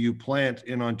trees do you plant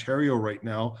in Ontario right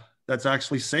now that's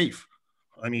actually safe?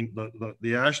 I mean,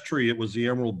 the ash tree, it was the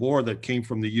emerald borer that came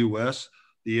from the US.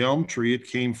 The elm tree, it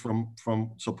came from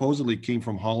supposedly came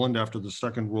from Holland after the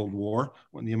Second World War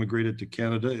when they immigrated to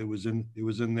Canada. It was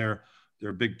in their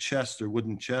big chests, their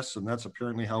wooden chests, and that's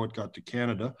apparently how it got to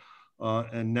Canada.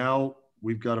 And now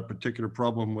we've got a particular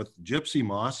problem with gypsy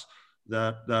moths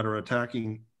that are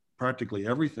attacking practically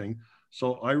everything.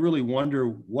 So I really wonder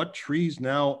what trees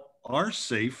now are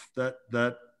safe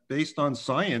that based on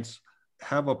science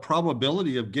have a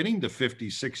probability of getting to 50,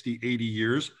 60, 80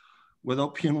 years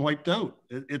without being wiped out.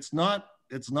 It's not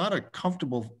a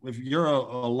comfortable, if you're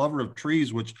a lover of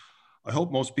trees, which I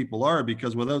hope most people are,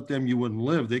 because without them you wouldn't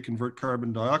live. They convert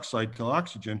carbon dioxide to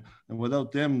oxygen, and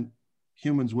without them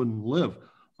humans wouldn't live.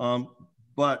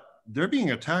 But they're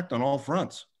being attacked on all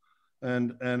fronts.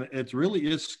 And it really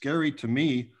is scary to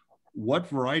me what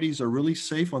varieties are really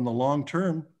safe on the long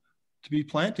term to be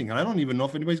planting. I don't even know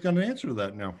if anybody's got an answer to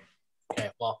that now. Okay,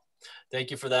 well,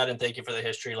 thank you for that, and thank you for the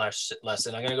history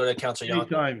lesson. I'm going to go to Councillor Young.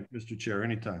 Anytime, Mr. Chair,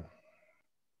 anytime.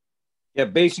 Yeah,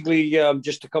 basically,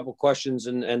 just a couple questions,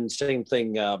 and same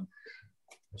thing.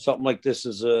 Something like this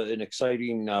is an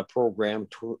exciting program.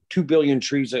 2 billion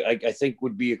trees, I think,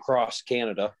 would be across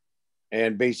Canada.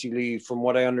 And basically, from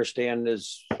what I understand,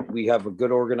 is we have a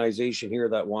good organization here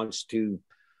that wants to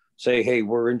say, hey,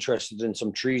 we're interested in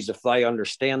some trees. If I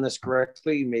understand this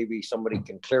correctly, maybe somebody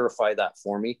can clarify that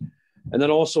for me. And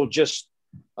then also just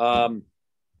how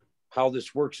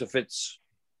this works, if it's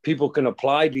people can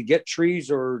apply to get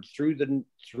trees or through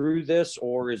this,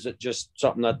 or is it just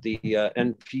something that the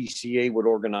NPCA would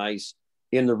organize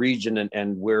in the region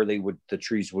and where the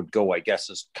trees would go, I guess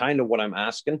is kind of what I'm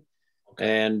asking.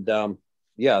 Okay. And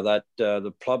yeah, that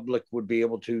the public would be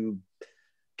able to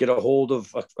get a hold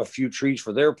of a few trees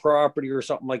for their property or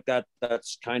something like that.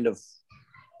 That's kind of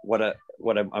what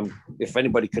I'm if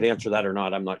anybody could answer that or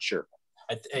not, I'm not sure.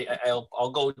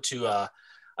 I'll go to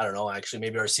I don't know, actually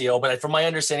maybe our CEO, but from my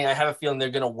understanding, I have a feeling they're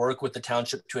going to work with the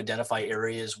township to identify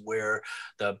areas where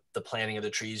the planting of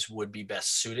the trees would be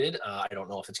best suited. I don't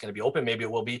know if it's going to be open. Maybe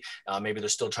it will be. Maybe they're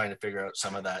still trying to figure out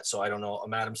some of that. So I don't know.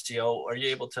 Madam CEO, are you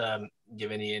able to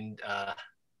give any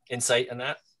insight on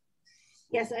that?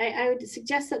 Yes, I would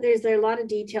suggest that there's a lot of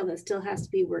detail that still has to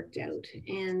be worked out.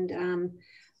 And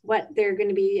what they're going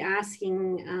to be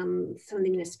asking some of the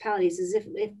municipalities is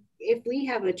if we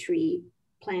have a tree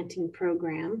planting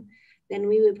program, then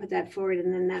we would put that forward,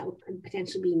 and then that could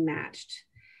potentially be matched.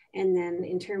 And then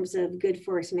in terms of good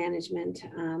forest management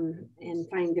and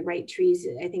finding the right trees,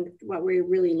 I think what we're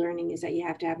really learning is that you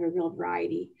have to have a real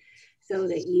variety so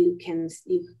that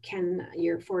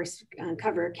your forest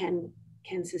cover can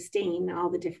sustain all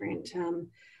the different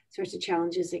sorts of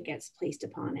challenges that gets placed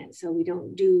upon it. So we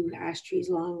don't do ash trees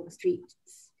along the streets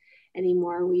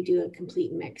anymore. We do a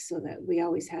complete mix so that we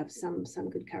always have some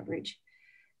good coverage.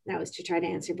 That was to try to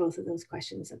answer both of those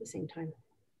questions at the same time.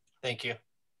 Thank you.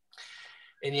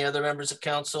 Any other members of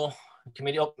council,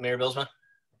 committee? Oh, Mayor Bylsma.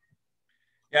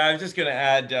 Yeah, I was just going to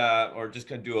add, or just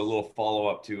going to do a little follow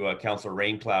up to Councillor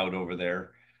Raincloud over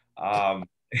there.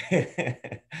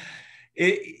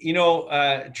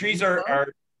 Trees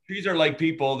are like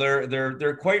people.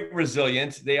 They're quite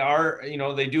resilient. They are,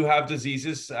 they do have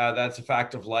diseases. That's a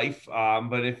fact of life.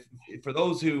 But if for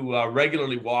those who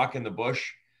regularly walk in the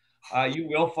bush, you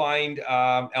will find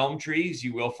elm trees.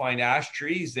 You will find ash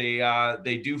trees.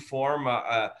 They do form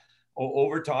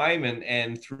over time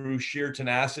and through sheer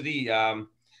tenacity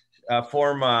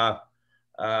form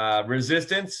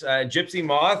resistance. Gypsy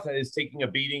moth is taking a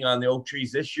beating on the oak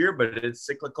trees this year, but it's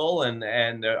cyclical, and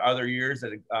there are other years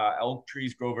that oak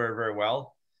trees grow very, very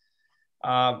well.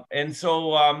 And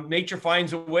so nature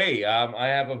finds a way. I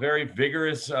have a very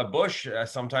vigorous bush.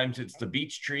 Sometimes it's the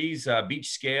beech trees. Beech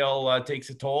scale takes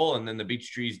a toll, and then the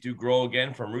beech trees do grow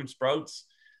again from root sprouts.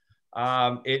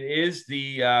 It is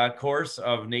the course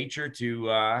of nature to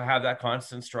have that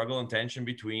constant struggle and tension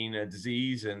between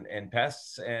disease and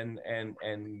pests and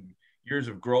years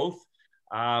of growth.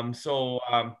 Some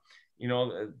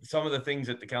of the things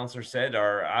that the councillor said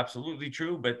are absolutely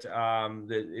true, but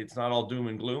it's not all doom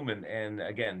and gloom. And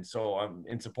again, so I'm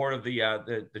in support of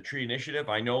the tree initiative.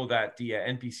 I know that the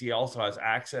NPC also has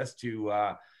access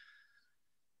to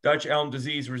Dutch elm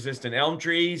disease resistant elm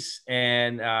trees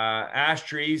and ash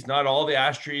trees. Not all the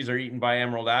ash trees are eaten by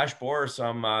emerald ash borer.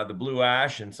 Some the blue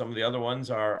ash and some of the other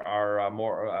ones are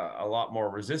a lot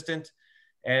more resistant.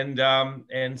 And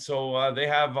so they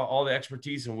have all the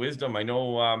expertise and wisdom. I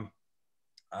know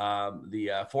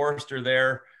the forester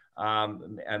there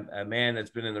a man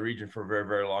that's been in the region for a very,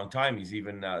 very long time. He's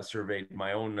even surveyed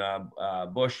my own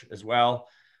bush as well.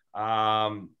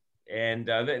 And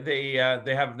they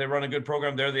run a good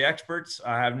program. They're the experts.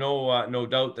 I have no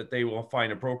doubt that they will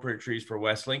find appropriate trees for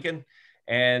West Lincoln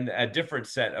and a different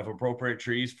set of appropriate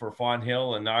trees for Fawn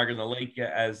Hill and Niagara the Lake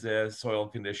as the soil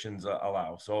conditions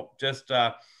allow. So just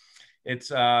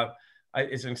it's an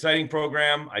exciting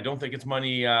program. I don't think it's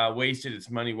money wasted. It's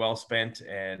money well spent,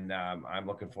 and I'm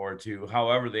looking forward to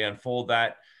however they unfold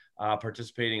that.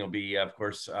 Participating will be, of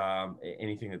course,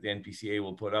 anything that the NPCA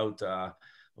will put out.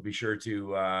 We'll be sure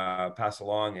to pass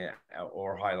along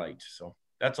or highlight. So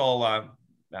that's all,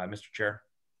 Mr. Chair.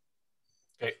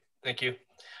 Okay, thank you.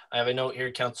 I have a note here,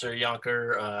 Councillor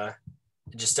Yonker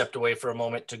just stepped away for a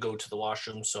moment to go to the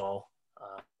washroom. So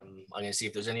I'm gonna see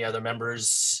if there's any other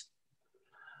members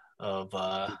of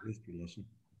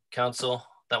council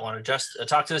that want to just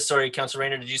talk to this. Sorry, Councillor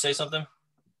Rayner, did you say something?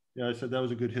 Yeah, I said that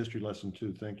was a good history lesson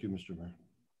too. Thank you, Mr. Mayor.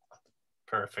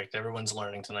 Perfect. Everyone's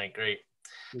learning tonight. Great.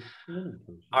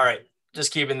 All right,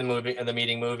 just keeping the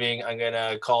meeting moving. I'm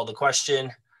gonna call the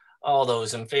question. All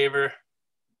those in favor?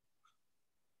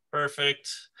 Perfect.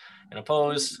 And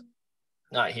opposed?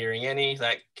 Not hearing any.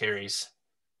 That carries.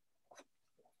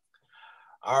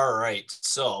 All right,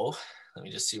 so let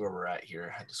me just see where we're at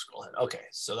here. I had to scroll ahead. Okay,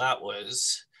 so that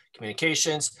was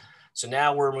communications. So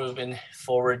now we're moving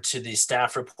forward to the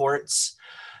staff reports.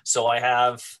 So I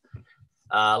have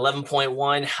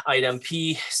 11.1 item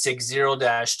P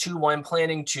 60-21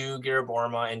 planning to Garrett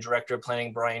Borma and Director of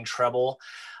Planning Brian Treble.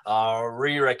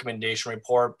 Re-recommendation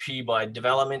report P Bud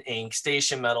Development Inc.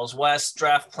 Station Metals West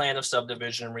draft plan of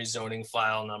subdivision and rezoning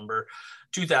file number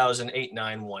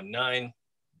 2008-919.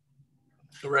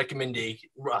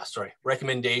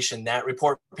 Recommendation that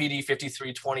report PD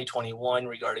 53-2021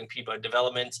 regarding P Bud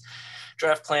Development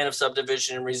draft plan of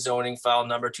subdivision and rezoning file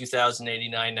number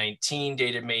 2089-19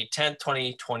 dated May 10th,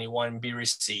 2021 be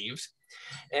received,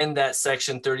 and that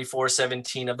section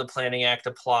 3417 of the Planning Act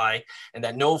apply, and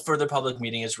that no further public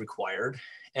meeting is required,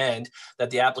 and that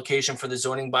the application for the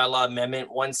zoning bylaw amendment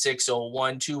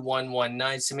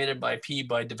 16012119 submitted by P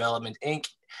Bud Development Inc.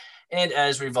 and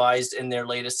as revised in their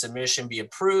latest submission be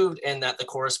approved, and that the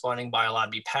corresponding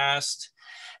bylaw be passed,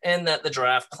 and that the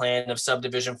draft plan of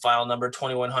subdivision file number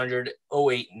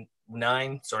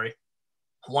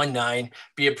 2100-089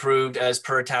 be approved as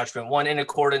per attachment 1 in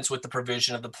accordance with the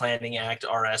provision of the Planning Act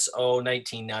RSO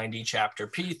 1990 chapter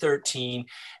P13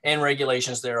 and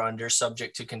regulations thereunder,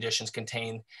 subject to conditions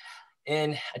contained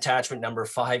in attachment number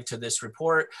 5 to this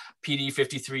report PD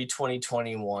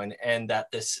 53-2021, and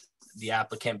that the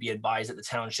applicant be advised that the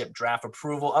township draft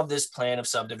approval of this plan of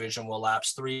subdivision will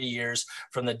lapse 3 years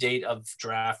from the date of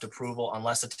draft approval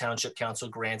unless the township council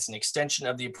grants an extension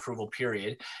of the approval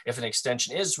period. If an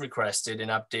extension is requested, an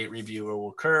update review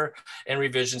will occur and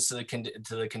revisions to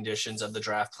the conditions of the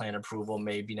draft plan approval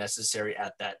may be necessary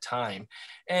at that time.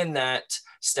 And that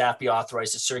staff be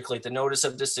authorized to circulate the notice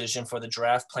of decision for the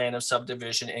draft plan of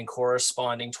subdivision and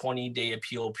corresponding 20-day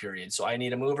appeal period. So I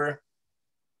need a mover.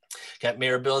 Got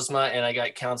Mayor Bylsma and I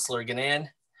got Councillor Gannon.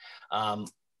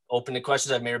 Open to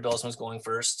questions. I have Mayor Bylsma's going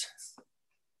first.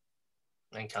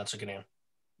 And Councillor Gannon.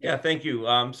 Yeah, thank you.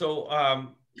 I was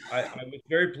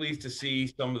very pleased to see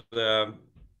some of the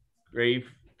grave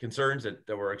concerns that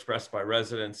were expressed by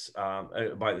residents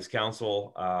by this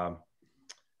council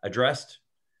addressed.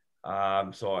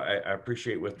 So I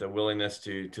appreciate with the willingness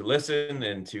to listen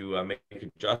and to make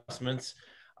adjustments.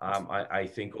 I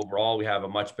think overall we have a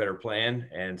much better plan,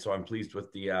 and so I'm pleased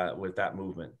with that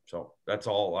movement. So that's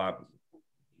all,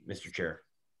 Mr. Chair.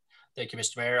 Thank you,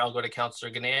 Mr. Mayor. I'll go to Councillor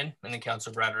Gannon and then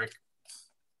Councillor Bradrick.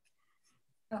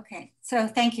 Okay, so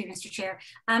thank you, Mr. Chair.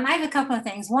 I have a couple of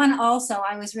things. One, also,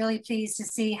 I was really pleased to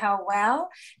see how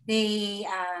well the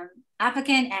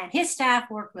applicant and his staff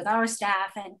worked with our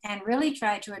staff and really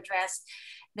tried to address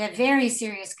the very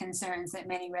serious concerns that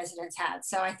many residents had.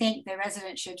 So I think the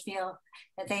residents should feel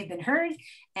that they've been heard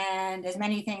and as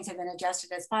many things have been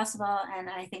adjusted as possible. And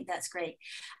I think that's great.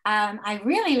 I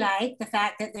really like the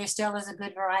fact that there still is a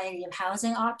good variety of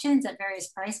housing options at various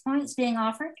price points being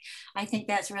offered. I think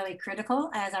that's really critical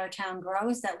as our town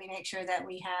grows, that we make sure that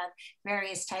we have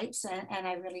various types. And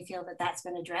I really feel that that's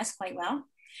been addressed quite well.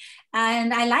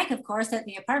 And I like, of course, that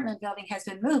the apartment building has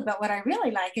been moved, but what I really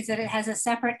like is that it has a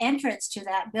separate entrance to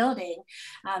that building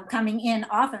coming in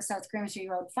off of South Grimsby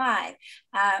Road 5.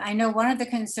 I know one of the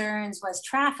concerns was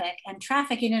traffic, and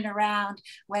traffic in and around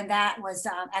when that was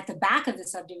at the back of the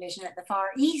subdivision at the far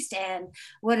east end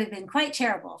would have been quite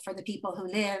terrible for the people who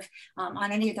live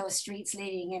on any of those streets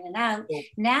leading in and out.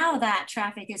 Now that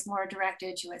traffic is more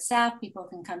directed to itself, people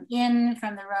can come in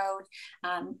from the road,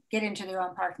 get into their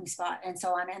own parking spot and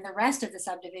so on. And the rest of the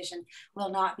subdivision will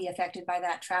not be affected by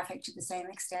that traffic to the same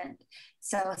extent.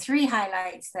 So 3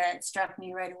 highlights that struck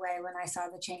me right away when I saw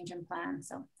the change in plan.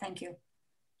 So thank you.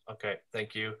 Okay,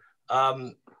 thank you.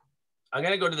 I'm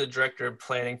going to go to the Director of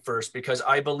Planning first, because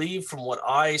I believe from what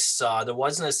I saw, there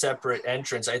wasn't a separate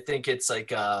entrance. I think it's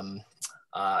like a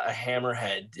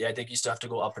hammerhead. Yeah, I think you still have to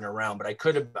go up and around, but I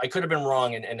could have been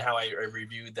wrong in how I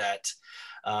reviewed that.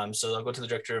 So I'll go to the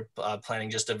Director of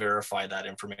Planning just to verify that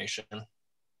information.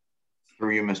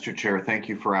 Through you, Mr. Chair, thank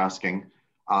you for asking.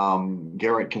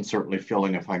 Garrett can certainly fill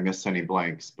in if I miss any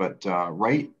blanks, but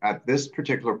right at this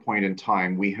particular point in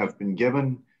time, we have been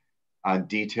given a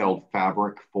detailed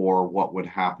fabric for what would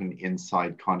happen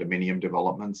inside condominium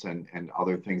developments and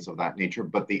other things of that nature.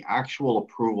 But the actual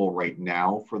approval right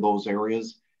now for those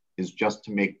areas is just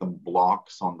to make them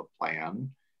blocks on the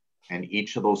plan. And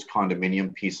each of those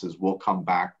condominium pieces will come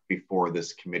back before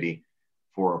this committee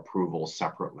for approval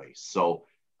separately. So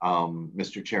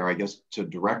Mr. Chair, I guess to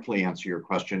directly answer your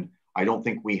question, I don't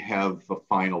think we have the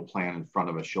final plan in front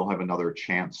of us. You'll have another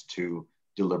chance to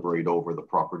deliberate over the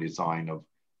proper design of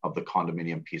the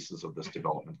condominium pieces of this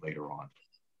development later on.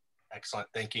 Excellent,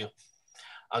 thank you.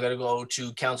 I'm gonna go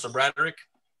to Councillor Bradrick.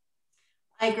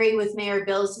 I agree with Mayor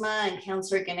Bylsma and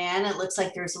Councillor Gannon. It looks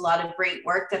like there's a lot of great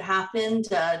work that happened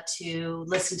to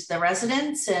listen to the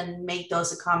residents and make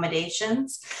those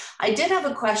accommodations. I did have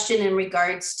a question in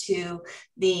regards to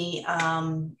the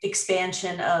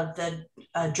expansion of the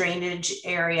drainage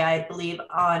area, I believe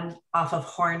off of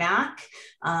Hornack.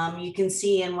 You can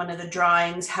see in one of the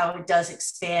drawings how it does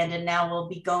expand, and now we'll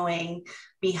be going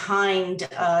behind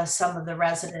some of the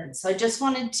residents. So I just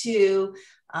wanted to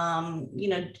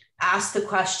ask the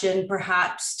question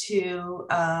perhaps to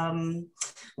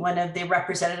one of the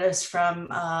representatives from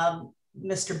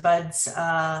Mr. Budd's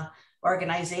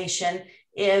organization,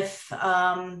 if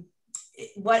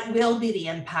what will be the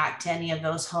impact to any of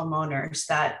those homeowners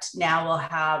that now will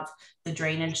have the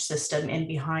drainage system in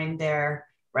behind their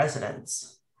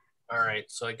residence? All right,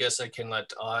 so I guess I can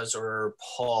let Oz or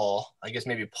Paul, I guess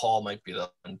maybe Paul might be the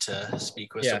one to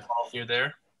speak with. Yeah. So Paul, you're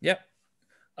there? Yep,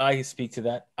 I can speak to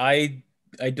that. I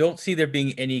don't see there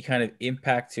being any kind of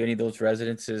impact to any of those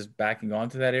residences backing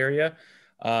onto that area.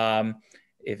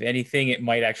 If anything, it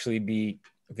might actually be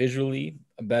visually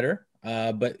better.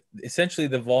 But essentially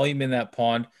the volume in that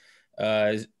pond,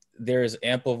 there is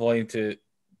ample volume to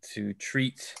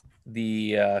treat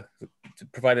to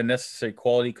provide the necessary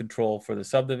quality control for the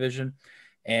subdivision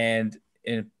and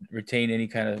retain any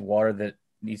kind of water that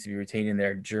needs to be retained in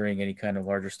there during any kind of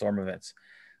larger storm events.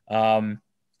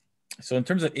 So in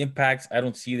terms of impacts, I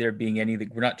don't see there being any,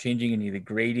 we're not changing any of the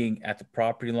grading at the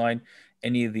property line.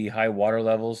 Any of the high water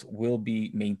levels will be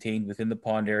maintained within the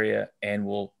pond area and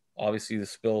will obviously the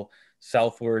spill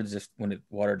southwards if when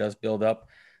water does build up.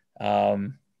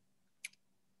 Does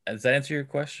that answer your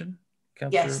question,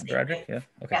 Councillor Bradrick? Yeah.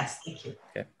 Okay. Yes, thank you.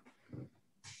 Okay.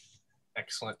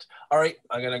 Excellent. All right,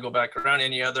 I'm going to go back around.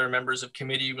 Any other members of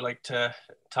committee would like to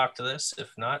talk to this?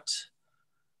 If not,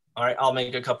 all right, I'll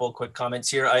make a couple of quick comments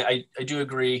here. I do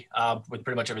agree with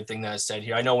pretty much everything that is said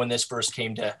here. I know when this first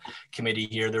came to committee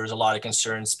here, there was a lot of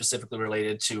concerns specifically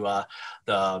related to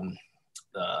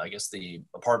I guess the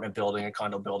apartment building, a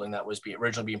condo building that was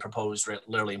originally being proposed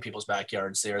literally in people's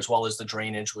backyards there, as well as the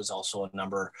drainage was also a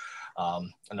number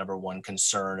one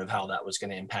concern of how that was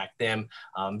going to impact them.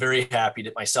 I'm very happy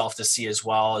to myself to see as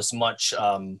well as much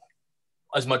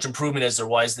improvement as there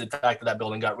was, the fact that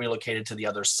building got relocated to the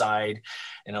other side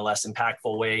in a less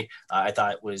impactful way. I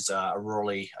thought it was a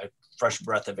fresh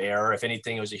breath of air. If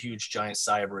anything, it was a huge giant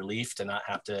sigh of relief to not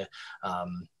have to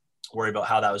worry about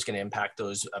how that was going to impact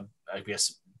those, I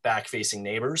guess, back-facing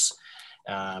neighbors.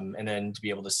 And then to be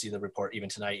able to see the report even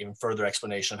tonight, even further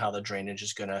explanation of how the drainage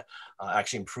is going to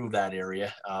actually improve that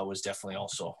area was definitely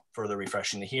also further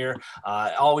refreshing to hear.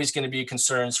 Always going to be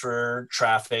concerns for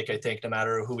traffic. I think no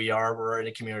matter who we are, we're in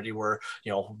a community where,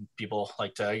 people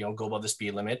like to, go above the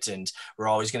speed limit, and we're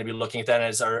always going to be looking at that.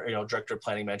 As our, Director of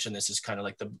Planning mentioned, this is kind of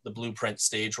like the blueprint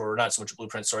stage, or not so much a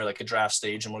blueprint, sorry, like a draft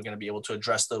stage. And we're going to be able to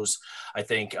address those, I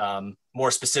think, more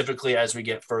specifically as we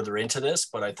get further into this.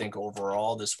 But I think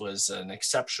overall, this was an an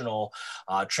exceptional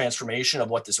transformation of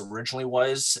what this originally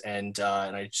was. And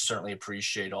I certainly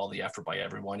appreciate all the effort by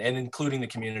everyone, and including the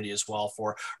community as well,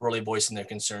 for really voicing their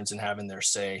concerns and having their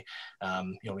say.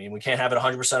 You know, I mean, we can't have it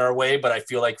 100% our way, but I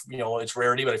feel like, you know, it's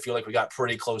rarity, but I feel like we got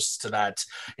pretty close to that,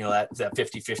 you know, that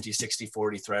 50-50,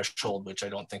 60-40 threshold, which I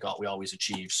don't think we always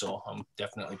achieve. So I'm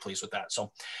definitely pleased with that.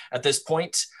 So at this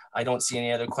point, I don't see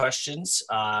any other questions.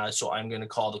 So I'm going to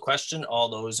call the question. All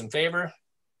those in favor?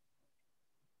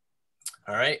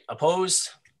 All right, opposed?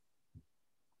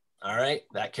 All right,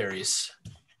 that carries.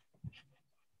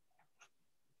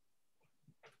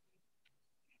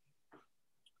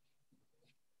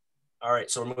 All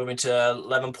right, so we're moving to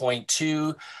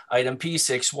 11.2, item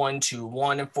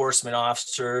P6121, Enforcement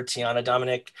Officer Tiana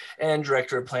Dominic and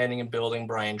Director of Planning and Building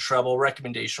Brian Treble.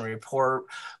 Recommendation report,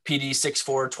 PD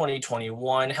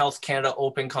 64-2021, Health Canada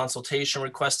open consultation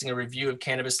requesting a review of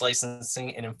cannabis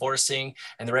licensing and enforcing,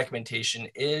 and the recommendation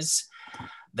is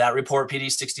that report, PD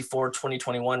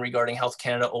 64-2021, regarding Health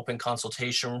Canada open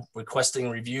consultation requesting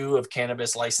review of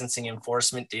cannabis licensing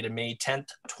enforcement dated May 10th,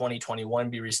 2021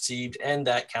 be received, and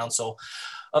that Council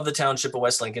of the Township of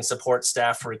West Lincoln support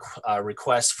staff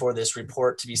request for this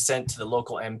report to be sent to the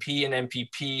local MP and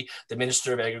MPP, the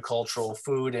Minister of Agricultural,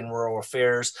 Food and Rural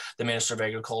Affairs, the Minister of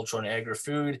Agriculture and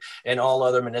Agri-Food, and all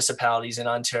other municipalities in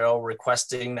Ontario,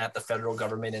 requesting that the federal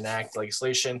government enact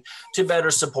legislation to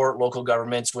better support local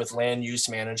governments with land use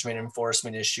management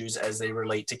enforcement issues as they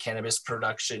relate to cannabis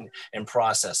production and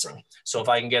processing. So if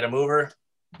I can get a mover,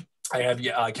 I have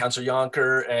Councillor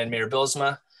Yonker and Mayor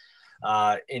Bylsma.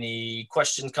 Any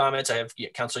questions, comments? I have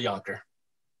Councillor Yonker.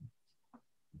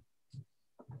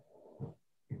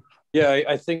 Yeah,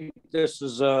 I think this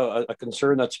is a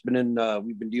concern that's been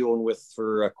we've been dealing with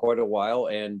for quite a while,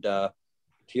 and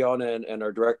Tiana and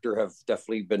our director have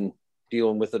definitely been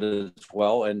dealing with it as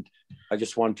well. And I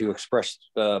just wanted to express,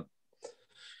 thanks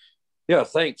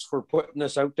for putting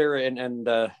this out there, and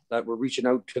that we're reaching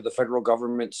out to the federal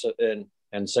government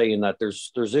and saying that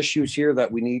there's issues here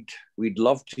that we'd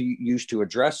love to use to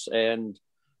address, and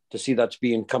to see that's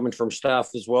coming from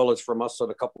staff as well as from us at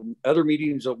a couple other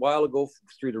meetings a while ago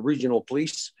through the regional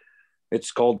police.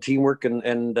 It's called teamwork,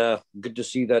 and good to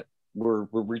see that we're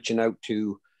reaching out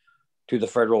to the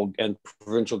federal and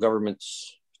provincial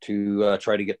governments to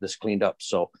try to get this cleaned up.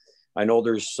 So I know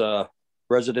there's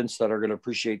residents that are going to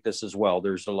appreciate this as well.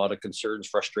 There's a lot of concerns,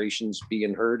 frustrations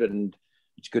being heard, and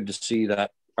it's good to see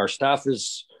that our staff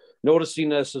is noticing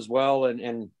this as well,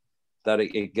 and that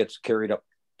it gets carried up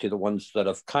to the ones that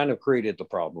have kind of created the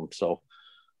problem. So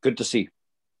good to see.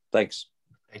 Thanks.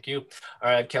 Thank you.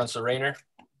 All right, Councillor Rayner.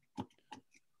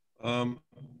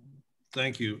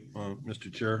 Thank you,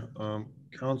 Mr. Chair.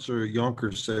 Councillor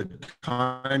Yonker said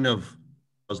kind of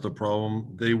was the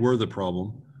problem. They were the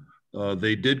problem.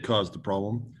 They did cause the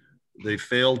problem. They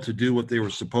failed to do what they were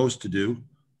supposed to do.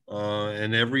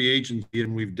 And every agency,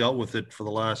 and we've dealt with it for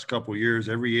the last couple of years,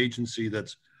 every agency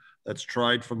that's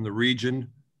tried, from the region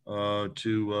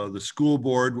to the school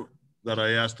board that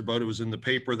I asked about, it was in the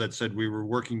paper that said we were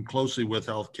working closely with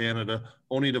Health Canada,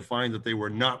 only to find that they were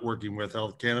not working with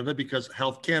Health Canada because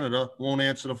Health Canada won't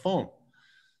answer the phone.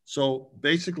 So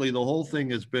basically the whole thing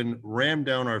has been rammed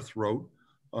down our throat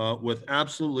with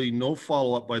absolutely no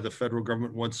follow-up by the federal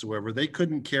government whatsoever. They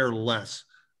couldn't care less.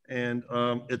 And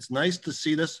it's nice to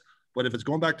see this, but if it's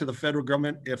going back to the federal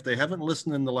government, if they haven't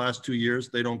listened in the last 2 years,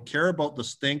 they don't care about the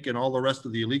stink and all the rest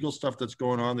of the illegal stuff that's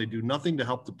going on. They do nothing to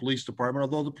help the police department,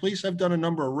 although the police have done a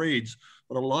number of raids,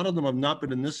 but a lot of them have not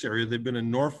been in this area. They've been in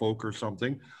Norfolk or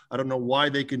something. I don't know why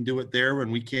they can do it there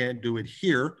and we can't do it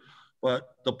here.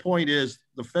 But the point is,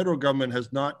 the federal government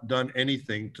has not done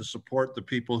anything to support the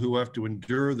people who have to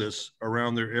endure this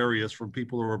around their areas from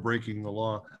people who are breaking the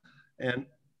law. And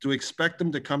to expect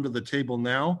them to come to the table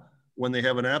now when they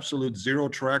have an absolute zero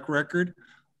track record,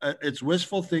 it's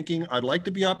wishful thinking. I'd like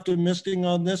to be optimistic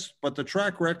on this, but the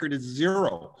track record is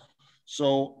zero.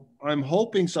 So I'm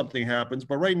hoping something happens,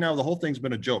 but right now the whole thing's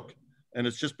been a joke and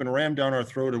it's just been rammed down our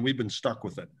throat and we've been stuck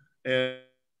with it. And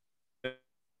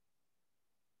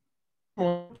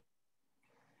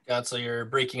Councillor, you're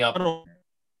breaking up.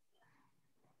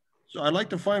 So I'd like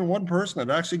to find one person that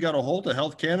actually got a hold of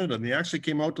Health Canada and they actually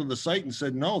came out to the site and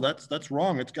said, no, that's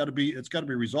wrong. It's got to be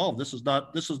resolved. This is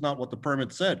not what the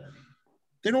permit said.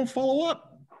 They don't follow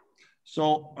up.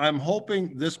 So I'm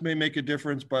hoping this may make a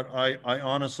difference, but I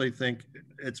honestly think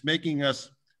it's making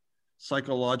us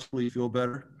psychologically feel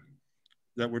better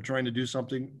that we're trying to do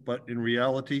something. But in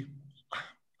reality,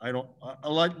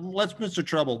 let's Mr.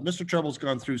 Treble. Mr. Treble's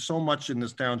gone through so much in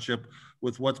this township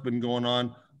with what's been going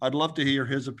on. I'd love to hear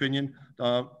his opinion.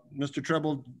 Mr.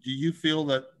 Treble, do you feel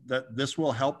that this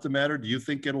will help the matter? Do you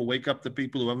think it'll wake up the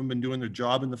people who haven't been doing their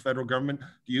job in the federal government?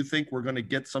 Do you think we're going to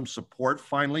get some support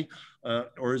finally?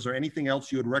 Or is there anything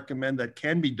else you would recommend that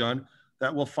can be done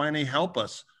that will finally help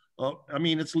us? I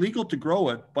mean, it's legal to grow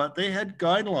it, but they had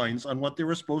guidelines on what they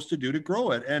were supposed to do to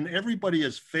grow it. And everybody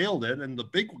has failed it. And the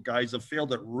big guys have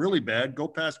failed it really bad. Go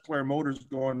past Claire Motors,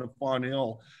 going to Fawn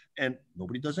Hill, and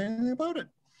nobody does anything about it.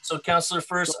 So, Councillor,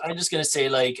 first, I'm just going to say,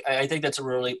 like, I think that's a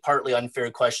really partly unfair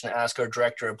question to ask our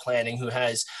Director of Planning, who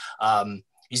has,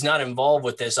 he's not involved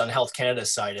with this on Health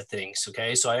Canada's side of things,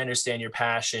 okay? So I understand your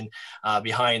passion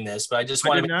behind this, but I just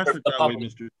want to make sure the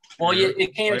public... Well,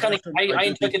 it came kind of,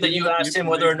 I took it that you asked him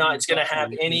whether or not it's going to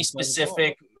have any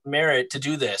specific merit to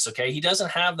do this, okay? He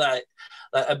doesn't have that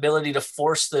ability to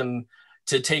force them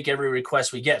to take every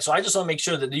request we get. So I just want to make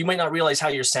sure that you might not realize how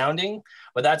you're sounding,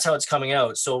 but that's how it's coming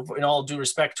out. So in all due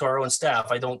respect to our own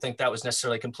staff, I don't think that was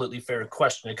necessarily a completely fair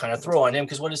question to kind of throw on him,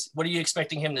 because what are you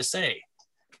expecting him to say?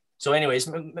 So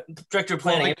anyways, Director of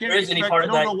Planning, if there is any part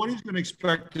of that. I don't know what he's going to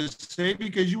expect to say,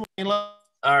 because you ain't.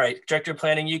 All right, Director of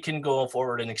Planning, you can go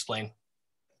forward and explain.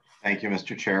 Thank you,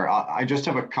 Mr. Chair. I just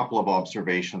have a couple of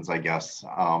observations, I guess.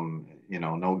 You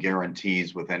know, no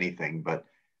guarantees with anything, but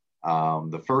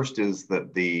the first is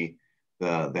that the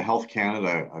Health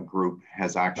Canada group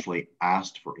has actually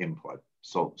asked for input.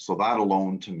 So that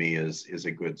alone to me is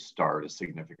a good start, a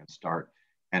significant start.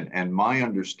 And my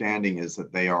understanding is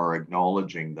that they are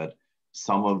acknowledging that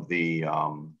some of the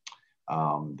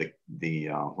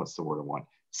what's the word I want?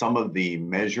 Some of the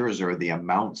measures or the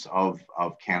amounts of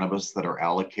cannabis that are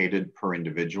allocated per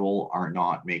individual are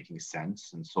not making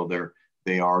sense. And so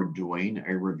they are doing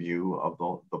a review of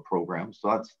the program.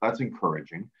 So that's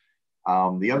encouraging.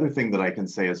 The other thing that I can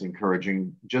say is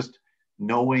encouraging, just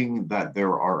knowing that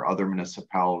there are other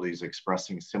municipalities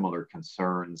expressing similar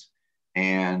concerns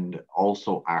and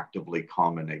also actively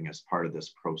commenting as part of this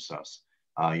process.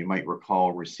 You might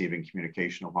recall receiving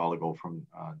communication a while ago from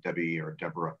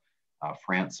Deborah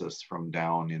Francis from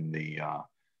down in the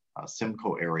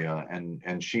Simcoe area,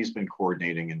 and she's been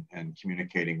coordinating and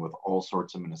communicating with all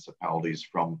sorts of municipalities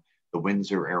from the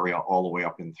Windsor area all the way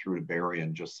up and through to Barrie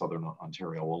and just Southern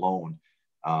Ontario alone.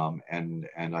 And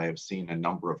I have seen a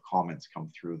number of comments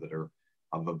come through that are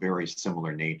of a very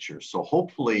similar nature. So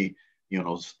hopefully, you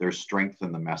know, there's strength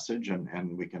in the message,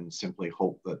 and we can simply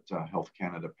hope that Health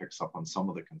Canada picks up on some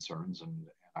of the concerns and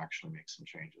actually makes some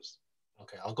changes.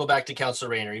 Okay, I'll go back to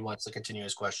Councillor Rayner. He wants to continue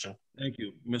his question. Thank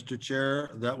you, Mr. Chair.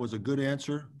 That was a good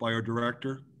answer by our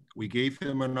director. We gave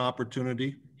him an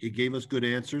opportunity. He gave us good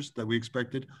answers that we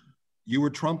expected. You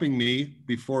were trumping me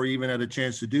before he even had a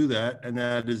chance to do that. And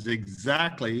that is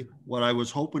exactly what I was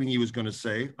hoping he was going to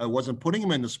say. I wasn't putting him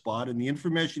in the spot, and the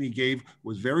information he gave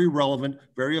was very relevant,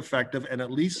 very effective, and at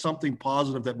least something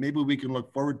positive that maybe we can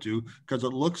look forward to, because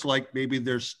it looks like maybe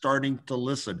they're starting to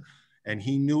listen. And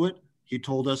he knew it. He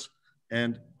told us.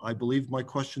 And I believe my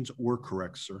questions were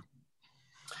correct, sir.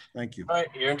 Thank you. All right,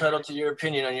 you're entitled to your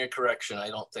opinion on your correction. I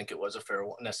don't think it was a fair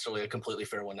one, necessarily a completely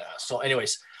fair one to ask. So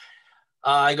anyways,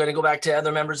 I'm going to go back to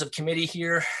other members of committee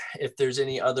here. If there's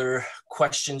any other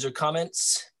questions or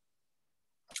comments,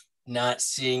 not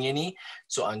seeing any.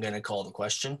 So I'm going to call the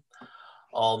question.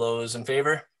 All those in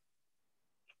favor?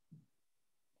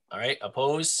 All right,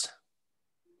 opposed?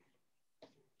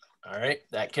 All right,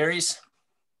 that carries.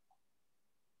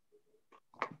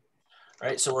 All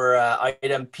right, so we're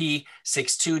item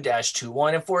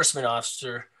P62-21, Enforcement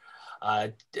Officer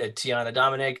Tiana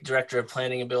Dominic, Director of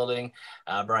Planning and Building,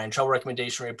 Brian Treble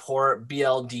Recommendation Report,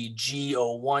 BLDG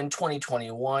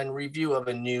 01-2021, Review of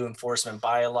a New Enforcement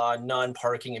Bylaw,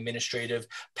 Non-Parking Administrative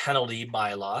Penalty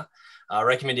Bylaw.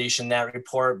 Recommendation that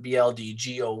report,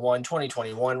 BLDG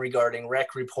 01-2021, regarding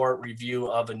REC report,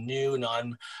 review of a new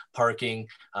non-parking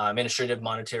administrative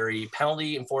monetary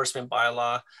penalty enforcement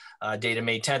bylaw, dated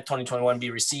May 10th, 2021, be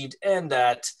received, and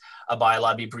that a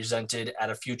bylaw be presented at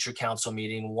a future council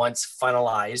meeting once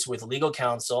finalized with legal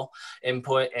counsel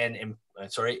input and in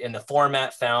the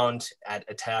format found at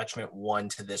attachment 1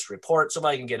 to this report. So if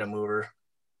I can get a mover,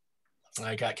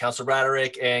 I got Councillor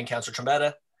Broderick and Councillor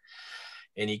Trombetta.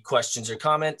 Any questions or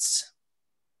comments?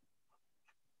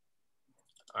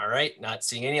 All right, not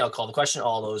seeing any. I'll call the question.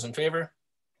 All those in favor?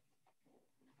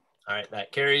 All right,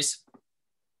 that carries.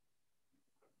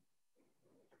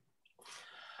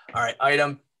 All right,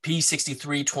 item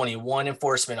P63-21,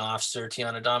 Enforcement Officer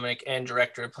Tiana Dominic and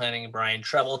Director of Planning Brian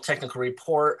Treble. Technical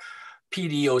report,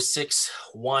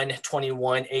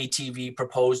 PD06-121 ATV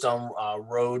proposed on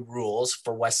road rules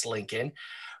for West Lincoln.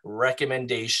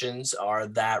 recommendations are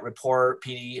that report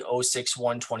PD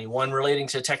 06121 relating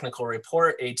to technical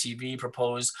report ATV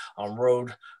proposed on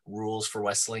road rules for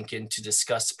West Lincoln to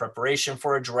discuss preparation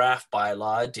for a draft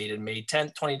bylaw dated May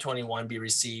 10th, 2021 be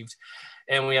received.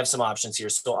 And we have some options here.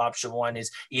 So option one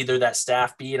is either that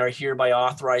staff be and are hereby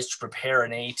authorized to prepare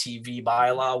an ATV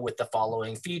bylaw with the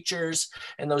following features.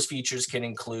 And those features can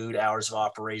include hours of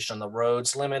operation on the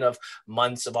roads, limit of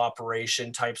months of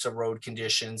operation, types of road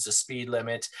conditions, the speed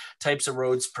limit, types of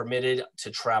roads permitted to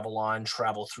travel on,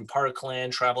 travel through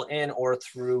parkland, travel in or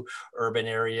through urban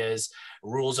areas,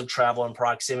 rules of travel and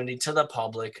proximity to the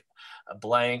public,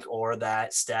 blank, or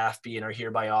that staff be and are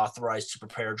hereby authorized to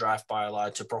prepare draft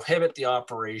bylaw to prohibit the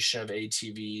operation of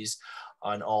ATVs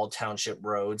on all township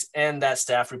roads, and that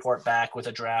staff report back with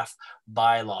a draft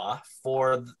bylaw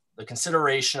for the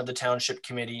consideration of the township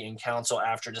committee and council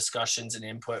after discussions and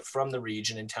input from the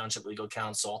region and township legal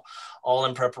counsel, all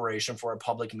in preparation for a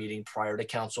public meeting prior to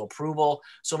council approval.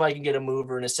 So if I can get a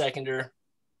mover and a seconder,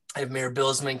 I have Mayor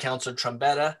Bylsma and Councilor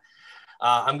Trombetta.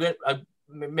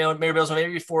 Mayor Bylsma,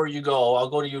 maybe before you go, I'll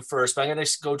go to you first, but I'm going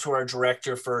to go to our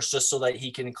director first, just so that he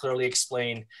can clearly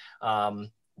explain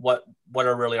what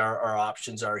our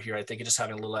options are here. I think just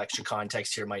having a little extra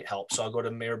context here might help. So I'll go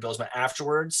to Mayor Bylsma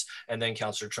afterwards, and then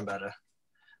Councilor Trombetta.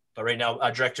 But right now,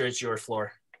 Director, it's your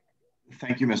floor.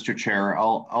 Thank you, Mr. Chair.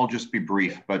 I'll just be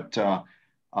brief, but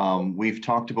we've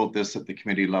talked about this at the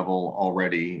committee level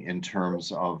already in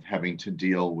terms of having to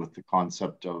deal with the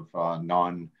concept of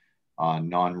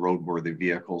non-roadworthy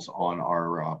vehicles on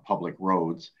our public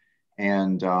roads.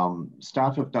 And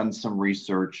staff have done some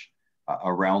research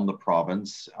around the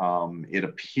province. It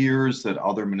appears that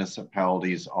other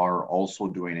municipalities are also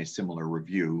doing a similar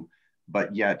review,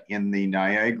 but yet in the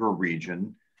Niagara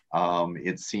region,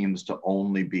 it seems to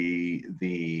only be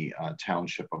the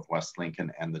township of West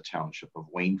Lincoln and the township of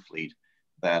Wainfleet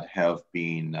that have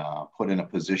been put in a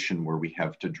position where we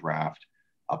have to draft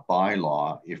a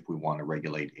bylaw if we want to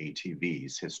regulate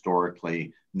ATVs.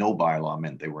 Historically, no bylaw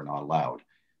meant they were not allowed.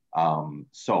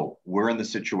 So we're in the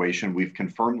situation, we've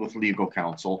confirmed with legal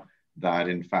counsel that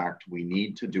in fact we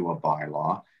need to do a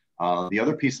bylaw. The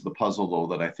other piece of the puzzle though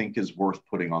that I think is worth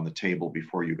putting on the table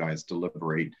before you guys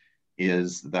deliberate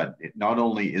is that not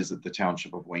only is it the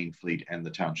township of Wainfleet and the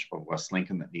township of West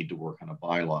Lincoln that need to work on a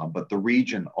bylaw, but the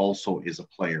region also is a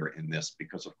player in this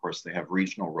because of course they have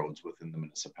regional roads within the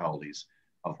municipalities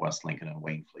of West Lincoln and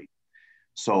Wainfleet.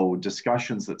 So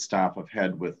discussions that staff have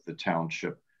had with the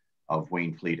township of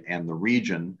Wainfleet and the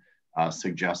region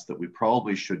suggest that we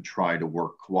probably should try to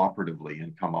work cooperatively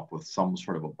and come up with some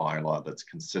sort of a bylaw that's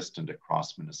consistent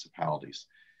across municipalities.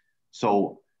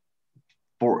 So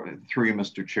through you,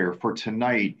 Mr. Chair, for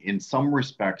tonight, in some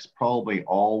respects, probably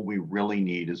all we really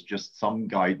need is just some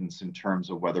guidance in terms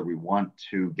of whether we want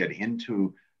to get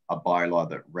into a bylaw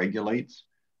that regulates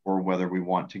or whether we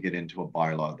want to get into a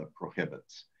bylaw that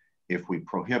prohibits. If we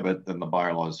prohibit, then the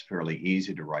bylaw is fairly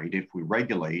easy to write. If we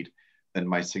regulate, then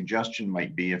my suggestion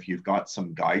might be if you've got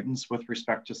some guidance with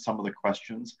respect to some of the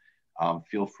questions,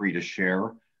 feel free to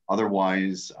share.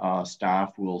 Otherwise,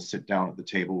 staff will sit down at the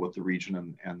table with the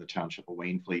region and the township of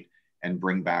Wainfleet and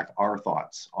bring back our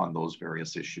thoughts on those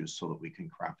various issues so that we can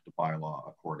craft a bylaw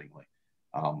accordingly.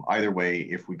 Either way,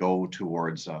 if we go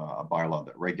towards a bylaw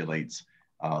that regulates,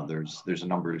 there's a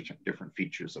number of different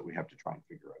features that we have to try and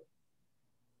figure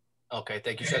out. Okay,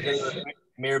 thank you. So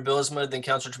Mayor Bylsma, then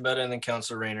Councilor Trombetta, and then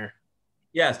Councilor Rayner.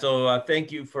 Yeah, so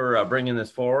thank you for bringing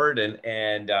this forward,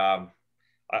 and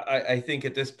I think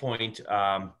at this point,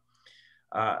 so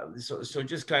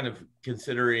just kind of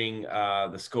considering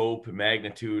the scope and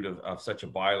magnitude of such a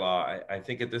bylaw, I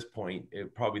think at this point it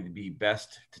would probably be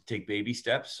best to take baby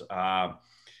steps.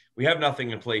 We have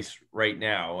nothing in place right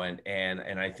now, and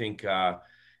I think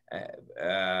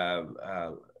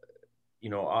you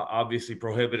know, obviously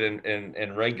prohibit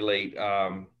and regulate.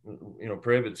 You know,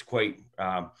 prohibit's quite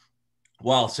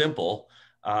while simple,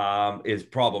 is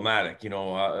problematic. You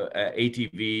know,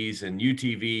 ATVs and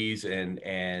UTVs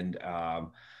and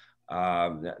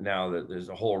now that there's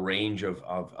a whole range of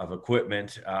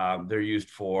equipment. They're used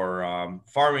for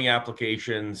farming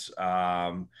applications.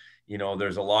 You know,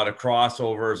 there's a lot of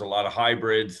crossovers, a lot of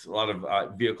hybrids, a lot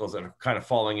of vehicles that are kind of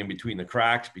falling in between the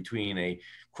cracks between a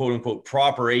quote unquote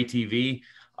proper ATV.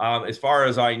 As far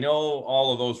as I know,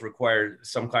 all of those require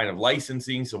some kind of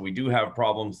licensing. So we do have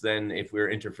problems then if we're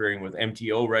interfering with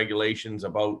MTO regulations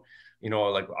about, you know,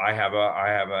 like I have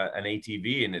an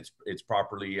ATV and it's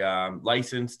properly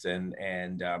licensed and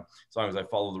as long as I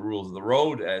follow the rules of the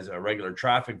road as a regular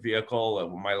traffic vehicle,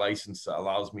 my license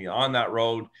allows me on that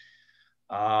road.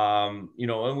 You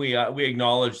know, and we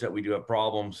acknowledge that we do have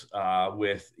problems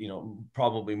with, you know,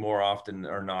 probably more often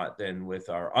or not than with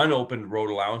our unopened road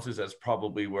allowances. That's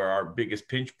probably where our biggest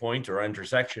pinch point or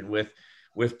intersection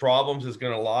with problems is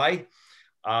going to lie.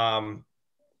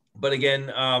 But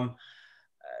again,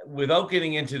 without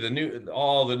getting into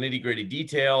all the nitty-gritty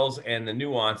details and the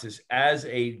nuances, as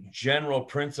a general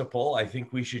principle, I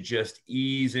think we should just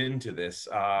ease into this.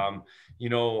 You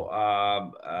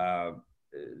know,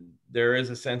 there is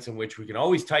a sense in which we can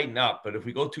always tighten up, but if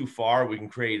we go too far, we can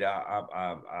create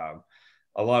a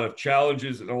lot of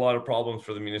challenges and a lot of problems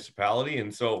for the municipality.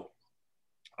 And so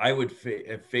I would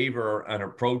favor an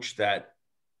approach that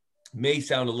may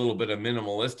sound a little bit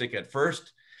minimalistic at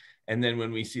first, and then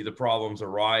when we see the problems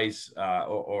arise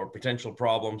or potential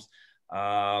problems,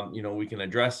 you know, we can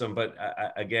address them. But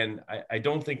again, I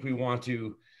don't think we want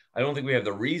to, I don't think we have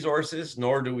the resources,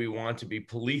 nor do we want to be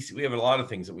police. We have a lot of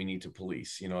things that we need to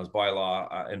police, you know, as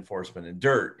bylaw enforcement and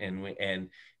dirt and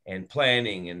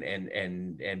planning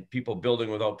and people building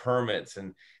without permits.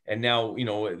 And now, you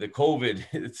know, the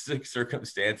COVID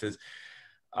circumstances,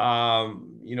 you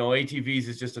know, ATVs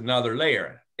is just another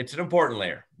layer. It's an important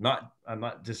layer. I'm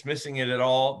not dismissing it at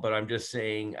all, but I'm just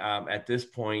saying at this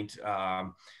point,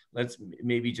 let's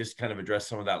maybe just kind of address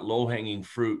some of that low-hanging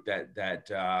fruit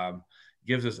that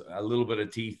gives us a little bit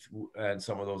of teeth and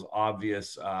some of those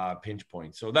obvious pinch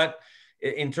points. So that,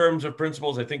 in terms of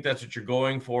principles, I think that's what you're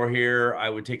going for here. I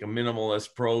would take a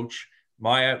minimalist approach.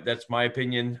 That's my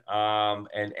opinion,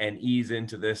 and ease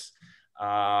into this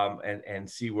and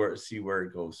see where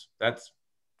it goes. That's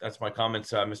my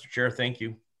comments, Mr. Chair. Thank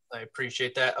you. I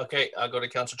appreciate that. Okay, I'll go to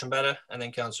Councillor Trombetta and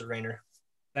then Councillor Rayner.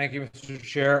 Thank you, Mr.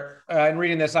 Chair. In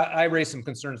reading this, I raised some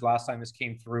concerns last time this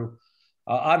came through.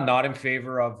 I'm not in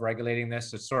favor of regulating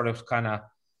this. It sort of kind of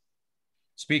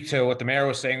speak to what the mayor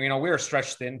was saying. You know, we are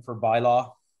stretched thin for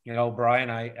bylaw. You know, Brian,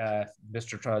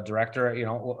 Mr. Director, you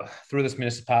know, through this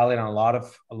municipality on a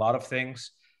lot of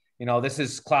things. You know, this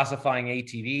is classifying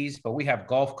ATVs, but we have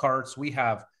golf carts, we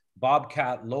have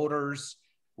bobcat loaders,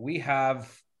 we have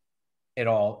it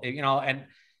all. You know, and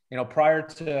you know, prior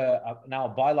to now a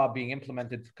bylaw being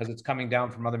implemented, because it's coming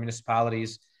down from other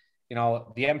municipalities, you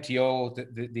know, the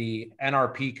MTO, the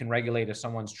NRP can regulate if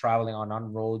someone's traveling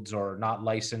on roads or not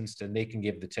licensed, and they can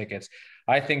give the tickets.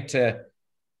 I think to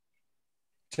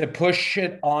push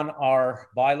it on our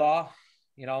bylaw,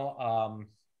 you know,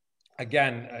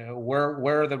 again,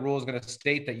 where are the rules going to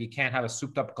state that you can't have a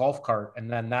souped up golf cart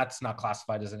and then that's not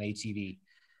classified as an ATV?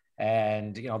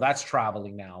 And, you know, that's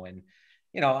traveling now. And,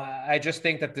 you know, I just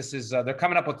think that this is, they're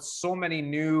coming up with so many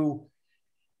new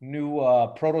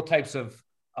prototypes of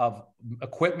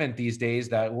equipment these days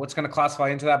that what's going to classify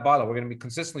into that bylaw. We're going to be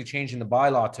consistently changing the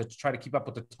bylaw to try to keep up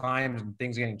with the times and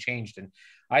things getting changed. And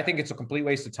I think it's a complete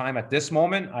waste of time at this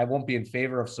moment. I won't be in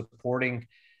favor of supporting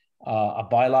a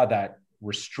bylaw that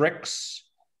restricts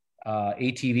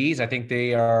ATVs. I think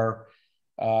they are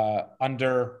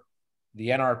under the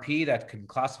NRP that can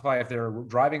classify if they're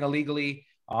driving illegally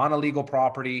on illegal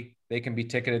property, they can be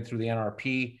ticketed through the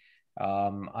NRP.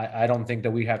 I don't think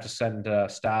that we have to send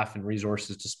staff and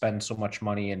resources to spend so much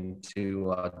money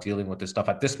into dealing with this stuff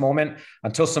at this moment.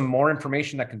 Until some more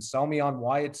information that can sell me on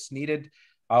why it's needed,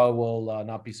 I will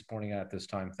not be supporting it at this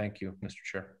time. Thank you, Mr.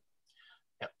 Chair.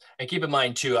 Yeah, and keep in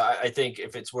mind too, I think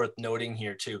if it's worth noting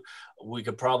here too, we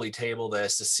could probably table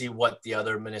this to see what the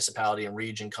other municipality and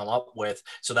region come up with,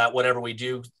 so that whatever we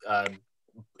do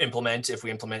implement, if we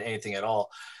implement anything at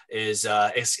all, is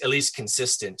at least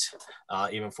consistent,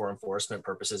 even for enforcement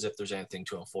purposes, if there's anything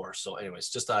to enforce. So anyways,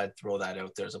 just thought I'd throw that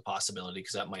out there as a possibility,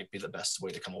 because that might be the best way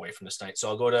to come away from this night. So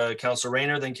I'll go to Councillor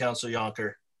Rayner, then Councillor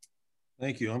Yonker.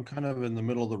 Thank you. I'm kind of in the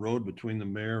middle of the road between the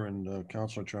mayor and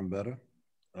Councillor Trombetta.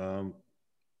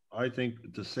 I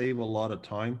think to save a lot of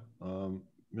time,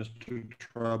 Mr.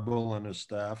 Treble and his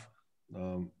staff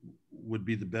would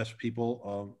be the best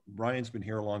people. Brian's been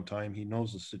here a long time. He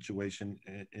knows the situation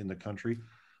in the country,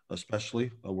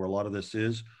 especially where a lot of this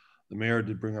is. The mayor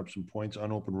did bring up some points.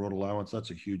 Unopened road allowance,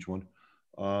 that's a huge one.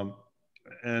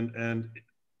 And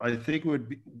I think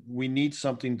we need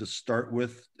something to start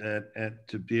with and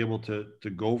to be able to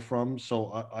go from.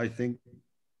 So I think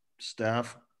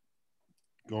staff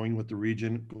going with the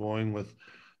region, going with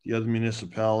the other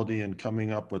municipality and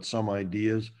coming up with some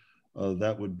ideas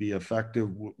that would be effective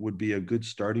would be a good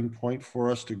starting point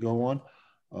for us to go on.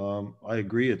 I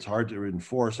agree, it's hard to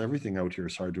enforce. Everything out here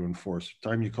is hard to enforce. The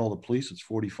time you call the police, it's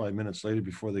 45 minutes later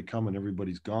before they come and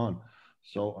everybody's gone.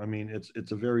 So, I mean,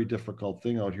 it's a very difficult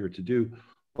thing out here to do.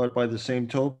 But by the same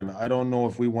token, I don't know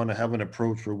if we want to have an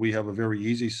approach where we have a very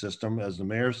easy system, as the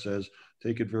mayor says,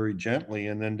 take it very gently,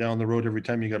 and then down the road, every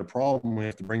time you got a problem, we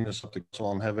have to bring this up to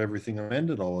council and have everything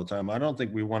amended all the time. I don't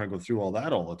think we want to go through all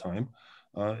that all the time.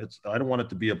 I don't want it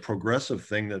to be a progressive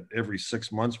thing that every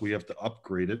 6 months we have to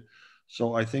upgrade it.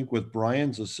 So I think with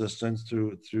Brian's assistance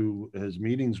through his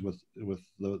meetings with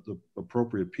the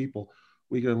appropriate people,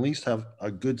 we can at least have a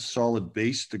good solid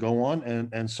base to go on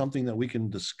and something that we can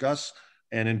discuss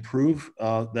and improve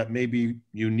that may be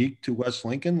unique to West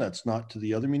Lincoln, that's not to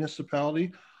the other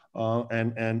municipality.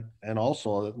 And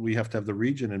also we have to have the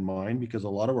region in mind, because a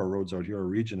lot of our roads out here are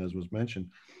region, as was mentioned.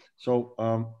 So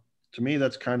to me,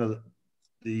 that's kind of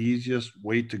the easiest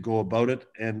way to go about it,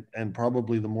 and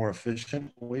probably the more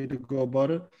efficient way to go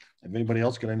about it. If anybody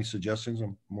else got any suggestions,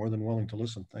 I'm more than willing to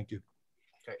listen. Thank you.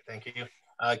 Okay, thank you.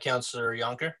 Councillor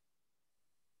Yonker.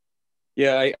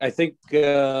 Yeah, I think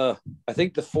the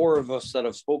four of us that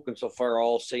have spoken so far are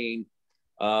all saying,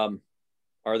 are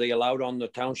they allowed on the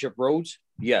township roads?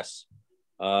 Yes.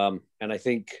 And I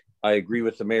think I agree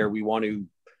with the mayor. We want to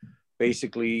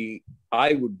basically,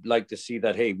 I would like to see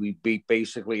that, hey, we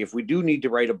basically, if we do need to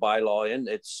write a bylaw in,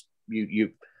 it's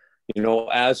you know,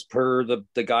 as per the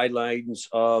guidelines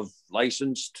of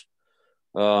licensed.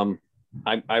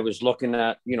 I was looking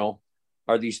at, you know,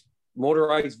 are these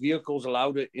motorized vehicles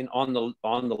allowed on the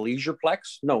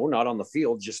leisureplex? No, not on the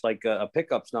field. Just like a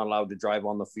pickup's not allowed to drive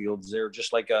on the fields. They're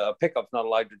just like a pickup's not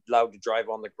allowed to drive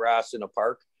on the grass in a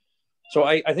park. So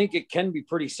I think it can be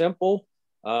pretty simple.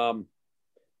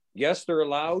 Yes, they're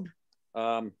allowed.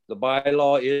 The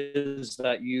bylaw is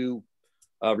that you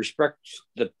respect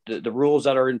the rules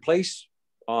that are in place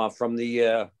from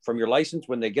your license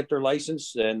when they get their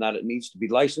license, and that it needs to be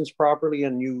licensed properly,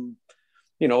 and you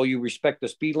respect the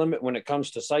speed limit when it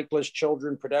comes to cyclists,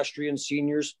 children, pedestrians,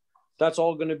 seniors. That's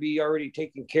all going to be already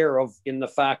taken care of in the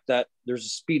fact that there's a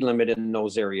speed limit in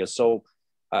those areas. So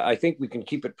I think we can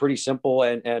keep it pretty simple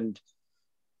and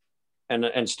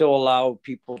still allow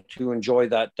people to enjoy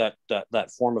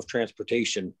that form of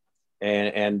transportation.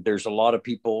 And there's a lot of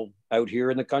people out here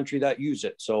in the country that use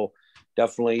it. So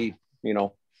definitely,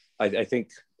 I think,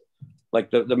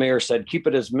 like the mayor said, keep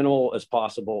it as minimal as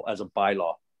possible as a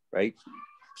bylaw, right?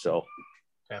 So,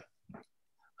 okay.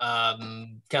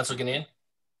 Councillor Ganeen.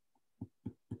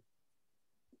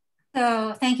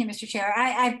 So thank you, Mr. Chair.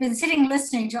 I've been sitting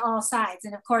listening to all sides.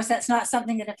 And of course, that's not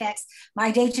something that affects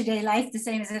my day-to-day life the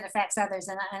same as it affects others.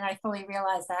 And I fully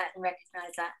realize that and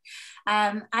recognize that.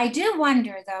 I do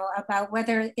wonder, though, about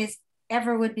whether it's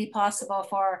ever would be possible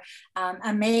for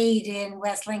a made in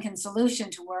West Lincoln solution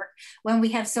to work when we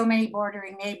have so many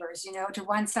bordering neighbors. To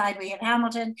one side we have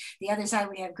Hamilton, the other side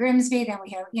we have Grimsby, then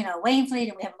we have Waynflete,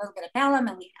 and we have a little bit of Pelham,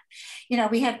 and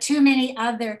we have too many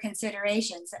other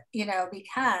considerations,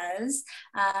 because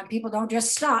people don't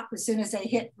just stop as soon as they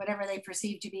hit whatever they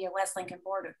perceive to be a West Lincoln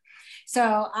border.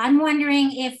 So I'm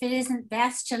wondering if it isn't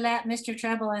best to let Mr.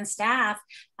 Treble and staff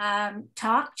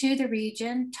talk to the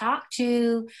region, talk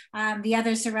to the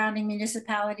other surrounding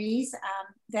municipalities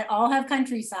that all have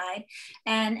countryside,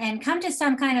 and come to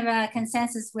some kind of a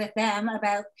consensus with them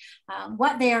about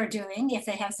what they are doing, if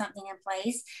they have something in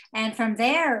place, and from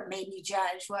there maybe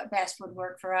judge what best would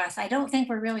work for us. I don't think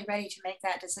we're really ready to make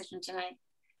that decision tonight.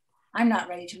 I'm not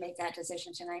ready to make that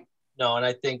decision tonight. No, and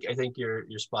I think you're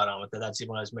spot on with that. That's even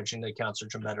when I was mentioning to Councillor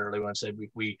Tremblay earlier when I said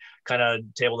we kind of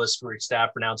table this for staff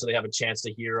for now, so they have a chance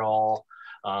to hear all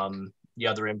the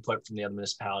other input from the other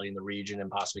municipality in the region and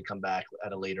possibly come back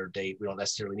at a later date. We don't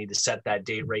necessarily need to set that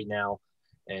date right now.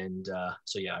 And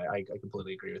so, yeah, I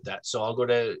completely agree with that. So I'll go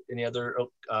to any other,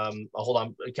 hold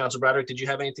on. Councillor Braddock, did you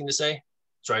have anything to say?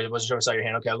 Sorry, I wasn't sure if I saw your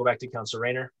hand. Okay, I'll go back to Councillor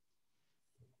Rayner.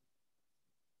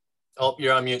 Oh,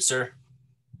 you're on mute, sir.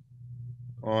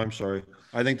 Oh, I'm sorry.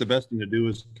 I think the best thing to do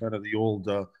is kind of the old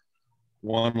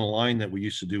one line that we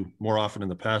used to do more often in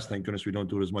the past. Thank goodness we don't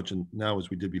do it as much now as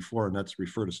we did before, and that's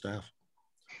refer to staff.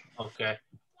 Okay.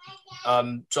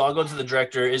 So I'll go to the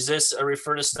director. Is this a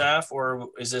refer to staff, or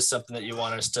is this something that you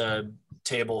want us to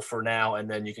table for now and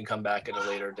then you can come back at a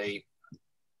later date?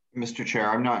 Mr. Chair,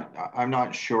 I'm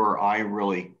not sure I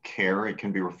really care. It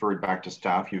can be referred back to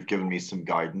staff. You've given me some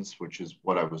guidance, which is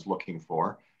what I was looking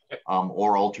for.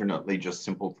 Or alternately, just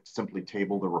simply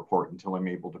table the report until I'm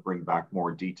able to bring back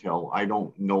more detail. I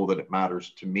don't know that it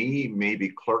matters to me. Maybe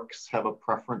clerks have a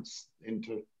preference in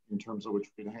terms of which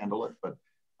way to handle it, but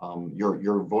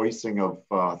your voicing of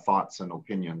thoughts and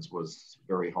opinions was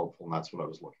very helpful, and that's what I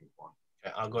was looking for.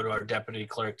 Okay, I'll go to our deputy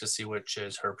clerk to see which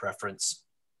is her preference.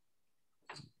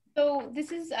 So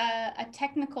this is a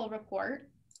technical report.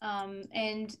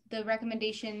 And the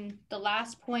recommendation, the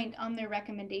last point on their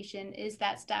recommendation is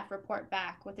that staff report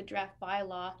back with a draft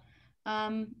bylaw.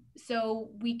 So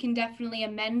we can definitely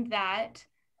amend that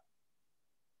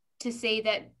to say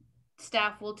that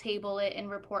staff will table it and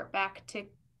report back to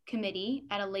committee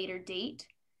at a later date.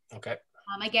 Okay.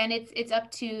 Again, it's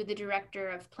up to the director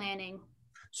of planning.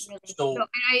 Really. So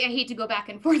I hate to go back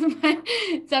and forth, but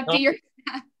it's up to your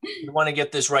staff. We want to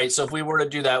get this right. So if we were to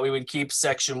do that, we would keep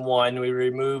section 1, we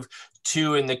remove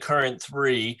 2 in the current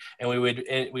 3, and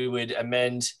we would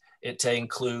amend it to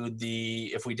include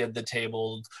the, if we did the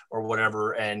table or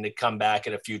whatever, and come back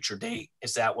at a future date.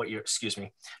 Is that what you're, excuse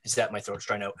me, is that, my throat's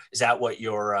drying out. Is that what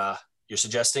you're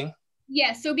suggesting?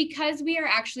 Yeah, so because we are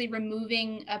actually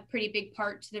removing a pretty big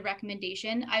part to the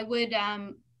recommendation, I would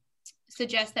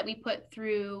suggest that we put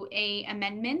through a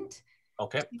amendment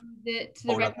to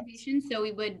the recommendation. So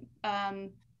we would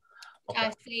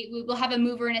say we will have a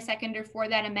mover and a seconder for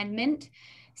that amendment,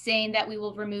 saying that we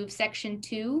will remove section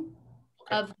 2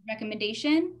 of the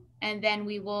recommendation, and then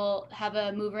we will have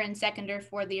a mover and seconder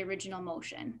for the original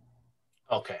motion.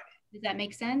 Okay. Does that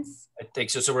make sense? I think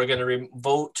so. So we're going to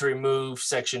vote to remove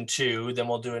section 2, then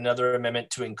we'll do another amendment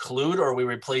to include, or are we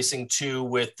replacing 2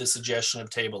 with the suggestion of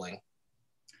tabling?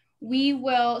 We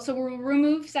will, so we'll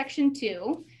remove section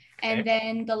 2. And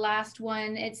then the last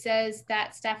one, it says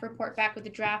that staff report back with the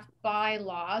draft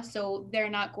bylaw. So they're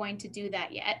not going to do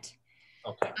that yet.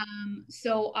 Okay.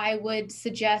 So I would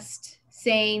suggest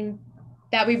saying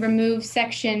that we remove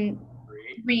section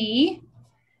 3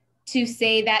 to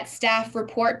say that staff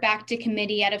report back to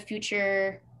committee at a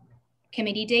future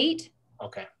committee date.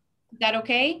 Okay. Is that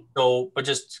okay? So, but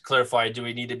just to clarify, do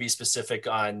we need to be specific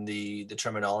on the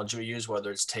terminology we use, whether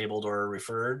it's tabled or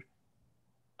referred?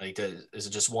 Like, is it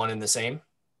just one and the same?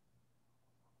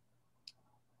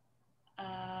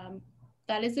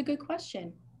 That is a good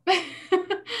question.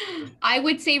 I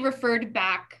would say referred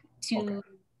back to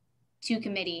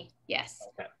committee. Yes.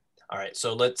 Okay. All right.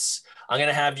 So I'm going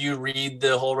to have you read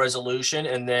the whole resolution,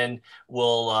 and then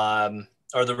we'll,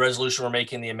 or the resolution we're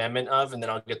making the amendment of, and then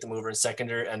I'll get the mover and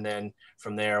seconder. And then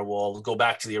from there, we'll go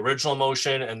back to the original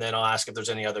motion, and then I'll ask if there's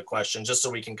any other questions, just so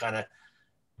we can kind of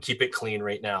keep it clean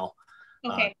right now.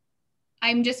 Okay.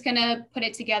 I'm just going to put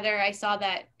it together. I saw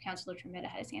that Councillor Tremetta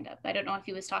had his hand up. I don't know if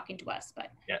he was talking to us,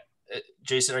 but. Yeah.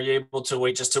 Jason, are you able to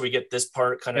wait just till we get this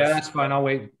part kind of? Yeah, that's fine. I'll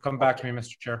wait. Come back to me,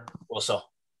 Mr. Chair. Also.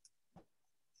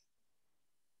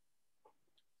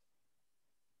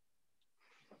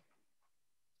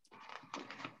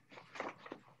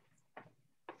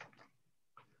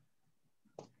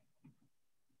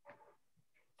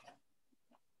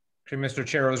 Mr.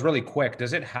 Chair, it was really quick.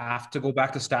 Does it have to go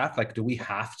back to staff? Like, do we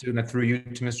have to, and through you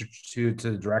to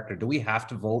the director, do we have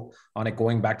to vote on it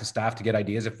going back to staff to get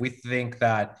ideas? If we think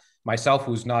that myself,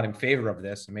 who's not in favor of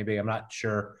this, and maybe I'm not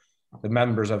sure the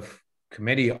members of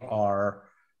committee are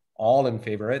all in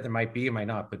favor of it, there might be, it might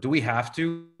not, but do we have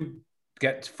to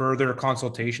get further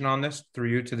consultation on this through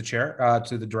you to the chair,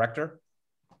 to the director?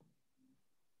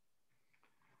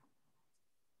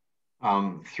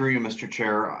 Through you, Mr.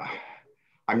 Chair,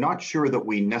 I'm not sure that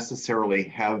we necessarily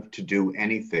have to do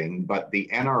anything, but the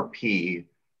NRP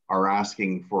are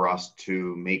asking for us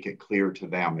to make it clear to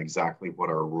them exactly what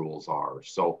our rules are.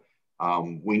 So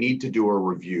we need to do a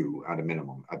review at a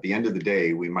minimum. At the end of the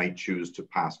day, we might choose to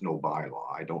pass no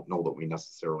bylaw. I don't know that we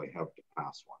necessarily have to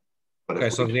pass one. But okay,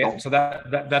 so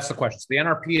that's the question. So the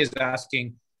NRP is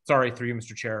asking, sorry, through you,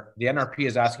 Mr. Chair, the NRP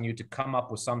is asking you to come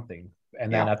up with something.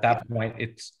 And then at that point,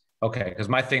 it's okay. Because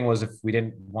my thing was, if we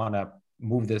didn't want to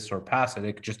move this or pass it,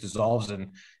 it just dissolves, and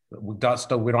we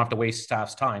don't have to waste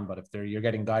staff's time. But if you're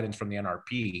getting guidance from the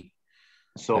NRP.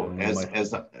 So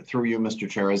as through you, Mr.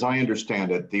 Chair, as I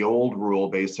understand it, the old rule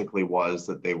basically was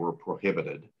that they were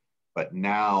prohibited. But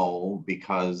now,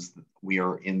 because we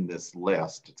are in this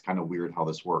list, it's kind of weird how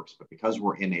this works, but because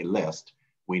we're in a list,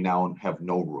 we now have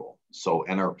no rule. So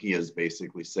NRP is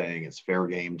basically saying it's fair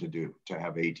game to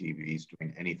have ATVs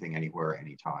doing anything, anywhere,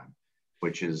 anytime,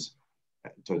 which is,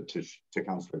 to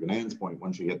Councillor Ganan's point,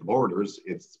 once you hit the borders,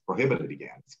 it's prohibited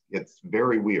again. It's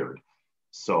very weird.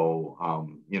 So,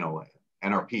 you know,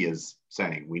 NRP is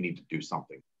saying we need to do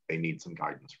something. They need some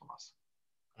guidance from us.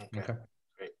 Okay.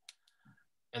 Great.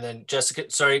 And then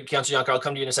Jessica, sorry, Councillor Yonker, I'll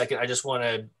come to you in a second. I just want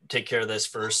to take care of this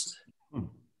first.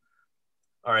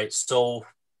 All right, so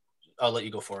I'll let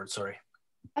you go forward, sorry.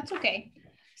 That's okay.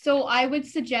 So I would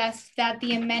suggest that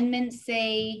the amendments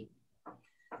say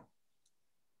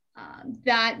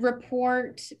that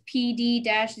report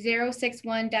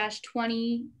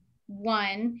PD-061-21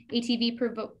 ATV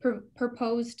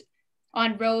proposed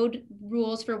on road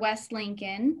rules for West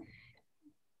Lincoln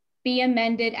be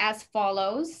amended as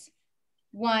follows.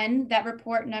 1, that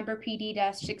report number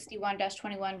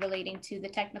PD-61-21 relating to the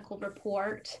technical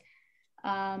report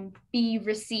be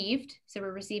received. So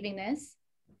we're receiving this.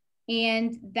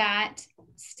 And that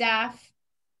staff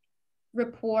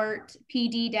report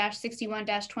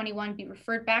PD-61-21 be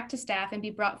referred back to staff and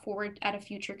be brought forward at a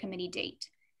future committee date.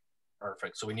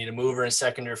 Perfect. So we need a mover and a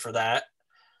seconder for that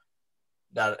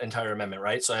entire amendment,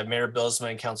 right? So I have Mayor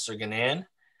Bylsma and Councillor Ganane.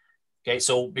 Okay,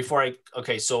 so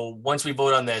so once we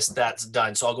vote on this, that's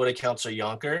done. So I'll go to Councillor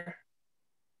Yonker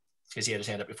because he had his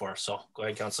hand up before. So go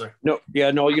ahead, Councillor. No,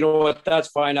 you know what? That's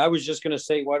fine. I was just going to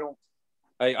say,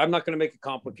 I'm not going to make it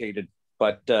complicated,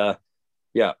 but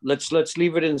yeah, let's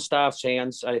leave it in staff's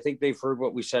hands. I think they've heard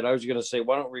what we said. I was going to say,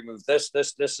 why don't we remove this,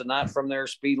 and that from their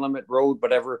speed limit, road,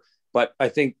 whatever. But I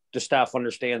think the staff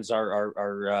understands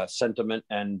our sentiment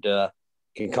and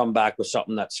can come back with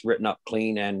something that's written up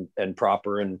clean and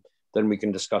proper, and then we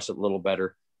can discuss it a little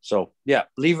better. So yeah,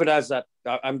 leave it as that.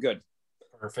 I'm good.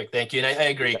 Perfect, thank you. And I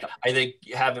agree. Yeah. I think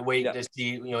having wait to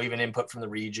see, even input from the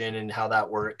region and how that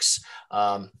works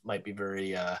might be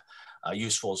very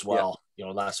useful as well.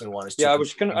 Yeah. Last thing we want is to I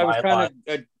was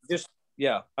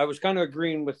kind of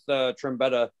agreeing with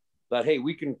Trombetta that, hey,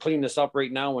 we can clean this up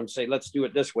right now and say, let's do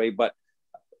it this way. But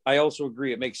I also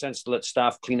agree it makes sense to let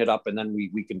staff clean it up and then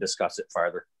we can discuss it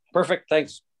further. Perfect,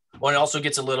 thanks. Well, it also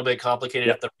gets a little bit complicated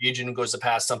if the region goes to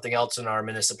pass something else in our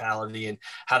municipality, and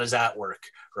how does that work,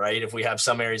 right? If we have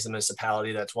some areas of the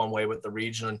municipality that's one way with the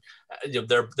region,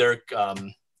 their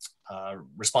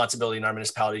responsibility in our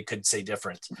municipality could say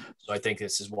different. So I think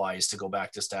this is wise to go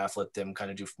back to staff, let them kind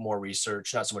of do more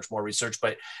research, not so much more research,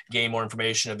 but gain more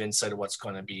information of insight of what's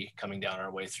going to be coming down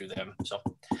our way through them. So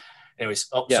anyways,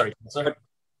 sorry.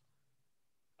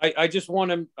 I just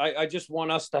want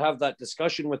us to have that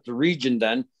discussion with the region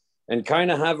then, and kind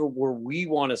of have it where we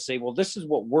want to say, well, this is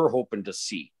what we're hoping to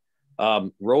see.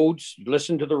 Roads,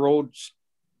 listen to the roads,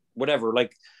 whatever.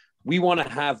 Like, we want to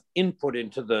have input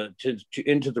into the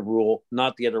into the rule,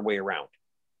 not the other way around.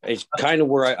 It's kind of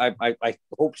where I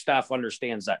hope staff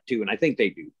understands that too, and I think they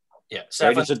do. Yeah,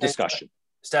 right? It's a discussion.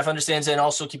 Staff understands, and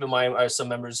also keep in mind some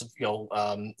members of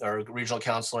our regional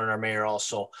councilor and our mayor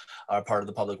also are part of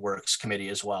the Public Works Committee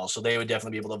as well. So they would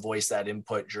definitely be able to voice that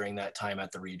input during that time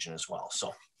at the region as well.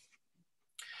 So,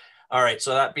 all right.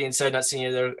 So that being said, not seeing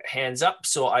any other hands up,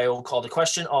 so I will call the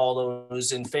question. All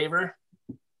those in favor?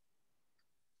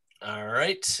 All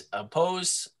right.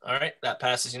 Oppose? All right. That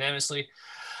passes unanimously.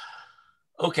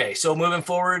 Okay. So moving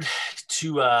forward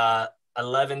to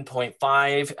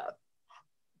 11.5.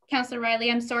 Councillor Riley,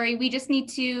 I'm sorry. We just need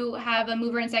to have a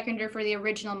mover and seconder for the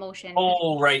original motion.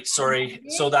 Oh, right. Sorry.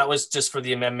 So that was just for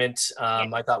the amendment.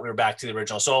 I thought we were back to the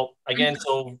original. So again,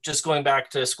 so just going back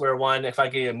to square one, if I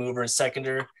get a mover and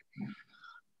seconder.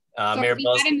 Mayor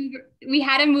we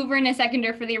had a mover and a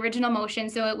seconder for the original motion.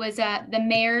 So it was the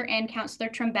mayor and Councillor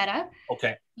Trombetta.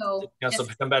 Okay. So Councillor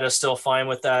Trombetta is still fine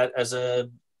with that as a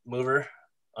mover?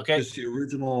 Okay. Just the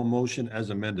original motion as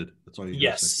amended. That's all you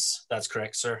Yes, that's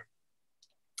correct, sir.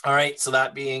 All right, so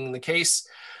that being the case,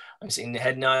 I'm seeing the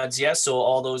head nods yes. So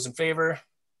all those in favor?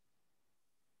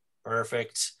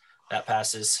 Perfect. That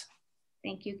passes.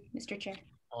 Thank you, Mr. Chair.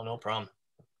 Oh, no problem.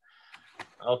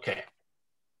 Okay.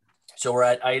 So we're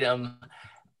at item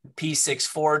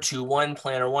P6421,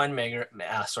 Planner 1,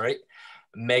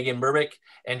 Megan Burbick,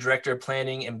 and Director of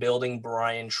Planning and Building,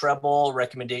 Brian Treble.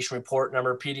 Recommendation report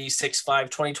number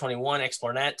PD65-2021,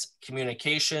 Xplornet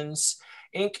Communications,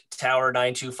 Inc., Tower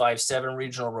 9257,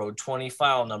 Regional Road 20,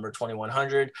 file number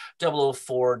 2100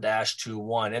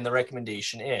 004-21. And the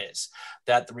recommendation is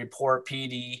that the report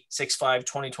PD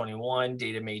 65-2021,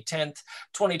 dated May 10th,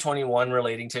 2021,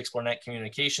 relating to Xplornet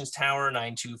Communications Tower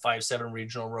 9257,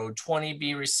 Regional Road 20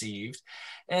 be received,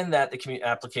 and that the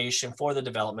application for the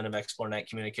development of Xplornet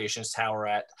Communications Tower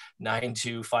at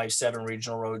 9257,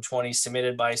 Regional Road 20,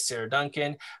 submitted by Sarah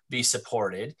Duncan, be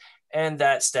supported. And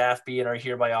that staff be and are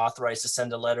hereby authorized to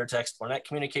send a letter to Xplornet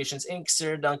Communications Inc.,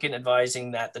 Sarah Duncan,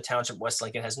 advising that the Township of West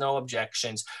Lincoln has no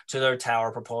objections to their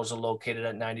tower proposal located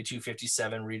at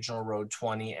 9257 Regional Road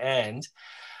 20, and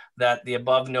that the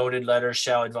above noted letter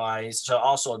shall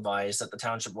also advise that the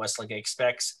Township of West Lincoln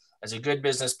expects, as a good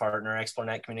business partner,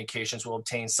 Xplornet Communications will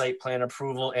obtain site plan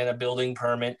approval and a building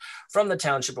permit from the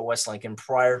Township of West Lincoln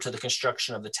prior to the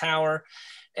construction of the tower,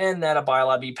 and that a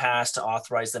bylaw be passed to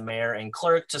authorize the mayor and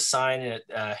clerk to sign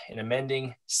an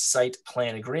amending site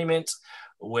plan agreement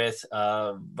with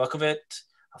Vukovic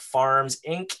Farms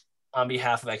Inc. on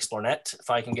behalf of Xplornet. If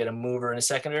I can get a mover and a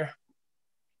seconder.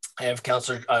 I have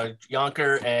Councillor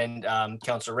Yonker and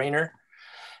Councillor Rayner.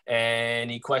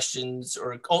 Any questions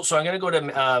or, oh, so I'm going to go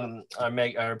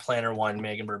to our planner one,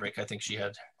 Megan Burbick. I think she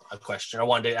had a question. I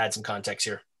wanted to add some context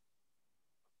here.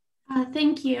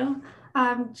 Thank you.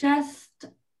 Just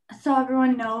so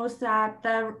everyone knows that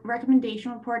the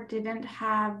recommendation report didn't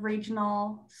have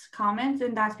regional comments,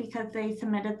 and that's because they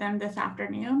submitted them this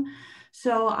afternoon.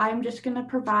 So I'm just going to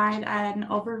provide an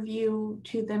overview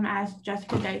to them as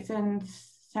Jessica Dyson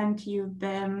sent you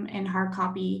them in hard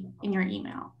copy in your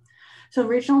email. So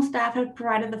regional staff have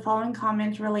provided the following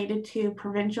comments related to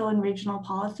provincial and regional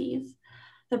policies.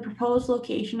 The proposed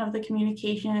location of the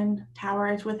communication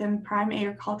tower is within prime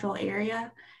agricultural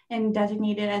area and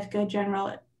designated as good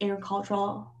general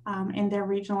agricultural in their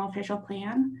regional official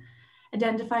plan.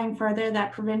 Identifying further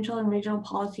that provincial and regional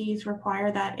policies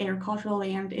require that agricultural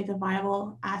land is a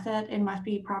viable asset and must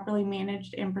be properly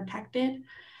managed and protected.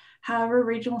 However,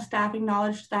 regional staff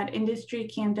acknowledged that Industry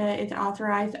Canada is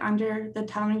authorized under the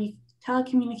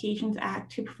Telecommunications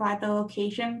Act to provide the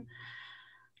location,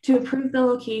 to approve the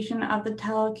location of the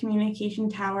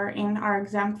telecommunication tower and are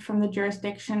exempt from the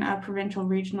jurisdiction of provincial,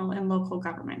 regional, and local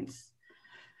governments.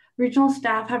 Regional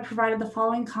staff have provided the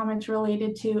following comments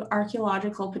related to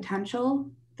archaeological potential.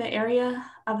 The area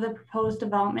of the proposed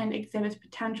development exhibits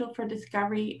potential for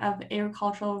discovery of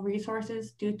agricultural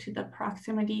resources due to the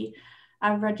proximity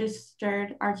of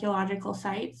registered archaeological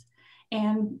sites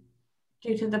and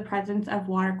due to the presence of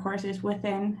watercourses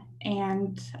within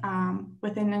and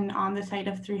on the site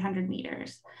of 300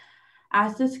 meters.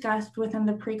 As discussed within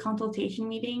the pre-consultation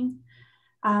meeting,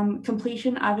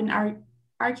 completion of an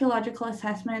archaeological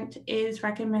assessment is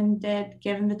recommended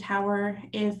given the tower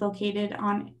is located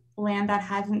on land that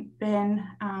hasn't been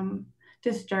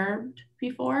disturbed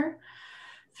before.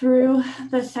 Through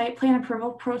the site plan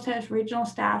approval process, regional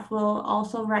staff will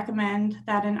also recommend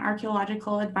that an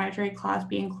archaeological advisory clause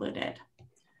be included.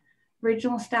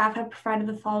 Regional staff have provided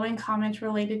the following comments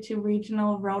related to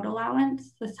regional road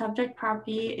allowance. The subject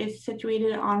property is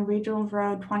situated on Regional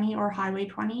Road 20 or Highway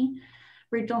 20.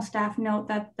 Regional staff note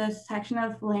that this section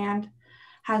of land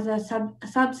has a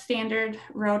substandard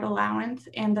road allowance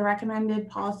and the recommended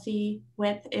policy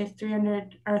width is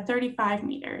 35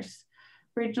 meters.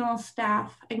 Regional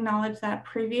staff acknowledge that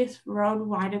previous road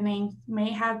widenings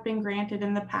may have been granted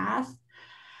in the past.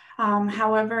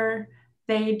 However,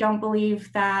 they don't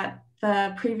believe that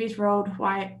the previous road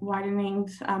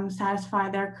widenings satisfy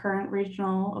their current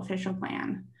regional official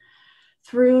plan.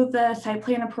 Through the site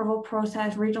plan approval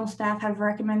process, regional staff have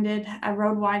recommended a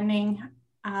road widening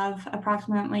of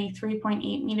approximately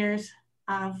 3.8 meters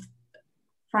of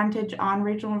frontage on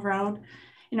regional road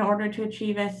in order to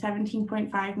achieve a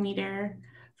 17.5 meter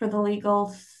for the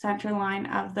legal center line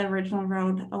of the original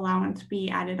road allowance be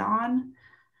added on.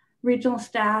 Regional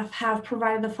staff have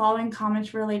provided the following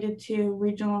comments related to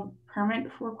regional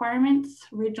permit requirements.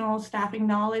 Regional staff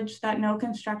acknowledge that no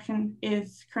construction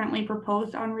is currently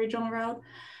proposed on regional road.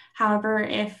 However,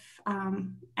 if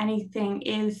anything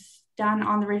is done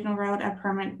on the regional road, a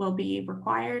permit will be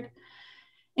required.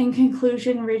 In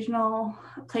conclusion, Regional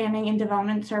Planning and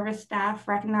Development Service staff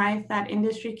recognize that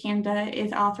Industry Canada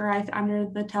is authorized under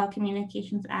the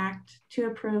Telecommunications Act to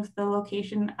approve the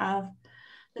location of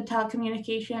the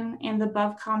telecommunication, and the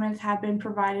above comments have been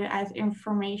provided as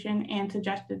information and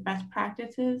suggested best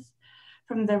practices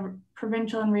from the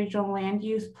provincial and regional land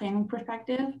use planning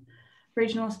perspective.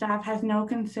 Regional staff has no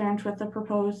concerns with the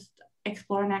proposed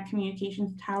ExploreNet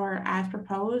communications tower as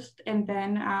proposed. And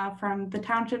then from the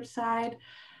township side,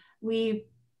 with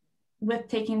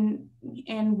taking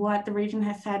in what the region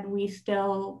has said, we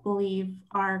still believe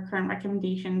our current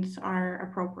recommendations are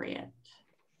appropriate.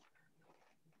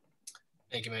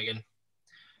 Thank you, Megan.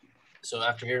 So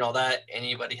after hearing all that,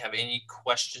 anybody have any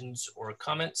questions or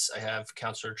comments? I have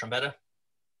Councillor Trombetta.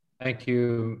 Thank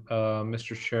you,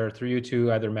 Mr. Chair. Through you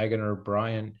to either Megan or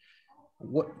Brian.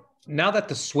 Now that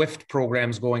the SWIFT program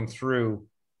is going through,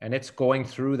 and it's going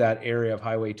through that area of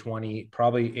Highway 20,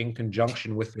 probably in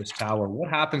conjunction with this tower, what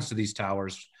happens to these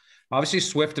towers? Obviously,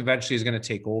 SWIFT eventually is going to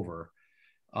take over.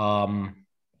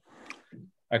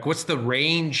 Like, what's the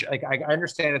range? Like, I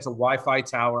understand it's a Wi-Fi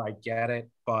tower, I get it,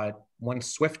 but when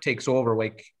SWIFT takes over,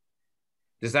 like,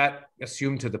 does that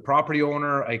assume to the property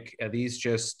owner? Like, are these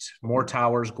just more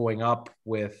towers going up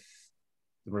with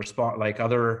the response, like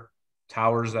other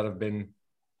towers that have been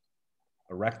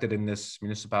erected in this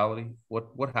municipality?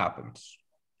 What happens,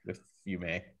 if you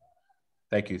may?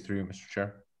 Thank you. Through you, Mr.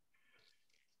 Chair.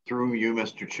 Through you,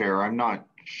 Mr. Chair. I'm not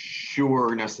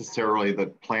sure necessarily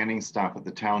that planning staff at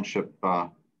the township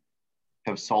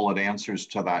have solid answers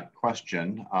to that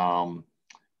question.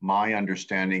 My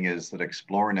understanding is that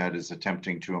Xplornet is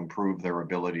attempting to improve their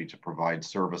ability to provide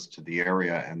service to the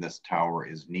area, and this tower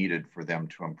is needed for them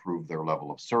to improve their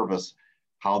level of service.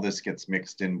 How this gets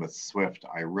mixed in with SWIFT,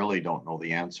 I really don't know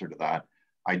the answer to that.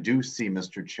 I do see,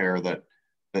 Mr. Chair,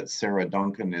 that Sarah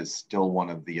Duncan is still one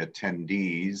of the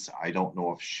attendees. I don't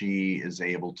know if she is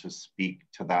able to speak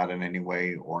to that in any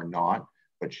way or not,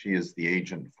 but she is the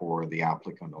agent for the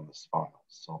applicant on this file.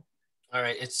 So. All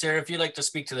right, it's Sarah, if you'd like to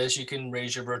speak to this, you can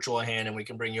raise your virtual hand and we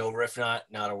can bring you over. If not,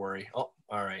 not a worry. Oh,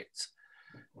 all right.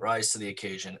 Rise to the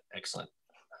occasion. Excellent.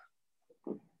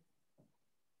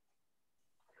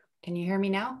 Can you hear me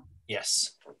now?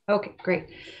 Yes. Okay, great.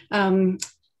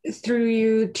 Through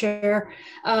you, Chair.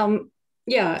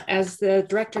 Yeah, as the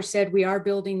director said, we are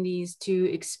building these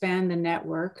to expand the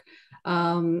network.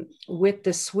 With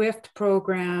the SWIFT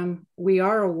program, we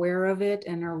are aware of it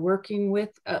and are working with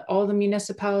all the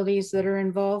municipalities that are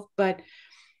involved. But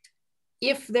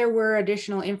if there were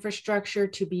additional infrastructure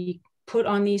to be put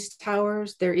on these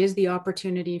towers, there is the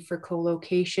opportunity for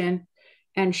co-location.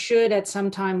 And should at some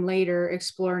time later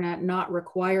Xplornet not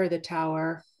require the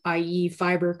tower, i.e.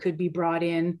 fiber could be brought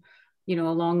in, you know,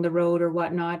 along the road or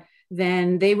whatnot,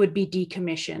 then they would be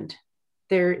decommissioned.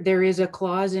 There is a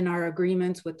clause in our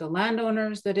agreements with the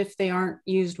landowners that if they aren't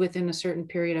used within a certain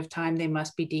period of time, they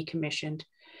must be decommissioned.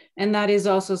 And that is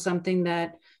also something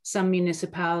that some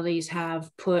municipalities have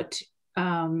put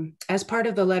as part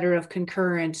of the letter of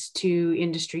concurrence to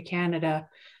Industry Canada,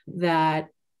 that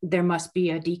there must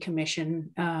be a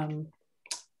decommission, I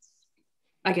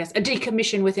guess, a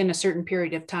decommission within a certain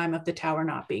period of time of the tower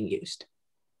not being used.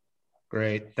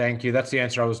 Great, thank you. That's the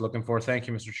answer I was looking for. Thank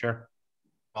you, Mr. Chair.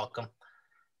 Welcome.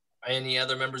 Any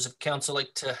other members of council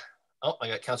like to, oh, I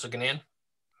got Councillor Ganan.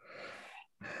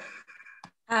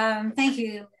 Thank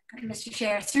you, Mr.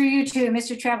 Chair. Through you to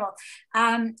Mr. Treble.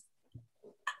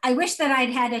 I wish that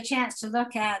I'd had a chance to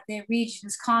look at the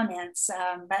region's comments,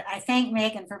 but I thank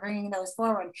Megan for bringing those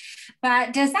forward.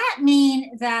 But does that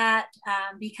mean that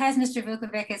because Mr.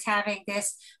 Vukovic is having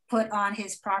this put on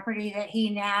his property, that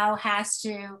he now has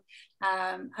to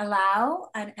allow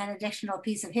an additional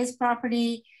piece of his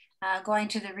property going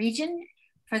to the region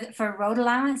for road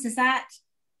allowance? Is that,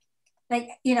 like,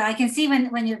 you know, I can see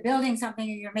when you're building something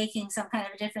or you're making some kind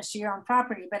of a difference to your own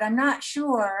property, but I'm not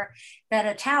sure that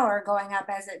a tower going up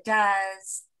as it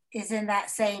does is in that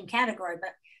same category,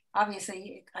 but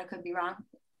obviously I could be wrong.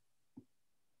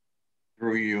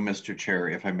 Through you, Mr. Chair,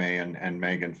 if I may, and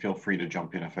Megan, feel free to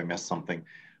jump in if I missed something.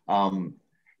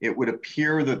 It would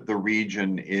appear that the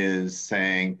region is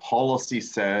saying policy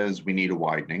says we need a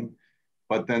widening,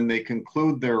 but then they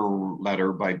conclude their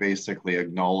letter by basically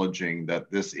acknowledging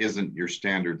that this isn't your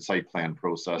standard site plan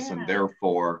process, and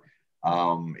therefore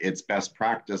it's best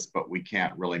practice, but we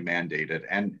can't really mandate it.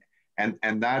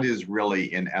 And that is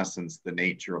really, in essence, the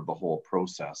nature of the whole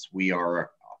process. We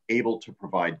are able to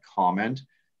provide comment.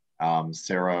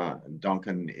 Sarah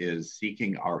Duncan is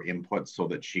seeking our input so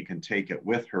that she can take it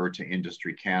with her to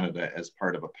Industry Canada as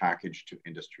part of a package to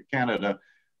Industry Canada,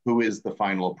 who is the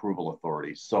final approval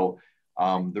authority. So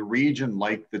the region,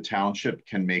 like the township,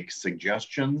 can make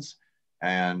suggestions,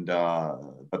 and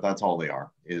but that's all they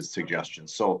are, is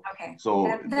suggestions. So, okay.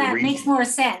 So that makes more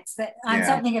sense, that on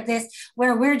something of this,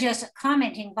 where we're just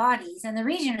commenting bodies, and the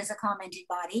region is a commenting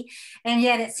body, and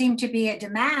yet it seemed to be a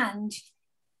demand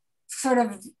sort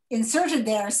of inserted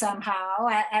there somehow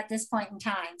at this point in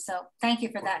time. So thank you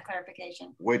for that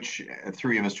clarification. Which,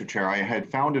 through you, Mr. Chair, I had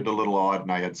found it a little odd,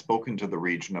 and I had spoken to the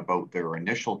region about their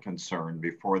initial concern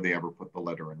before they ever put the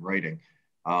letter in writing,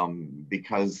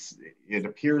 because it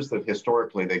appears that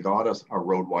historically they got us a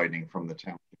road widening from the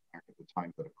township back at the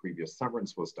time that a previous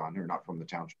severance was done, or not from the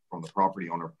township, from the property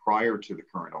owner prior to the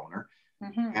current owner.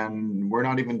 Mm-hmm. And we're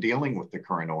not even dealing with the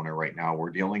current owner right now.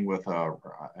 We're dealing with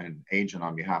an agent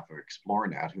on behalf of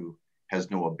Xplornet who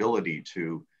has no ability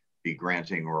to be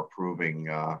granting or approving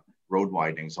road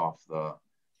widenings off the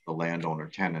landowner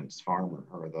tenant's farm,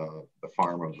 or the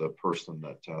farm of the person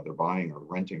that they're buying or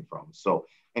renting from. So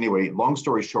anyway, long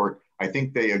story short, I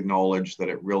think they acknowledge that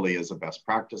it really is a best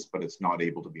practice, but it's not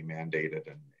able to be mandated.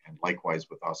 And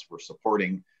likewise with us, we're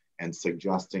supporting and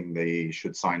suggesting they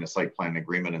should sign a site plan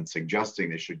agreement and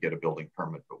suggesting they should get a building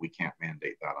permit, but we can't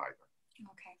mandate that either.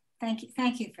 Okay,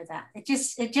 thank you for that. It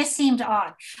just seemed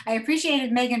odd. I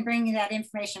appreciated Megan bringing that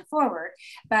information forward,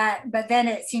 but then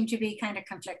it seemed to be kind of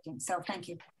conflicting. So thank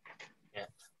you. Yeah,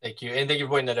 thank you, and thank you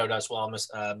for pointing that out as well, Ms.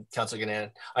 Councilor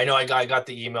Ganan. I know I got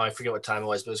the email. I forget what time it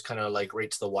was, but it was kind of like right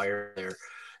to the wire there,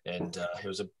 and it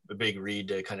was a big read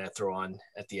to kind of throw on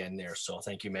at the end there. So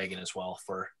thank you, Megan, as well,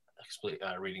 for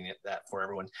reading that for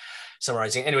everyone,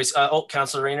 summarizing. Anyways,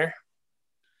 Councilor Rayner.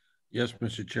 Yes,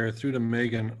 Mr. Chair, through to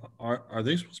Megan, are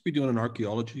they supposed to be doing an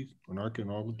archaeological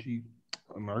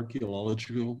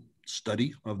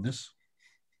study of this?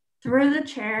 Through the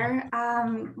chair,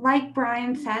 like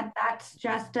Brian said, that's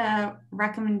just a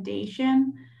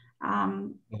recommendation.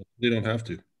 They don't have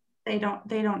to. They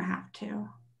don't have to.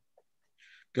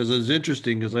 Because it's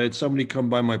interesting, because I had somebody come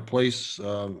by my place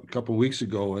a couple of weeks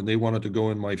ago, and they wanted to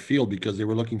go in my field because they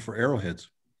were looking for arrowheads.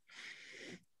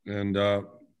 And I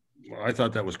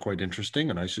thought that was quite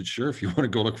interesting. And I said, sure, if you want to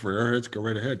go look for arrowheads, go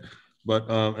right ahead. But,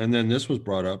 and then this was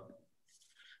brought up.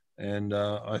 And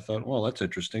I thought, well, that's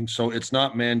interesting. So it's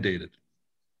not mandated.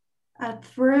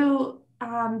 Through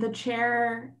the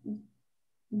chair,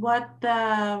 what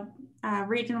the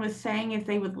region was saying is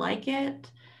they would like it,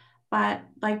 but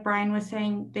like Brian was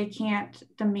saying, they can't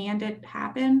demand it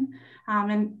happen.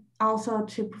 And also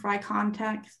to provide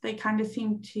context, they kind of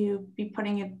seem to be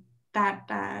putting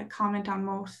that comment on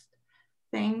most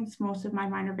things. Most of my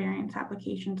minor variance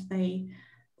applications, they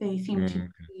seem to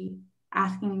be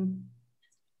asking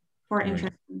for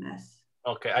interest in this.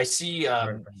 Okay, I see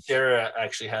Sarah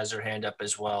actually has her hand up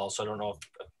as well. So I don't know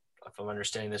if I'm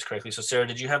understanding this correctly. So Sarah,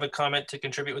 did you have a comment to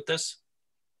contribute with this?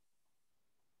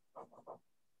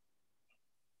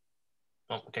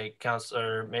 Oh, okay,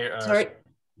 Councillor Mayor. Sorry.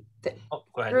 Oh,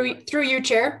 go ahead. Through your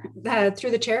chair,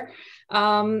 through the chair.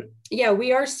 Yeah,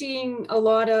 we are seeing a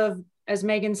lot of, as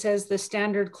Megan says, the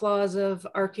standard clause of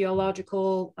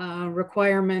archaeological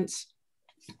requirements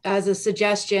as a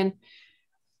suggestion.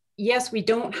 Yes, we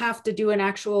don't have to do an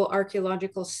actual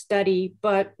archaeological study,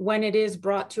 but when it is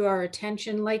brought to our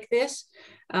attention like this,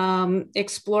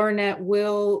 ExploreNet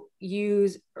will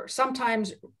use or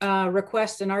sometimes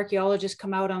request an archaeologist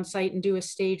come out on site and do a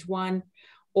stage 1,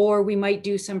 or we might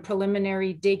do some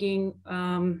preliminary digging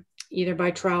either by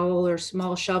trowel or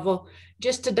small shovel,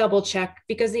 just to double check,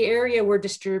 because the area we're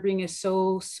disturbing is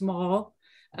so small.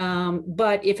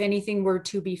 But if anything were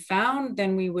to be found,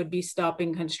 then we would be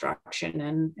stopping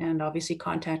construction and obviously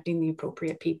contacting the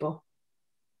appropriate people.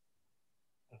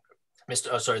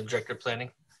 Sorry, Director of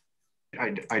Planning.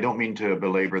 I don't mean to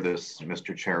belabor this,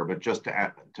 Mr. Chair, but just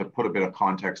to put a bit of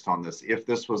context on this, if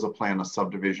this was a plan, a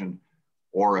subdivision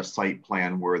or a site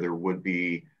plan where there would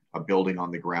be a building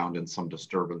on the ground and some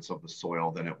disturbance of the soil,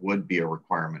 then it would be a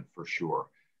requirement for sure.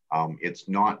 It's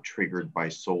not triggered by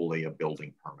solely a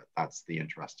building permit. That's the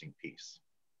interesting piece.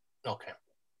 Okay,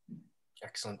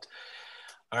 excellent.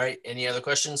 All right, any other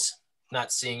questions?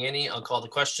 Not seeing any, I'll call the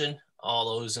question.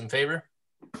 All those in favor?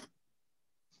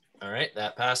 All right,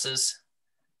 that passes.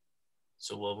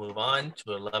 So we'll move on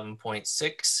to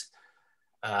 11.6.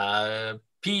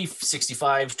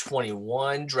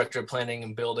 P6521, Director of Planning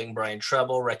and Building, Brian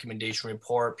Treble, Recommendation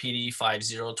Report, PD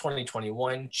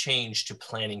 50-2021, change to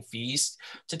planning fees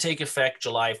to take effect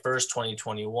July 1st,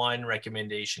 2021.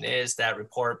 Recommendation is that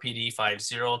report PD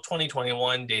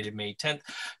 50-2021, dated May 10th,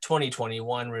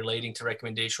 2021, relating to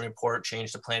recommendation report,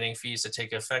 change to planning fees to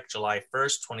take effect July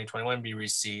 1st, 2021, be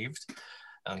received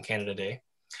on Canada Day.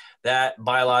 That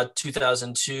bylaw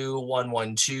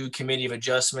 2002-112 Committee of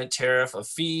Adjustment tariff of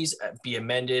fees be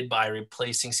amended by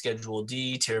replacing Schedule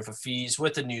D tariff of fees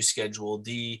with the new Schedule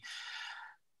D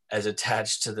as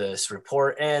attached to this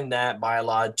report, and that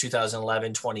bylaw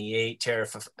 2011-28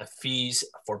 tariff of fees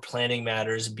for planning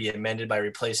matters be amended by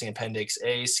replacing Appendix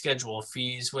A Schedule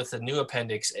fees with the new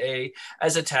Appendix A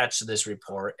as attached to this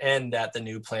report, and that the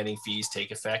new planning fees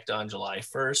take effect on July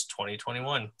 1st,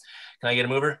 2021. Can I get a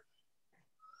mover?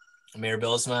 Mayor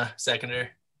Bylsma,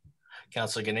 seconder.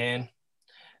 Councillor Ganane.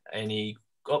 Any?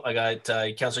 Oh, I got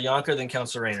Councillor Yonker, then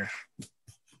Councillor Rayner.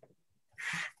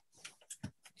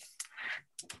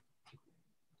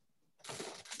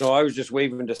 No, I was just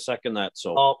waving to second that.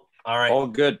 So. Oh, all right. All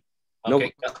good. No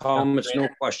okay. comments, no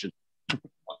question.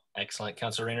 Excellent,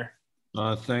 Councillor Rayner.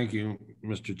 Thank you,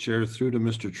 Mr. Chair. Through to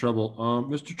Mr. Treble.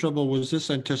 Mr. Treble, was this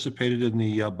anticipated in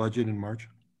the budget in March?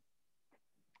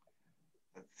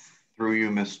 Through you,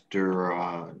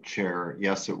 Mr. Chair,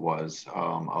 yes, it was.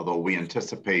 Although we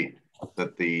anticipate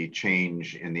that the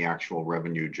change in the actual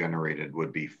revenue generated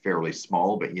would be fairly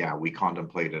small, but yeah, we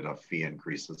contemplated a fee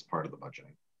increase as part of the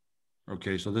budgeting.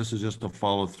 Okay, so this is just a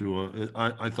follow through.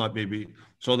 I thought maybe,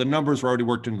 so the numbers were already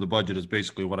worked into the budget is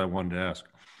basically what I wanted to ask.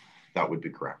 That would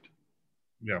be correct.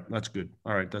 Yeah, that's good.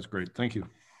 All right, that's great. Thank you.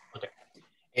 Okay.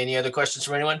 Any other questions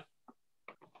from anyone?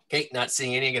 Okay, not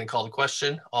seeing any, I'm going to call the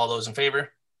question. All those in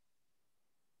favor?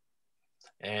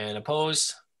 And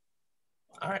oppose?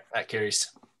 All right, that carries.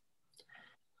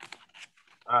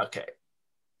 Okay.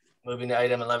 Moving to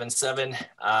item 11.7,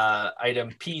 item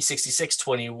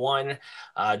P6621,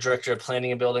 Director of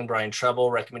Planning and Building, Brian Treble,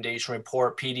 recommendation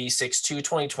report, PD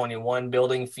 62-2021,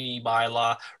 building fee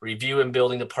bylaw, review and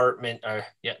building department,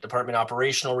 department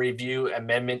operational review,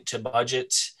 amendment to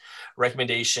budget,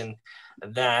 recommendation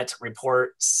that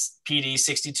report PD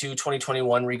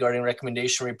 62-2021 regarding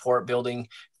recommendation report, building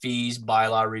fees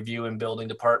bylaw review and building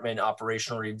department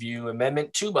operational review,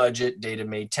 amendment to budget dated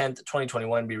May 10th,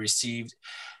 2021 be received,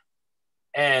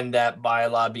 and that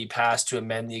bylaw be passed to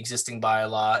amend the existing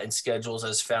bylaw and schedules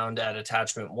as found at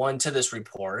attachment 1 to this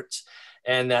report,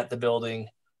 and that the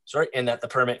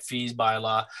permit fees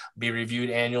bylaw be reviewed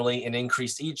annually and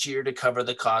increased each year to cover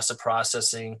the cost of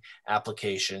processing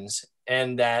applications,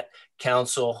 and that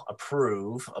council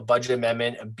approve a budget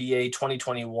amendment of BA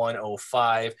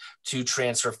 2021-05 to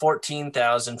transfer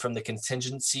 $14,000 from the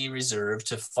contingency reserve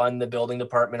to fund the building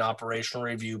department operational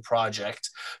review project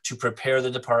to prepare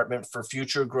the department for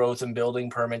future growth and building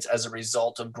permits as a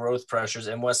result of growth pressures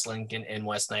in West Lincoln and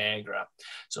West Niagara.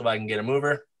 So if I can get a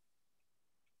mover.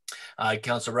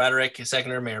 Councilor Broderick,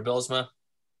 seconder, Mayor Bylsma.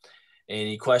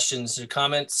 Any questions or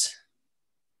comments?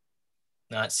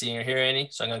 Not seeing or hearing any.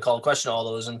 So I'm going to call a question. All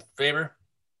those in favor?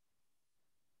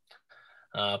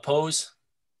 Oppose?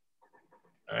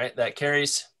 All right, that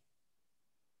carries.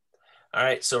 All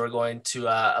right, so we're going to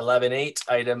 11.8,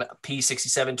 item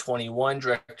P6721,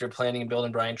 Director of Planning and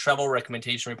Building, Brian Treble,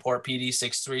 recommendation report PD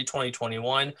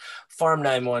 63-2021, Farm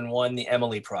 911, the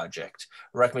Emily Project.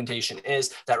 Recommendation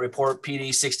is that report PD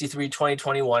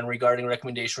 63-2021 regarding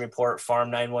recommendation report Farm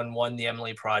 911, the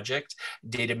Emily Project,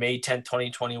 dated May 10th,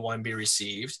 2021 be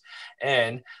received,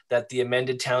 and that the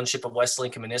amended Township of West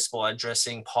Lincoln Municipal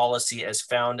Addressing Policy as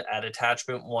found at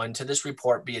attachment 1 to this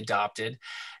report be adopted,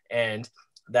 and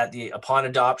that upon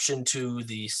adoption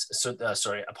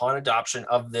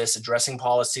of this addressing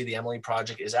policy, the Emily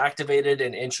Project is activated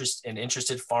and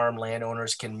interested farm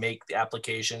landowners can make the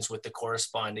applications with the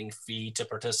corresponding fee to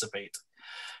participate.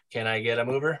 Can I get a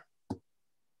mover?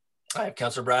 I have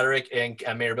Councilor Broderick and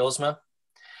Mayor Bylsma.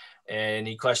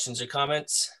 Any questions or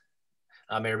comments?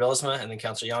 Mayor Bylsma and then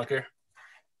Councilor Yonker.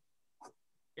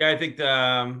 Yeah, I think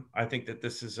that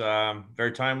this is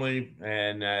very timely,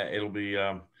 and it'll be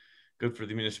good for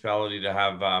the municipality to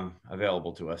have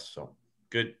available to us. So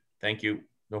good. Thank you.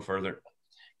 No further.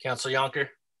 Councilor Yonker.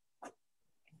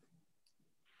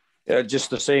 Yeah, just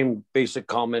the same basic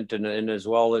comment, and as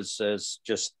well as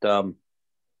just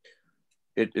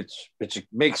it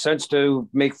makes sense to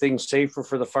make things safer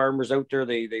for the farmers out there.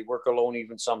 They work alone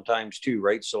even sometimes too,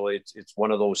 right? So it's one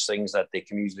of those things that they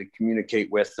can easily communicate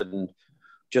with. And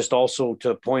just also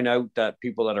to point out that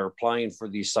people that are applying for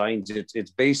these signs,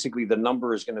 it's basically the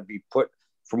number is going to be put,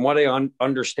 from what I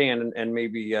understand, and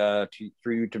maybe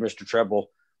through you to Mr. Treble,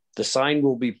 the sign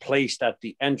will be placed at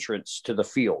the entrance to the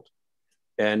field,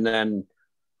 and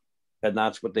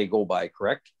that's what they go by,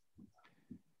 correct?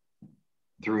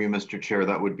 Through you, Mr. Chair,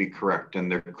 that would be correct.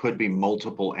 And there could be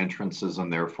multiple entrances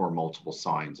and therefore multiple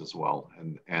signs as well.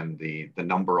 And the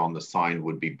number on the sign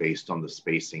would be based on the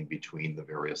spacing between the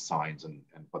various signs and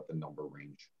what the number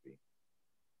range should be.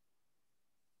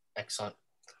 Excellent.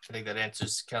 I think that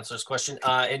answers Councilor's question.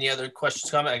 Any other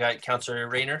questions, comment? I got Councilor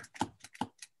Rayner.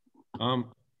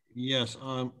 Yes,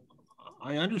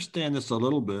 I understand this a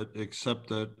little bit, except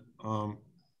that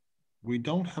we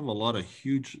don't have a lot of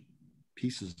huge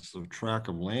pieces of tract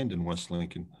of land in West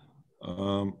Lincoln.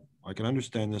 I can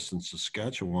understand this in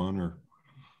Saskatchewan or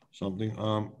something.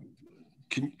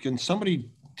 Can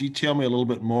somebody detail me a little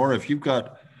bit more? If you've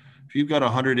got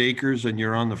 100 acres and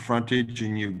you're on the frontage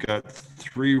and you've got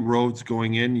 3 roads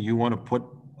going in, you want to put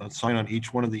a sign on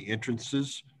each one of the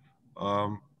entrances.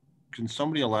 Can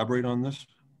somebody elaborate on this?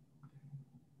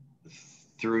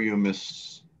 Through you,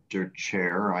 Mr.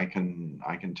 Chair, I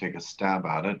can take a stab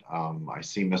at it. I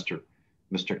see Mr.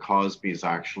 Cosby is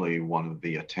actually one of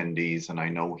the attendees, and I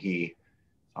know he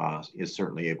is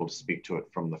certainly able to speak to it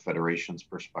from the Federation's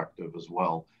perspective as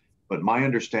well. But my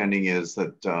understanding is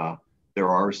that there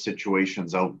are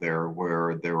situations out there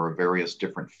where there are various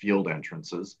different field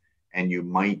entrances, and you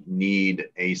might need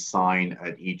a sign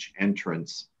at each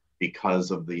entrance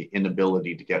because of the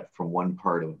inability to get from one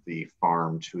part of the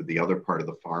farm to the other part of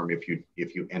the farm if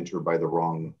you enter by the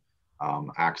wrong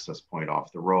access point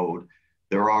off the road.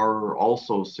 There are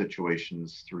also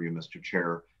situations, through you, Mr.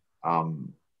 Chair,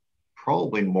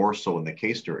 probably more so in the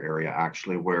Caister area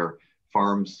actually, where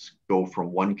farms go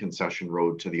from one concession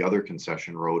road to the other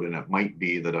concession road, and it might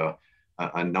be that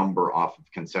a number off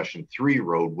of concession 3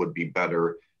 road would be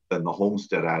better than the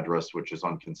homestead address, which is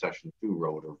on concession 2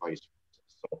 road, or vice versa.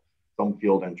 So some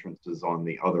field entrances on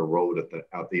the other road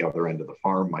at the other end of the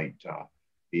farm might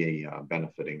be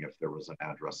benefiting if there was an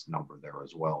address number there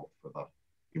as well for the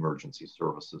emergency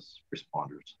services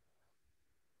responders.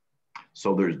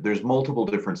 So there's multiple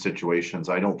different situations.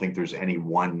 I don't think there's any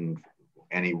one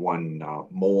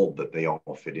mold that they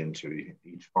all fit into.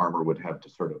 Each farmer would have to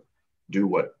sort of do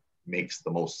what makes the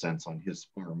most sense on his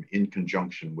farm in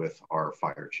conjunction with our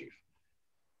fire chief.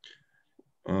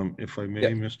 If I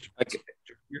may, Mr.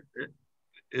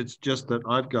 It's just that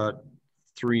I've got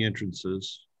 3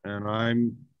 entrances,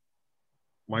 and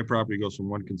my property goes from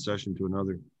one concession to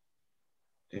another,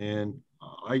 and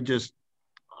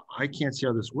I can't see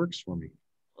how this works for me.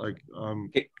 Like,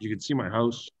 you can see my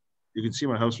house. You can see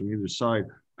my house from either side.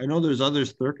 I know there's other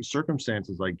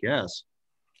circumstances, I guess.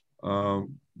 Yeah,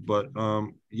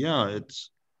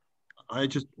 I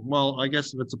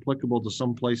guess if it's applicable to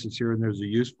some places here and there's a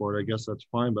use for it, I guess that's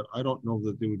fine. But I don't know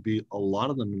that there would be a lot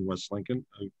of them in West Lincoln.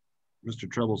 Mr.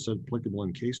 Treble said applicable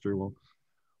in Caister. Well,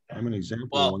 I'm an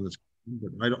example of one that's,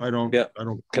 but I don't.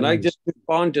 Can I just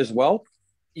respond as well?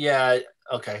 Yeah.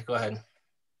 Okay. Go ahead.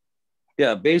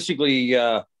 Yeah. Basically,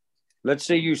 let's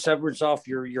say you severance off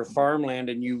your farmland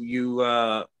and you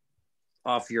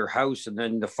off your house, and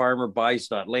then the farmer buys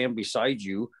that land beside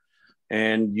you,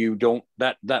 and you don't,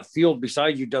 that field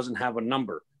beside you doesn't have a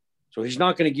number. So he's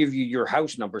not going to give you your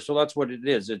house number. So that's what it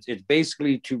is. It's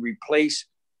basically to replace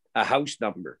a house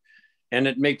number. And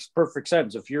it makes perfect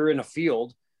sense. If you're in a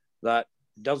field that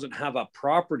doesn't have a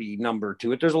property number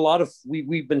to it, there's a lot of,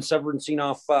 we've been severancing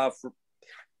off for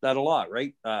that a lot,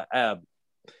 right?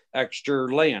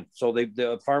 Extra land. So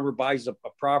the farmer buys a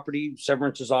property,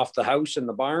 severances off the house and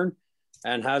the barn,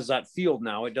 and has that field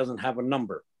now. It doesn't have a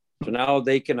number. So now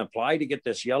they can apply to get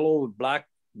this yellow with black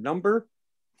number,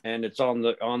 and it's on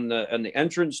the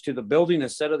entrance to the building.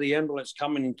 Instead of the ambulance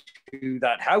coming to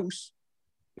that house,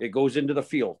 it goes into the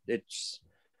field. It's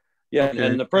okay.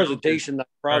 And the presentation that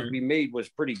Crosby made was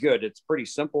pretty good. It's pretty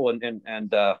simple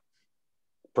and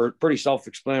pretty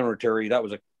self-explanatory. That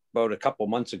was about a couple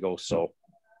months ago. So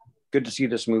good to see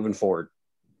this moving forward.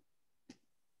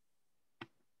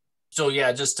 So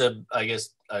yeah, just to, I guess,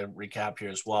 recap here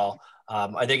as well.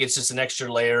 I think it's just an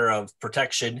extra layer of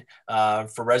protection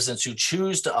for residents who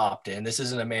choose to opt in. This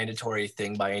isn't a mandatory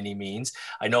thing by any means.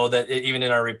 I know that even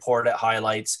in our report, it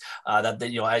highlights that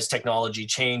as technology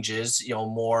changes,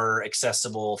 more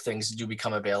accessible things do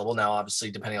become available. Now,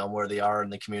 obviously, depending on where they are in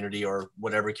the community or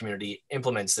whatever community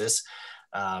implements this,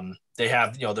 they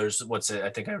have, there's I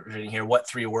think I'm reading here, What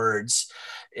 3 Words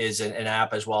is an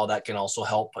app as well that can also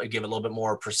help give a little bit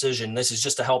more precision. This is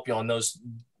just to help you on those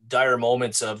dire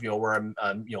moments of where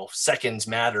seconds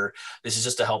matter. This is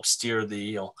just to help steer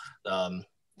the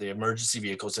emergency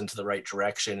vehicles into the right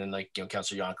direction. And like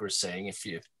Councillor Yonker was saying, if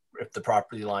the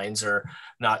property lines are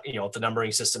not, if the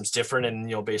numbering system's different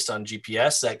and based on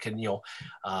GPS, that can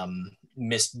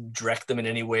misdirect them in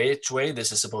any way.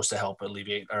 This is supposed to help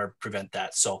alleviate or prevent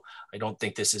that. So I don't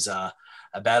think this is a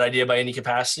bad idea by any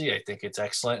capacity. I think it's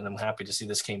excellent, and I'm happy to see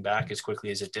this came back as quickly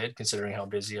as it did, considering how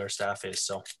busy our staff is.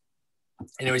 So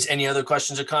anyways, any other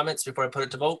questions or comments before I put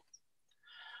it to vote?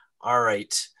 All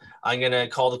right, I'm going to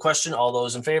call the question. All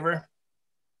those in favor?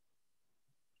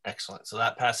 Excellent. So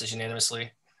that passes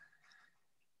unanimously.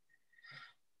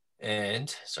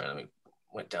 And sorry, let me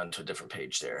went down to a different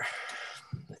page there.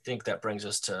 I think that brings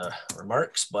us to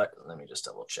remarks, but let me just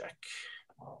double check.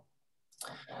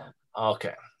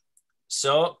 Okay,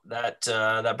 so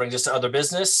that brings us to other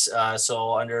business.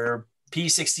 So under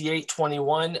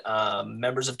P6821,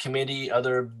 members of committee,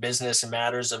 other business and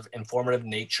matters of informative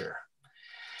nature.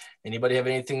 Anybody have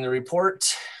anything to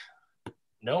report?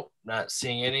 Nope, not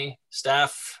seeing any.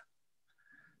 Staff?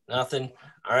 Nothing.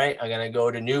 All right, I'm gonna go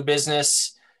to new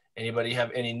business. Anybody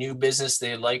have any new business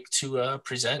they'd like to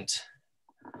present?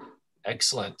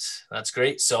 Excellent, that's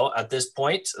great. So at this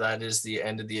point, that is the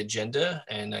end of the agenda,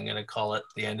 and I'm gonna call it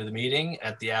the end of the meeting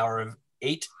at the hour of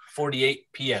 8:48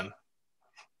 p.m.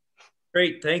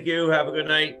 Great, thank you. Have a good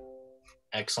night.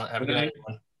 Excellent, have a good night,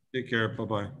 everyone. Take care,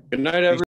 bye-bye. Good night, everyone.